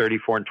 so they're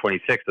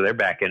 34-26, so they're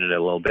back in it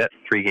a little bit,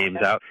 3 games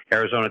out.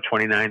 Arizona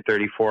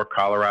 29-34,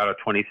 Colorado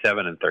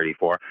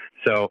 27-34.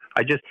 So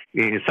I just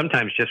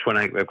sometimes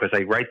because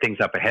I write things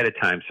up ahead of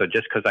time, so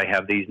just because I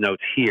have these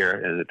notes here,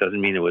 and it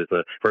doesn't mean it was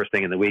the first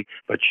thing in the week,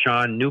 but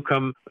Sean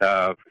Newcomb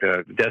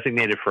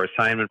designated for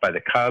assignment by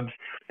the Cubs,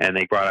 and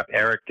they brought up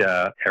Eric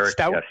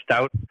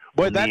Stout.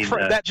 Boy,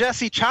 that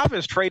Jesse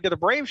Chavez trade to the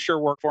Braves sure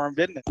worked for him,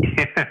 didn't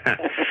it?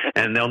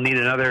 And they'll need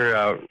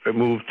another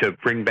move to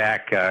bring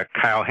back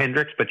Kyle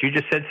Hendricks. But you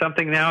just said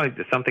something now.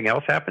 Did something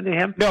else happen to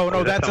him?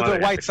 No, that's the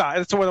White Sox.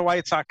 That's where the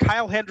White Sox.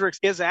 Kyle Hendricks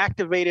is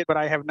activated, but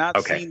I have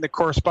not seen the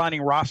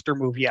corresponding roster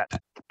move yet.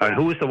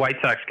 Who was the White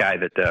Sox guy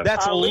that?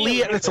 That's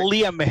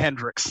Liam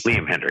Hendricks.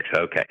 Liam Hendricks.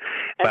 Okay,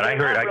 but I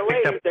heard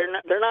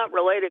they're not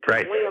related.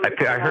 Right.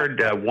 I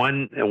heard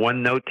one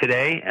note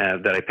today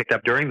that I picked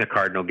up during the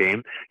Cardinal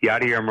game.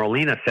 Yadier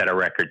Molina set a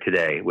record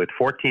today with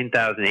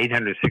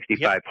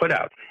 14,865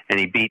 putouts, and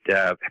he beat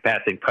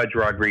passing Pudge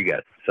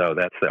Rodriguez. So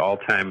that's the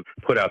all-time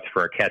putouts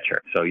for a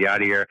catcher. So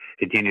Yadier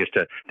continues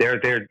to.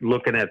 They're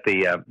looking at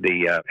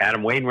the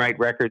Adam Wainwright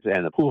records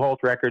and the Pujols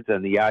records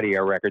and the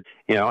Yadier records.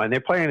 And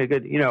they're playing a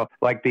good.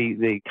 Like like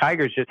the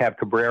Tigers just have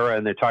Cabrera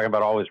and they're talking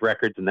about all his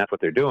records and that's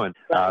what they're doing.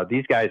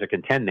 These guys are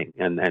contending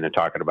and are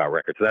talking about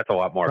records. So that's a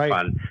lot more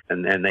fun.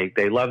 And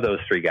they love those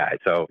three guys.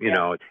 So, you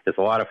know, it's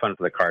a lot of fun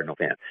for the Cardinal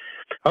fans.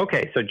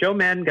 Okay, so Joe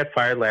Madden got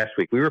fired last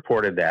week. We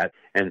reported that,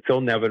 and Phil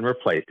Nevin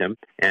replaced him.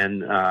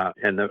 And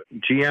the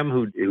GM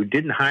who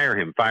didn't hire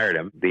him fired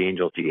him, the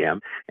Angels GM.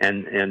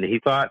 And he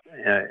thought,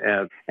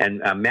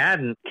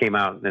 Madden came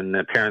out and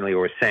apparently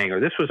was saying,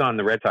 or this was on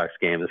the Red Sox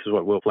game, this is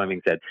what Will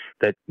Fleming said,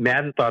 that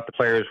Madden thought the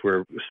players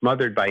were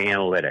smothered by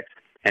analytics.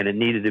 And it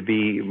needed to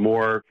be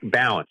more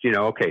balanced. You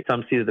know, okay,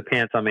 some seat of the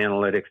pants, some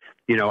analytics.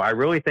 You know, I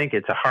really think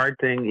it's a hard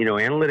thing. You know,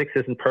 analytics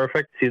isn't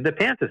perfect. Seat of the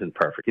pants isn't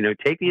perfect. You know,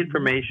 take the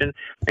information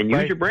and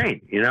use your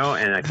brain. You know,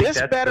 and I think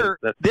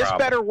this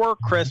better work,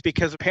 Chris,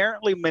 because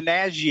apparently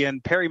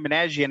Perry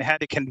Managian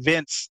had to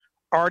convince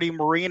Artie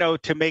Moreno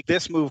to make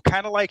this move,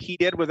 kind of like he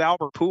did with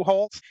Albert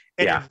Pujols.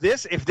 And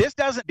if this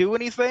doesn't do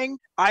anything,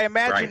 I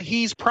imagine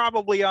he's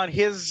probably on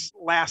his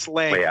last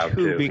leg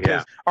too,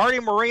 because Artie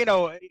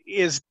Moreno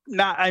is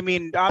not. I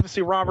mean,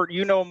 obviously, Robert,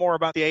 you know more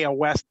about the AL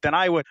West than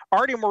I would.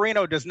 Artie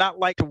Moreno does not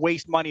like to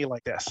waste money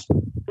like this.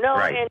 No,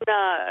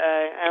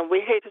 and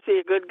we hate to see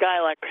a good guy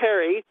like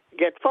Perry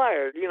get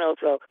fired. You know,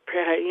 so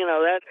you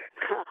know that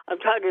I'm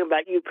talking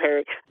about you,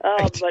 Perry.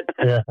 But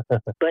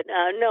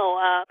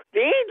no, the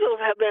Angels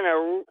have been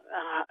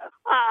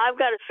I've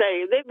got to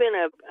say they've been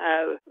a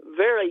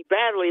very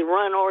badly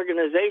run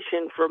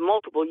organization for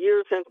multiple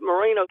years since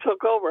Moreno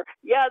took over.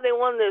 Yeah, they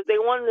won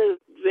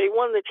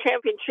the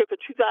championship in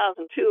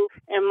 2002,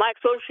 and Mike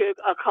Scioscia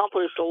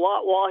accomplished a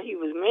lot while he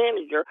was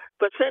manager.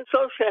 But since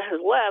Scioscia has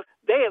left,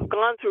 they have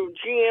gone through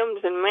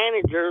GMs and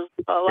managers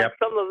like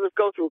some of us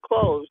go through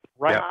clothes.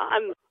 Right.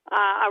 And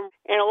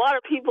a lot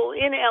of people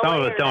in LA.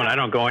 Some of us don't. I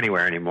don't go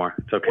anywhere anymore.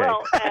 It's okay.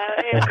 Well,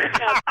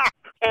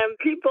 and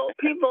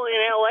people in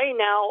LA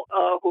now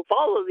who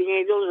follow the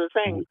Angels are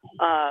saying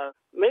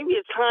maybe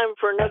it's time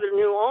for another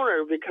new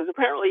owner because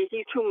apparently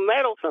he's too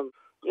meddlesome.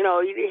 You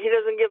know, he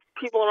doesn't give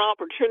people an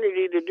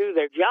opportunity to do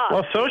their job.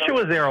 Well, Scioscia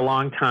was there a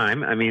long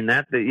time. I mean,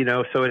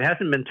 so it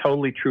hasn't been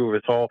totally true of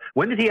his whole.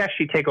 When did he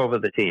actually take over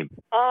the team?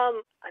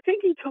 I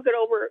think he took it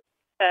over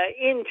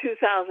in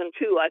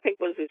 2002, I think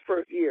was his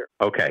first year.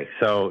 Okay,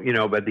 so, you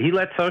know, but he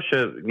let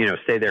Scioscia, you know,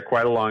 stay there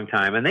quite a long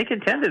time, and they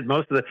contended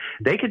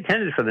they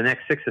contended for the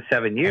next 6 or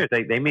 7 years.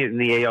 They made it in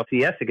the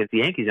ALCS against the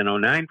Yankees in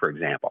 2009, for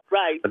example.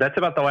 Right. But that's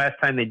about the last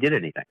time they did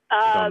anything.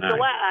 I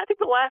think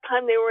the last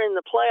time they were in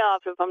the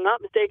playoffs, if I'm not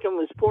mistaken,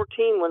 was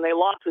 2014 when they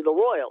lost to the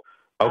Royals.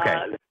 Okay.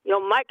 You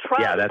know, Mike Trout.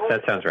 Yeah,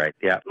 that sounds right.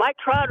 Yeah. Mike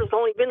Trout has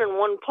only been in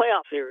one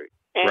playoff series.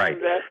 And, right.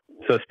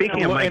 So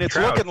speaking of Mike and it's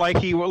Trout,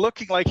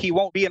 looking like he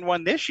won't be in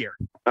one this year.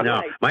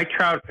 No, Mike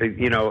Trout,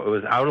 you know,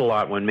 was out a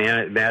lot when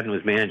Madden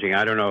was managing.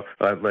 I don't know,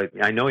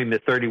 I know he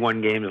missed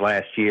 31 games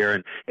last year,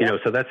 and you know,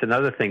 so that's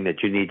another thing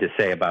that you need to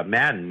say about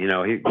Madden. You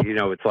know,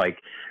 it's like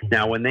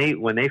now when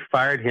they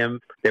fired him,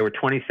 they were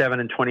 27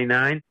 and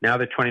 29. Now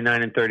they're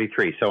 29 and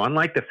 33. So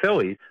unlike the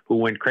Phillies, who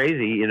went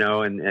crazy, you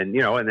know, and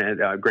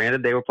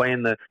granted they were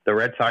playing the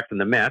Red Sox and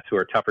the Mets, who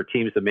are tougher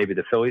teams than maybe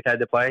the Phillies had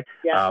to play.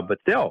 Yeah. But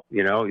still,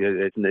 you know,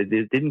 it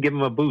didn't give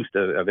them a boost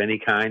of any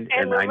kind.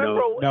 And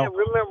remember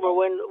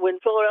when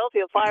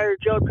Philadelphia fired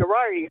Joe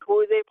Girardi, who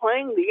were they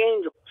playing? The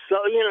Angels. So,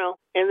 you know,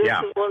 and this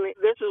is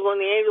when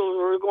the Angels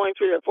were going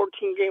through that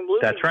 14-game losing.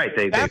 That's right.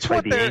 They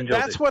played the Angels.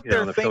 That's what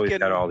they're the thinking. Phillies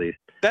got all these.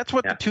 That's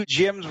what the two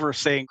gyms were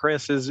saying,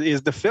 Chris,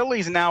 is the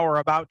Phillies now are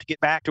about to get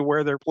back to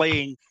where they're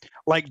playing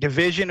like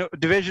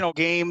divisional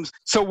games.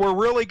 So we're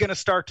really going to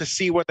start to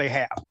see what they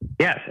have.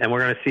 Yes, and we're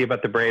going to see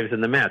about the Braves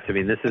and the Mets. I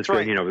mean, this is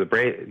good. You know,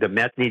 the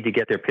Mets need to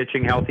get their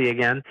pitching healthy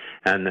again,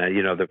 and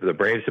you know, the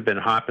Braves have been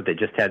hot, but they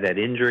just had that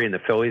injury, and the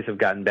Phillies have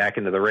gotten back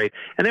into the race,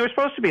 and they were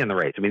supposed to be in the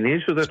race. I mean,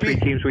 these were the three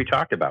teams we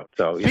talked about.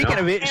 So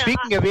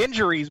speaking of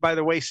injuries, by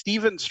the way,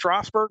 Steven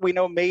Strasburg, we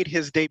know, made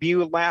his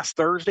debut last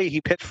Thursday.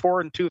 He pitched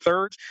 4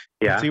 2/3.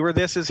 Yeah. See where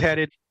this is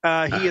headed.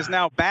 He is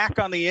now back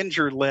on the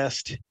injured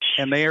list,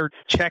 and they are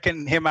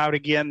checking him out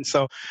again.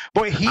 So,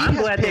 boy, I'm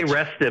glad they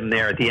rested him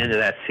there at the end of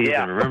that season.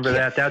 Yeah. Remember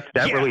that?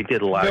 That really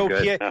did a lot of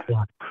good.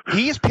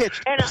 He's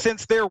pitched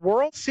since their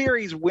World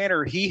Series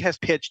winner. He has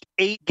pitched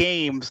 8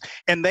 games,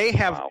 and they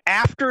have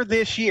after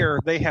this year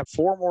they have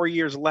 4 more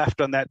years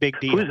left on that big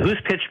deal.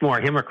 Who's pitched more,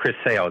 him or Chris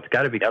Sale? It's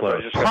got to be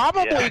close.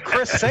 Probably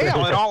Chris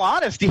Sale. In all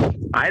honesty,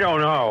 I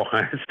don't know.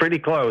 It's pretty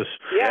close.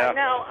 Yeah.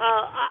 Now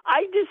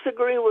I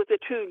disagree with the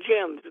two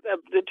gyms.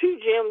 The two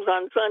gyms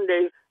on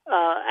Sundays,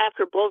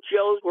 after both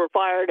Joes were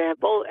fired, and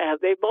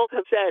they both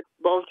have said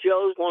both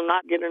Joes will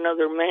not get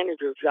another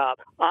manager's job.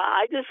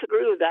 I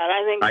disagree with that.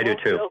 I do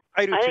too.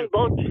 I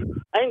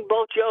think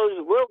both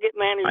Joes will get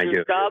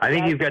managers' jobs. I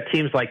think you've got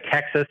teams like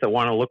Texas that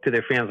want to look to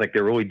their fans like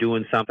they're really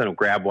doing something and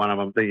grab one of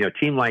them. You know, a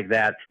team like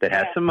that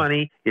has some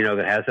money, you know,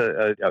 that has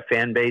a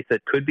fan base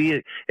that could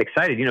be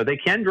excited. You know, they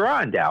can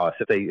draw in Dallas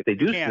if they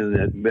do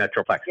the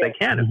Metroplex. Yeah. They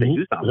can if they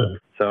do something.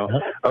 So,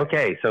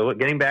 okay, so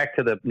getting back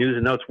to the news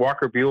and notes,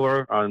 Walker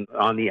Buehler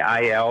on the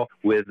IL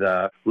with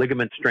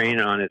ligament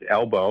strain on his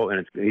elbow,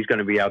 and he's going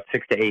to be out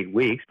 6 to 8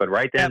 weeks. But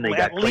right then they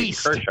got Clayton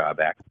Kershaw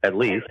back, at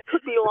least.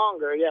 be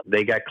longer. Yeah.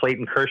 They got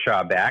Clayton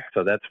Kershaw back,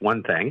 so that's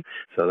one thing.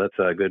 So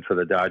that's good for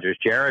the Dodgers.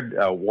 Jared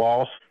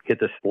Walsh hit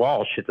the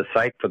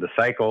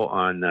cycle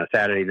on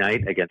Saturday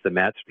night against the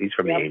Mets. He's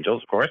from the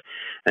Angels, of course.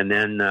 And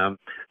then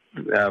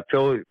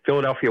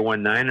Philadelphia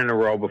won 9 in a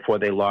row before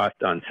they lost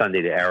on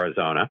Sunday to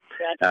Arizona.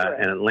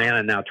 And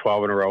Atlanta now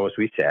 12 in a row, as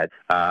we said.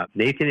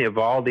 Nathan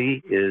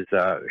Eovaldi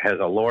has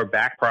a lower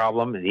back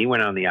problem, and he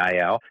went on the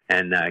IL.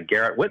 And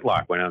Garrett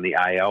Whitlock went on the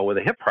IL with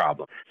a hip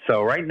problem.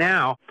 So right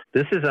now,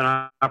 this is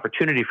an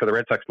opportunity for the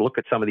Red Sox to look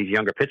at some of these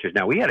younger pitchers.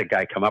 Now, we had a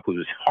guy come up who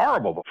was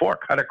horrible before,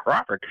 Cutter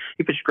Crawford.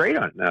 He pitched great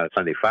on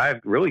Sunday,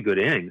 5 really good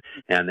innings,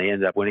 and they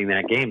ended up winning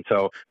that game.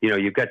 So,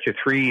 you've got your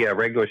 3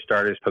 regular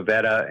starters,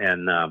 Pivetta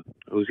and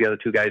who's the other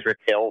 2 guys, Rick?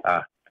 Hill.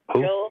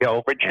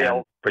 Rich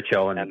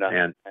Hill.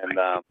 And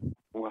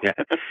yeah.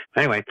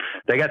 Anyway,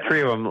 they got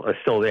 3 of them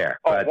still there.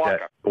 But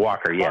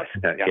Walker, yes.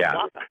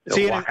 Yeah.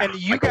 See, Walker. and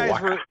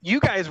you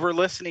guys were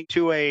listening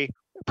to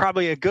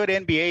probably a good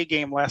NBA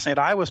game last night.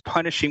 I was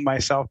punishing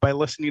myself by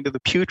listening to the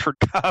Putrid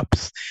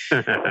Cubs.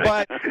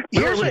 But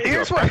here's what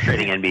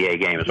frustrating NBA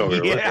game is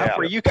over. Yeah,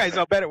 for you guys,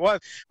 I'll bet it was.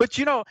 But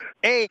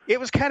it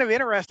was kind of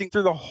interesting.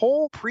 Through the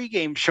whole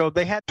pregame show,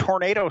 they had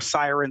tornado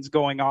sirens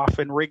going off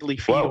in Wrigley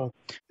Field. Whoa.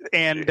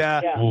 And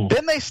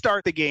then they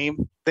start the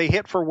game. They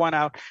hit for 1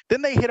 out.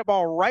 Then they hit a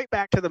ball right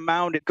back to the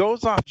mound. It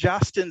goes off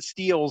Justin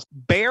Steele's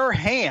bare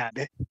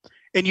hand.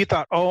 And you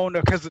thought, oh, no,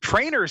 because the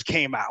trainers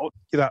came out.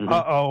 You thought,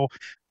 uh-oh.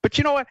 But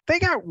you know what? They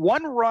got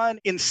 1 run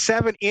in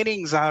 7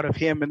 innings out of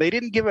him, and they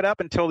didn't give it up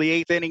until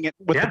the 8th inning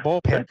with the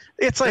bullpen.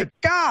 It's like,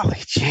 golly,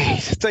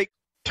 jeez. It's like,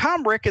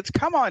 Tom Ricketts,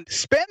 come on,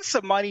 spend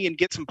some money and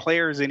get some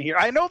players in here.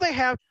 I know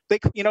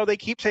they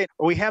keep saying,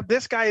 we have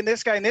this guy and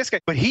this guy and this guy,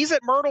 but he's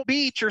at Myrtle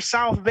Beach or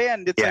South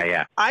Bend. It's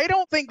I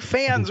don't think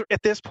fans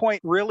at this point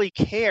really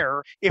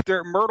care if they're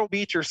at Myrtle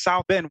Beach or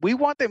South Bend. We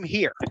want them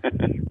here.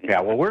 Yeah,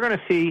 well, we're going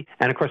to see,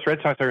 and of course, Red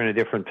Sox are in a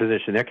different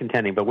position. They're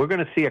contending, but we're going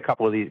to see a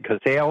couple of these, because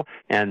Sale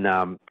and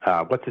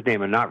what's his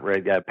name,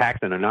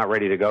 Paxton are not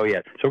ready to go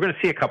yet. So we're going to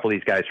see a couple of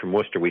these guys from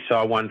Worcester. We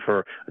saw one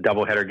for a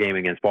doubleheader game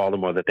against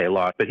Baltimore that they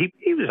lost, but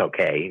he was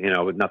okay,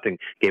 with nothing,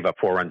 gave up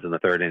 4 runs in the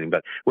 3rd inning.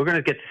 But we're going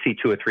to get to see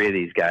 2 or 3 of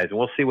these guys, and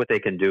we'll see what they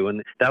can do,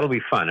 and that'll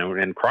be fun.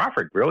 And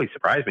Crawford really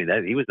surprised me.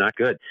 That he was not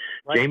good.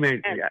 Right.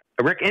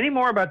 Rick, any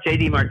more about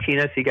J.D.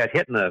 Martinez? He got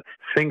hit in the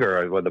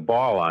finger with the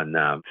ball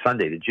on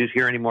Sunday. Did you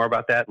hear any more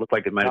about that? Looked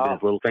like it might have been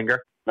his little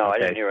finger. No, I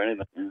didn't hear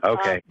anything.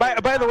 Okay.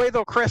 By the way,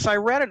 though, Chris, I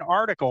read an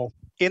article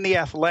in The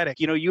Athletic.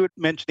 You had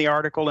mentioned the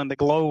article in the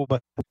Globe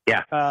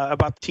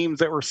about the teams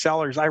that were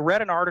sellers. I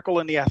read an article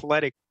in The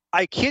Athletic.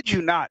 I kid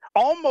you not,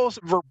 almost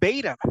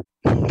verbatim,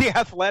 The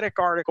Athletic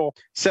article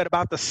said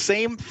about the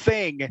same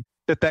thing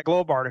that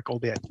Globe article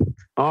did.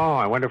 Oh,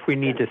 I wonder if we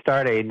need to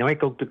start a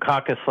Michael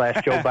Dukakis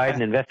 / Joe Biden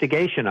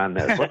investigation on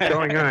this. What's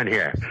going on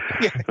here?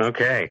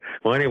 Okay.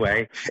 Well,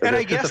 anyway. And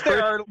I guess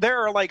there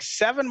are like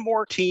 7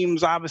 more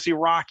teams, obviously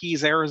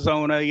Rockies,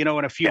 Arizona,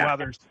 and a few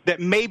others that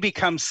may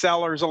become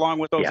sellers along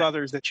with those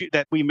others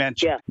that we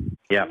mentioned.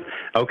 Yeah.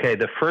 Okay.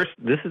 This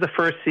is the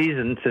first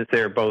season since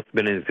they're both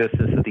been in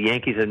existence that the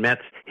Yankees and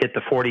Mets hit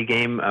the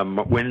 40-game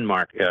win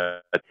mark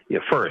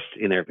first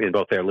in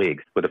both their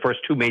leagues. With the first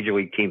 2 major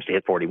league teams to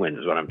hit 40 wins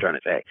is what I'm trying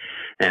to say,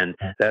 and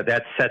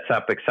that sets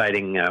up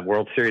exciting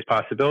World Series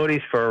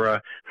possibilities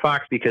for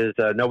Fox, because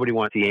nobody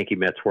wants the Yankee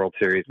Mets World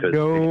Series because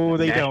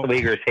the National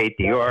Leaguers hate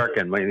New York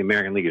and the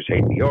American Leaguers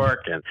hate New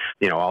York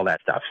and all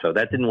that stuff. So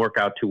that didn't work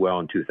out too well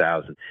in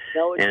 2000.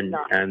 No, it did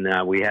not.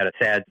 And we had a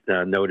sad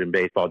note in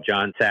baseball.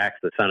 John Sachs,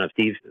 the son of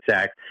Steve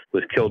Sachs,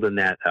 was killed in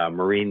that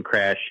marine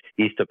crash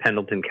east of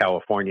Pendleton,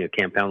 California,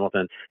 Camp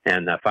Pendleton,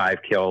 and 5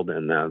 killed,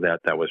 and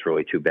that was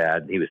really too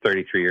bad. He was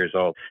 33 years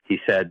old. He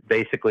said,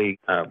 basically,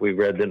 we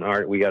got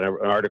an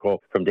article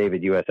from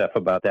David USF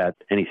about that,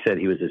 and he said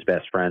he was his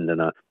best friend,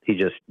 and he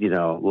just,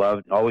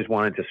 always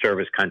wanted to serve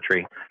his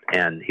country,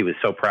 and he was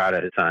so proud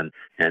of his son,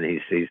 and he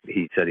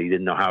said he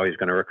didn't know how he was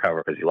going to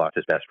recover because he lost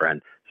his best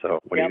friend. So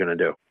what are you going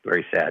to do?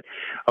 Very sad.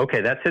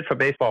 Okay, that's it for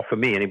baseball for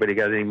me. Anybody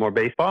got any more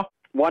baseball?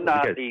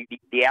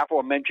 The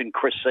aforementioned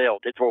Chris Sale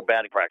did throw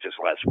batting practice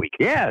last week.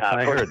 Yeah,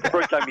 I heard.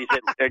 First time he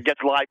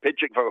gets live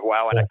pitching for a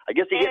while, and I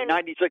guess he hit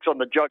 96 on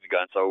the Judge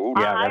gun. So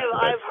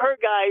I've heard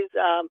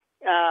guys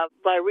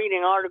by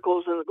reading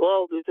articles in the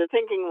Globe, they're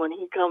thinking when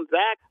he comes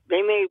back,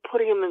 they may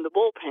put him in the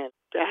bullpen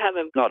to have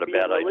him. Not a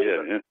bad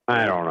idea. Yeah.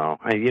 I don't know.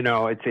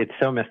 It's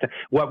so messed up.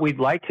 What we'd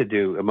like to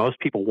do, most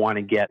people want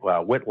to get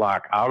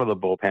Whitlock out of the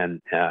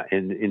bullpen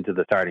into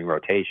the starting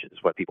rotations.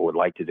 What people would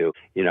like to do,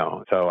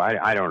 So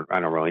I don't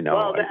really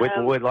know.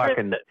 Well, Whitlock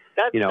and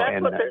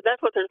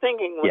that's what they're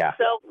thinking.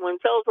 When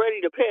Sell's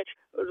ready to pitch,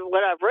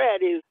 what I've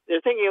read is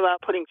they're thinking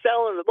about putting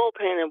Sell in the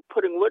bullpen and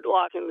putting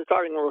Whitlock in the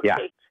starting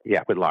rotation.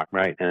 Yeah, Whitlock,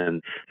 right?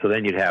 And so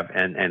then you'd have,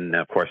 and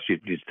of course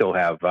you'd still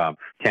have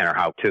Tanner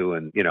Houck too,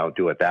 and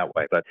do it that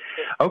way. But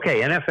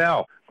okay,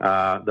 NFL.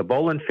 The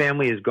Boland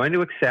family is going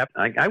to accept.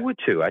 I would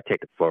too. I'd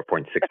take a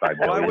 4.65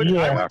 million.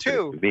 I would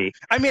too.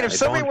 I mean, if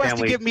somebody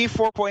wants to give me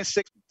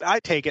 4.6,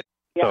 I'd take it.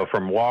 So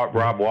from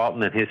Rob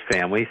Walton and his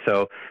family.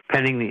 So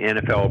pending the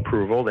NFL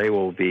approval, they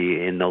will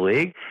be in the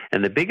league.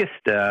 And the biggest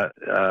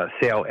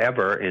sale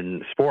ever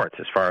in sports,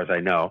 as far as I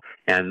know.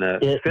 And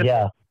the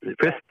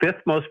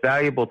fifth most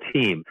valuable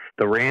team.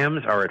 The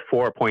Rams are at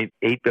 $4.8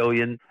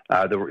 billion.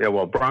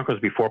 Broncos will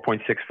be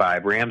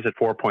 4.65. Rams at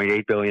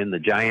 4.8 billion. The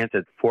Giants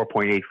at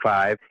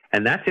 4.85.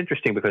 And that's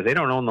interesting because they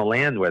don't own the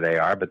land where they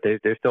are, but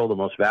they're still the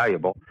most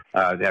valuable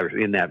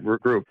in that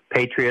group.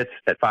 Patriots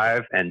at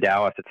 5 and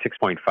Dallas at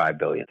 6.5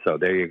 billion. So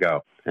there you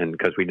go. And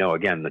because we know,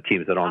 again, the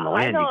teams that own the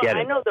land, you get it.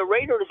 I know the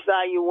Raiders'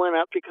 value went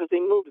up because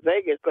they moved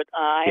Vegas, but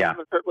I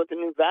haven't heard what the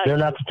new value is. They're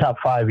not the top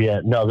 5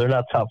 yet. No, they're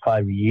not top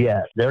 5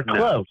 yet. They're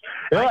close.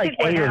 They're like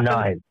 8 or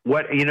 9.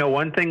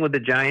 One thing with the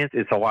Giants,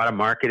 it's a lot of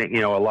marketing,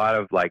 a lot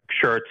of like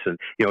shirts and,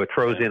 it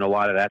throws in a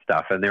lot of that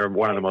stuff. And they're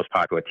one of the most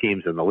popular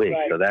teams in the league.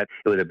 Right. So that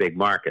it was a big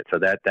market. So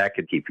that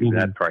could keep you,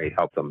 that probably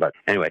helped them. But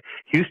anyway,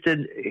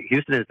 Houston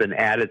has been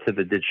added to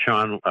the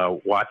Deshaun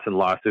Watson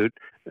lawsuit.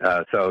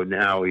 So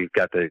now we've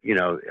got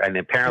and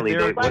apparently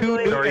there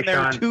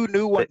are two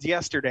new ones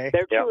yesterday.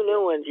 There are two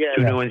new ones, yes.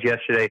 Two new ones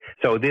yesterday.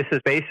 So this is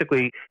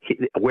basically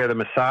where the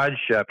massage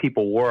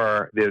people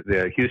were.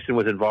 The Houston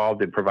was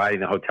involved in providing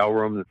the hotel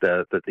room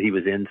that he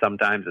was in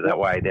sometimes. Is that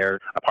why they're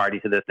a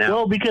party to this now?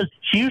 Well, because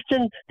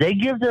Houston, they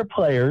give their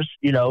players,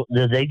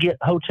 they get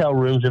hotel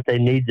rooms if they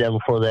need them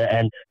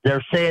and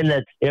they're saying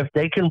that if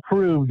they can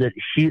prove that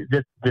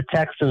the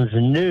Texans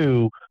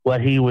knew what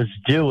he was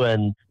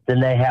doing, then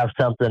they have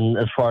something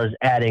as far as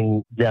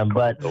adding them.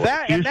 But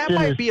that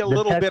might be a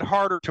little bit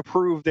harder to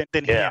prove than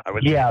him.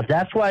 Yeah,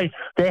 that's why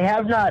they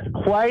have not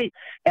quite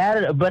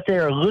added, but they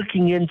are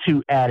looking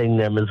into adding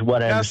them. Is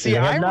what I'm saying.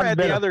 I read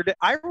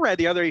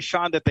the other day,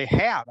 Sean, that they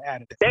have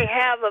added them. They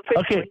have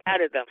officially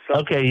added them.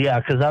 So. Okay, yeah,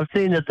 because I've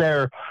seen that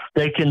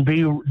they can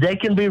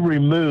be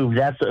removed.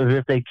 That's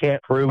if they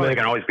can't prove it. They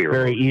can always be removed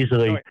very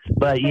easily.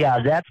 But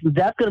yeah, that's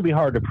going to be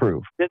hard to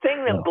prove. The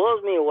thing that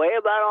blows me away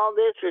about all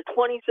this, there's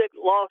 26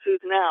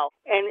 lawsuits now,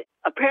 and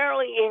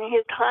apparently in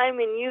his time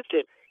in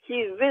Houston,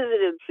 he's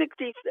visited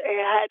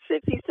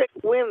 66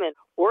 women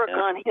work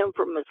on him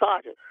for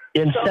massages.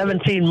 In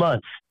 17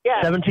 months.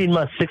 Yeah. 17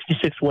 months,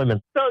 66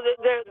 women. So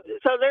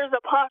there's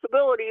a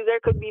possibility there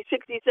could be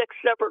 66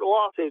 separate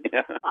lawsuits.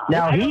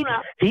 Now,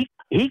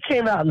 he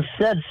came out and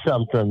said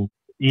something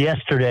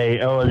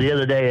yesterday or the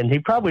other day, and he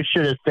probably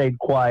should have stayed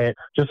quiet,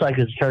 just like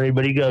his attorney,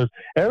 but he goes,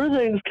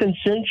 everything's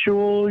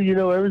consensual,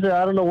 everything.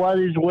 I don't know why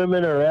these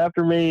women are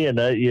after me. And,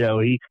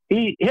 him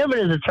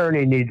and his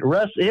attorney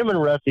him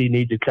and Rusty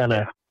need to kind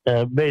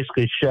of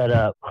basically shut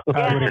up.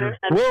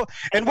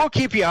 We'll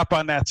keep you up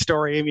on that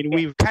story. I mean,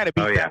 we've kind of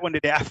beat that one to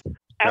death.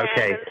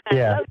 Okay.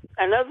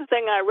 Another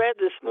thing I read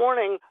this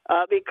morning,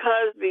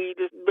 because the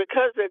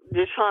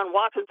Deshaun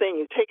Watson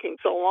thing is taking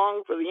so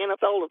long for the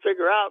NFL to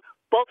figure out,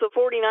 both the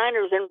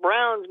 49ers and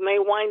Browns may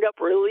wind up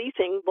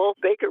releasing both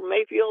Baker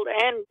Mayfield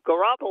and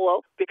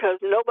Garoppolo because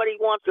nobody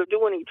wants to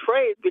do any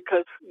trades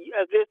because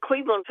the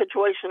Cleveland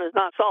situation is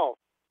not solved.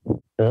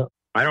 Yeah.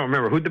 I don't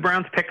remember. Who'd the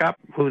Browns pick up?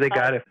 Who they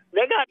got?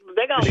 They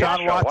got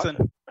Deshaun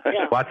Watson.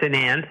 Watson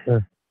and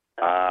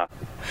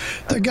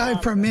the guy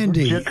from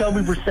Indy. Jacoby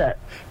Brissett.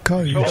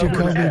 Jacoby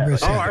Brissett.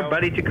 Oh, our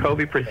buddy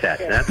Jacoby Brissett.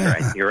 That's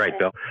right. You're right,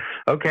 Bill.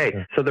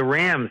 Okay, so the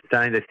Rams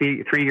signed a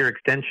 3-year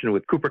extension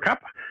with Cooper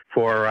Kupp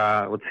for,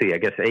 let's see, I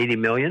guess $80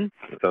 million.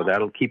 So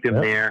that'll keep him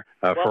there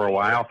for a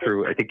while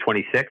through, I think,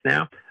 26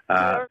 now.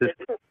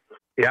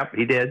 Yep,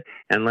 he did.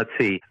 And let's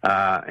see.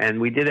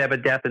 And we did have a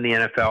death in the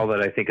NFL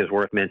that I think is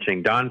worth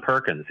mentioning. Don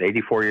Perkins,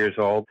 84 years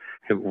old,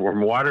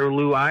 from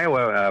Waterloo,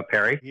 Iowa,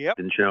 Perry. Yep.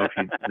 Didn't you know if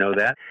you know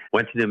that?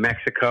 Went to New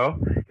Mexico.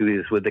 He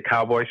was with the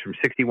Cowboys from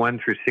 61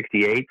 through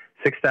 68,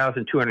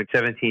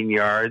 6,217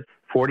 yards,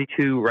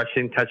 42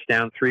 rushing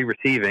touchdowns, 3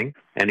 receiving,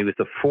 and he was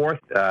the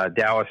 4th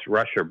Dallas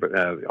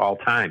rusher all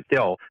time,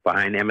 still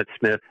behind Emmitt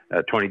Smith,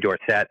 Tony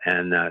Dorsett,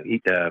 and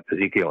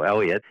Ezekiel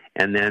Elliott.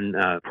 And then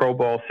Pro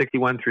Bowl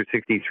 61 through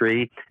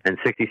 63 and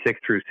 66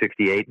 through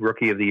 68,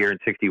 Rookie of the Year in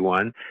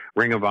 61,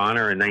 Ring of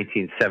Honor in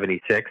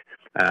 1976,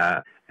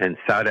 and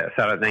South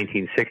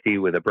 1960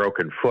 with a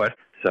broken foot.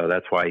 So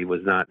that's why he was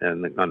not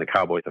on the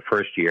Cowboys the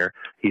first year.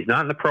 He's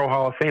not in the Pro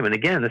Hall of Fame. And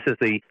again, this is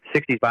the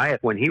 60s bias.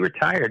 When he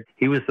retired,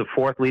 he was the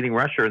 4th leading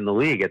rusher in the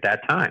league at that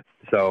time.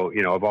 So,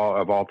 of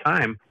all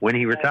time when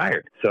he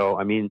retired. So,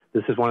 I mean,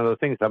 this is one of those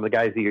things. Some of the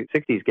guys in the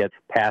 60s get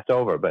passed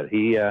over, but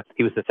he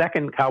was the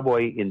 2nd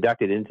Cowboy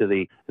inducted into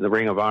the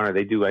Ring of Honor.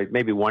 They do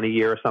maybe one a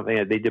year or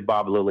something. They did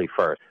Bob Lilly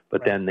first,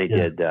 but then they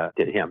did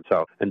him.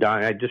 So, and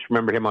Don, I just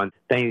remember him on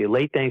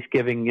late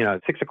Thanksgiving,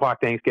 6:00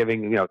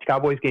 Thanksgiving.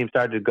 Cowboys game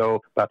started to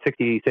go about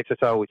 66 or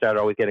so. We started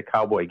to always get a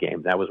Cowboy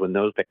game. That was when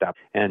those picked up,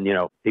 and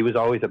he was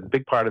always a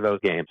big part of those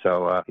games.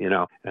 So,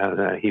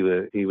 he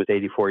was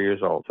 84 years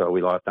old. So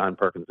we lost Don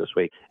Perkins this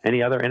week.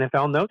 Any other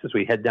NFL notes as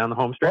we head down the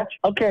home stretch?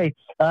 Okay.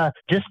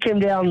 Just came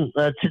down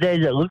today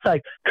that looks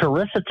like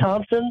Carissa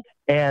Thompson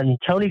and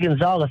Tony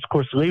Gonzalez, of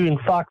course, leaving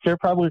Fox. They're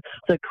probably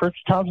Carissa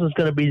Thompson's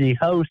going to be the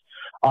host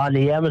on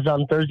the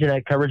Amazon Thursday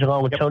night coverage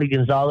along with Tony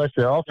Gonzalez.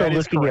 They're also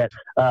looking at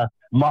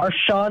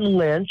Marshawn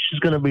Lynch is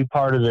going to be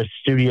part of the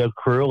studio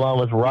crew along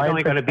with Ryan. He's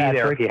only going to be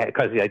there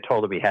because I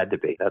told him he had to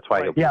be. That's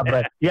why. He'll be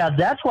there.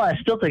 That's why I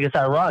still think it's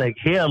ironic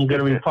him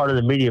going to be part of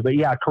the media. But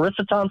yeah,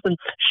 Carissa Thompson,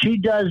 she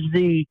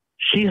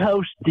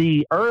hosts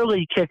the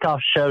early kickoff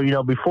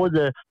show, before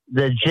the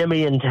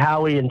Jimmy and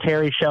Howie and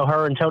Terry show.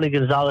 Her and Tony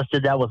Gonzalez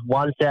did that with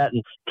Wannstedt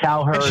and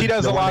Cowherd. And she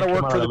does a lot of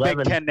work for the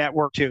Big Ten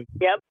Network, too.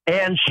 Yep.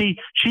 And she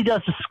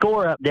does the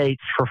score updates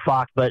for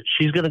Fox, but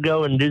she's going to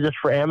go and do this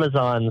for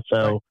Amazon,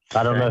 so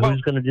I don't know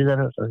who's going to do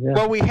that. So, yeah.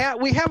 Well, we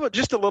have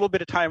just a little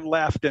bit of time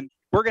left, and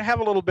we're going to have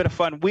a little bit of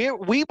fun.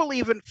 We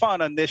believe in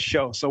fun on this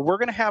show, so we're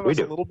going to have a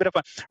little bit of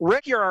fun.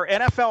 Rick, you're our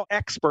NFL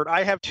expert.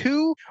 I have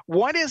two.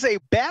 One is a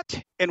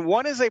bet, and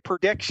one is a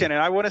prediction,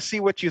 and I want to see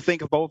what you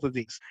think of both of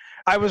these.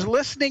 I was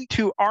listening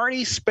to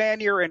Arnie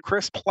Spanier and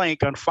Chris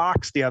Plank on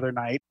Fox the other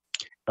night,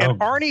 and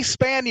Arnie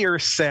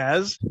Spanier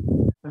says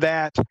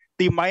that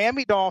the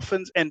Miami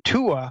Dolphins and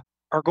Tua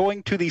are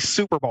going to the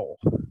Super Bowl.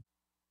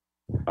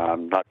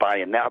 I'm not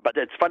buying that, but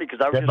it's funny because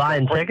I was just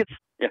buying tickets.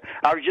 Yeah,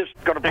 I was just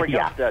going to bring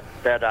up that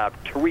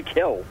Tyreek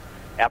Hill,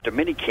 after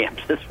mini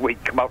camps this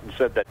week, come out and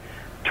said that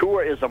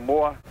Tua is a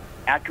more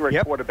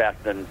accurate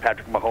quarterback than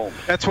Patrick Mahomes.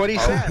 That's what he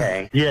said.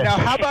 Okay. Yeah. Now,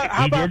 how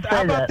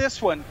about this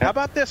one? How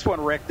about this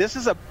one, Rick? This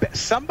is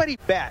somebody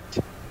bet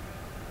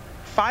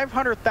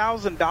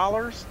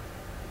 $500,000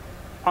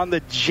 on the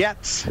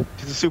Jets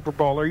to the Super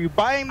Bowl. Are you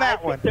buying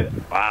that one?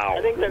 Wow.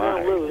 I think they're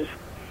going to lose.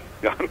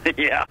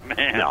 Yeah,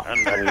 man. No. I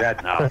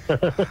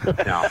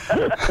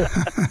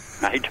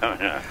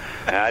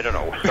don't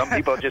know. Some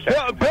people just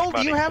have Bill,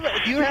 do you have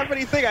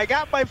anything? I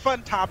got my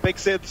fun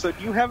topics in, so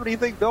do you have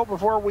anything, Bill,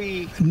 before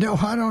we... No,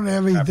 I don't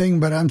have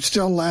anything, but I'm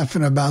still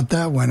laughing about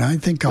that one. I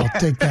think I'll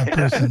take that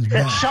person's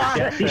bet.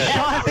 Sean,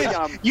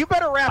 you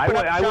better wrap it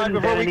up, Sean,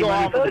 before we go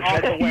off the way.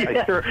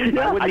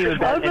 I wouldn't even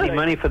bet any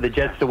money for the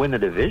Jets to win the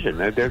division.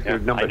 They're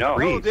number 3.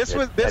 No, this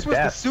was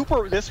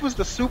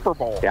the Super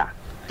Bowl. Yeah.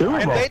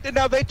 And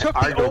they took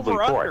the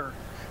over-under.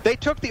 They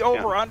took the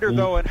over-under,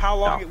 though, and how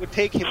long it would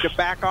take him to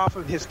back off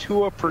of his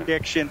Tua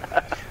prediction.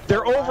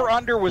 Their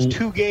over-under was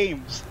 2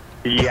 games.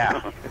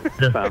 Yeah.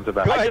 Sounds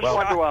about right. Go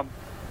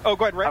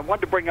ahead, Rick. I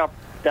wanted to bring up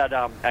that,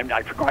 and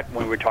I forgot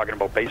when we were talking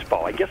about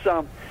baseball. I guess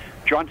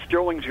John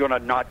Sterling's going to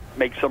not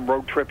make some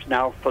road trips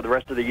now for the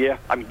rest of the year.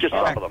 I mean, just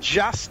some of them.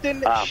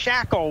 Justin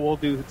Shackle will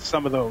do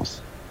some of those.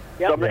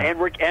 Yep.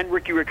 And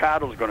Ricky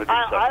Ricardo's going to do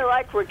something. I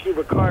like Ricky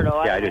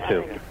Ricardo. Yeah, I do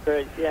too.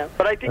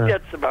 But I think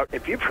that's about.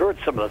 If you've heard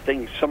some of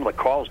the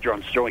calls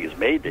John Sterling has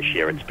made this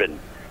year, it's been.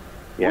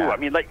 Yeah. Ooh, I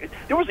mean,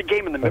 there was a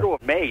game in the middle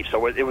of May,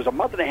 so it was a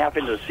month and a half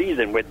into the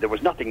season where there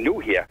was nothing new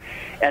here,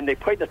 and they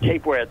played the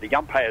tape where the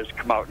umpires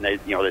come out and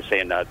they're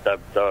saying that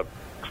the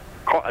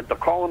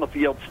call on the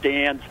field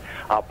stands.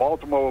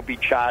 Baltimore will be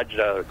charged,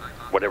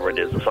 whatever it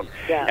is, or something.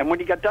 Yeah. And when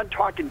he got done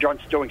talking, John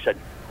Sterling said,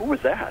 "Who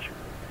was that?"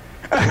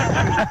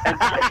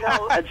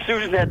 and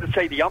Susan had to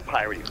say the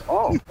umpire.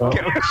 Well,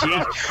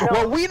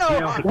 we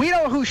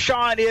know who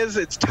Sean is.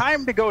 It's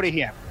time to go to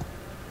him.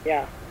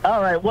 Yeah.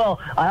 All right.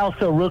 Well, I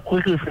also real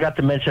quickly forgot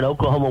to mention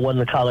Oklahoma won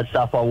the College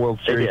Softball World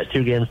Series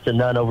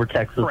 2-0 over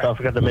Texas. Correct. So I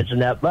forgot to mention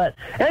that. But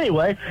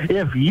anyway,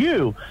 if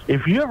you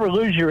ever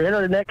lose your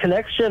internet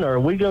connection or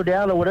we go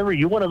down or whatever,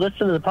 you want to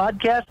listen to the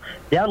podcast,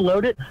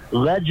 download it,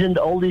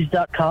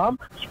 legendoldies.com,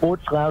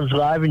 Sports Lounge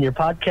Live in your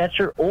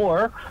podcatcher,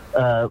 or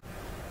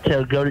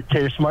to go to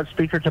your smart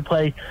speaker to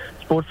play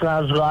Sports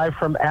Lounge Live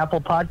from Apple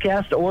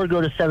Podcast, or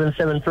go to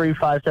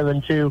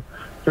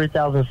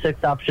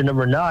 773-572-3006, option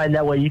number 9.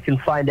 That way you can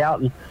find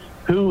out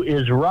who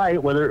is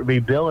right, whether it be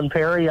Bill and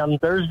Perry on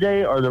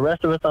Thursday or the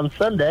rest of us on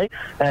Sunday.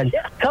 And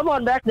come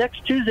on back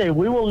next Tuesday.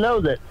 We will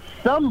know that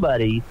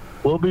somebody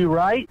will be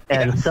right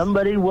and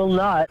somebody will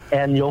not,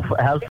 and you'll have